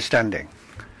correct understanding?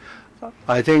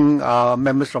 I think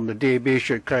members from the DAB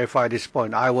should clarify this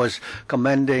point. I was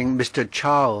commending Mr.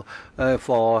 Chow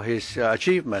for his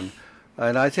achievement.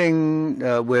 And I think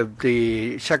with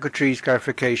the Secretary's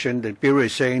clarification, the Bureau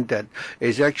is saying that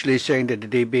is actually saying that the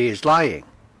DAB is lying.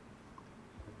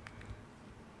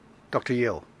 Dr.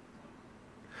 Yeo.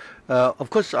 Of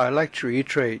course, I'd like to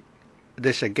reiterate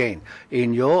this again.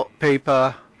 In your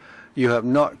paper, you have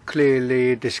not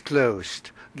clearly disclosed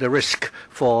the risk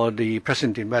for the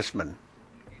present investment.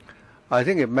 I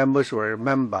think if members will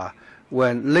remember,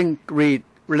 when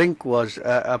Link was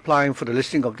applying for the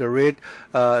listing of the REIT,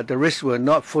 the risks were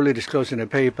not fully disclosed in the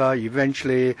paper.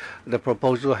 Eventually, the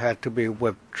proposal had to be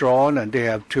withdrawn and they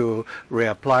have to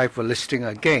reapply for listing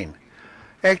again.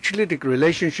 Actually, the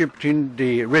relationship between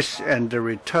the risk and the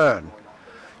return,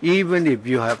 even if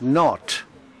you have not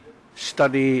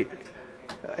studied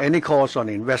any course on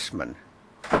investment,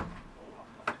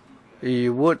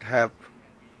 you would have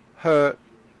heard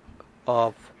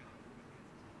of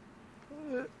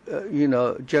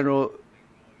General,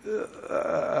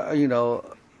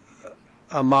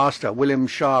 a master, William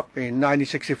Sharp, in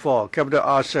 1964, Capital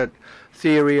Asset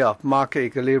Theory of Market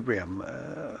Equilibrium,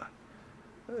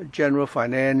 General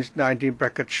Finance,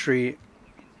 19-3.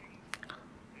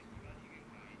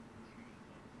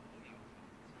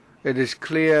 It is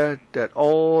clear that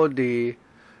all the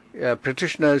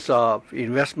practitioners of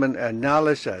investment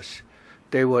analysis,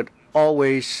 they would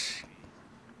always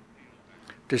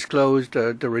disclose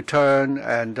the return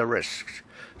and the risks.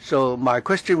 So my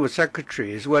question with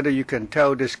Secretary is whether you can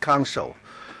tell this council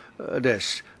that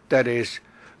is,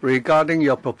 regarding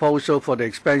your proposal for the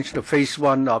expansion of Phase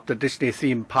 1 of the Disney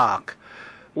theme park,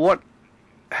 what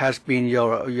has been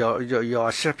your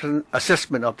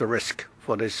assessment of the risk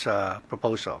for this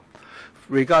proposal?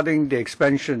 Regarding the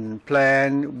expansion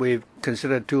plan, we've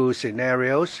considered 2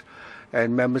 scenarios,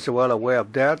 and members are well aware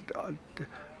of that.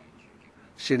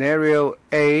 Scenario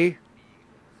A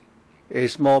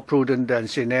is more prudent than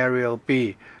scenario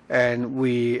B, and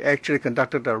we actually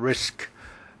conducted a risk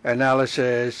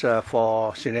analysis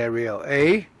for scenario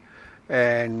A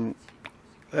and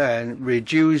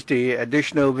reduced the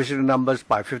additional visitor numbers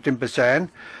by 15%.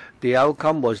 The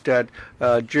outcome was that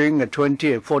during a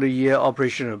 20 and 40-year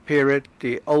operational period,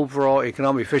 the overall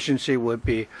economic efficiency would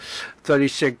be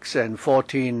 36 and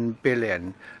 14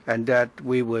 billion, and that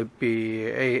we would be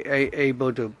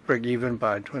able to break even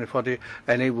by 2040,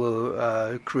 and it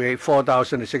will create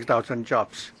 4,000 to 6,000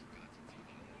 jobs.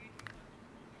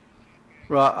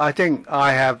 Well, I think you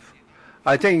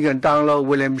can download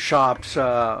William Sharp's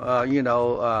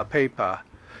paper.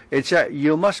 It said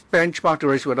you must benchmark the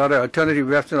risk with other alternative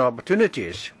investment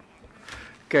opportunities.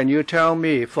 Can you tell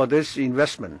me, for this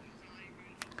investment,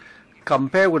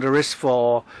 compare with the risk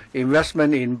for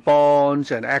investment in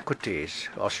bonds and equities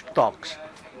or stocks,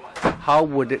 how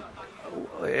would it,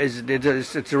 is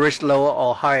the risk lower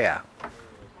or higher?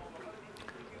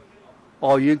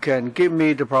 Or you can give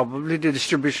me the probability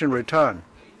distribution return.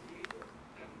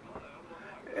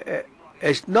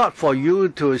 It's not for you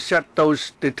to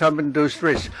determine those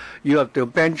risks. You have to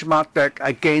benchmark that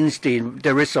against the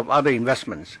risk of other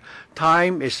investments.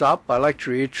 Time is up. I'd like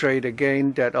to reiterate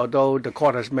again that although the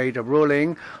court has made a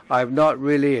ruling, I've not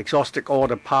really exhausted all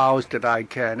the powers that I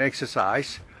can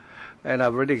exercise, and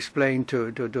I've already explained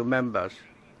to members.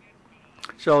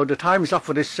 So the time is up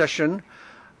for this session.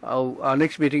 Our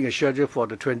next meeting is scheduled for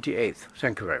the 28th.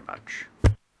 Thank you very much.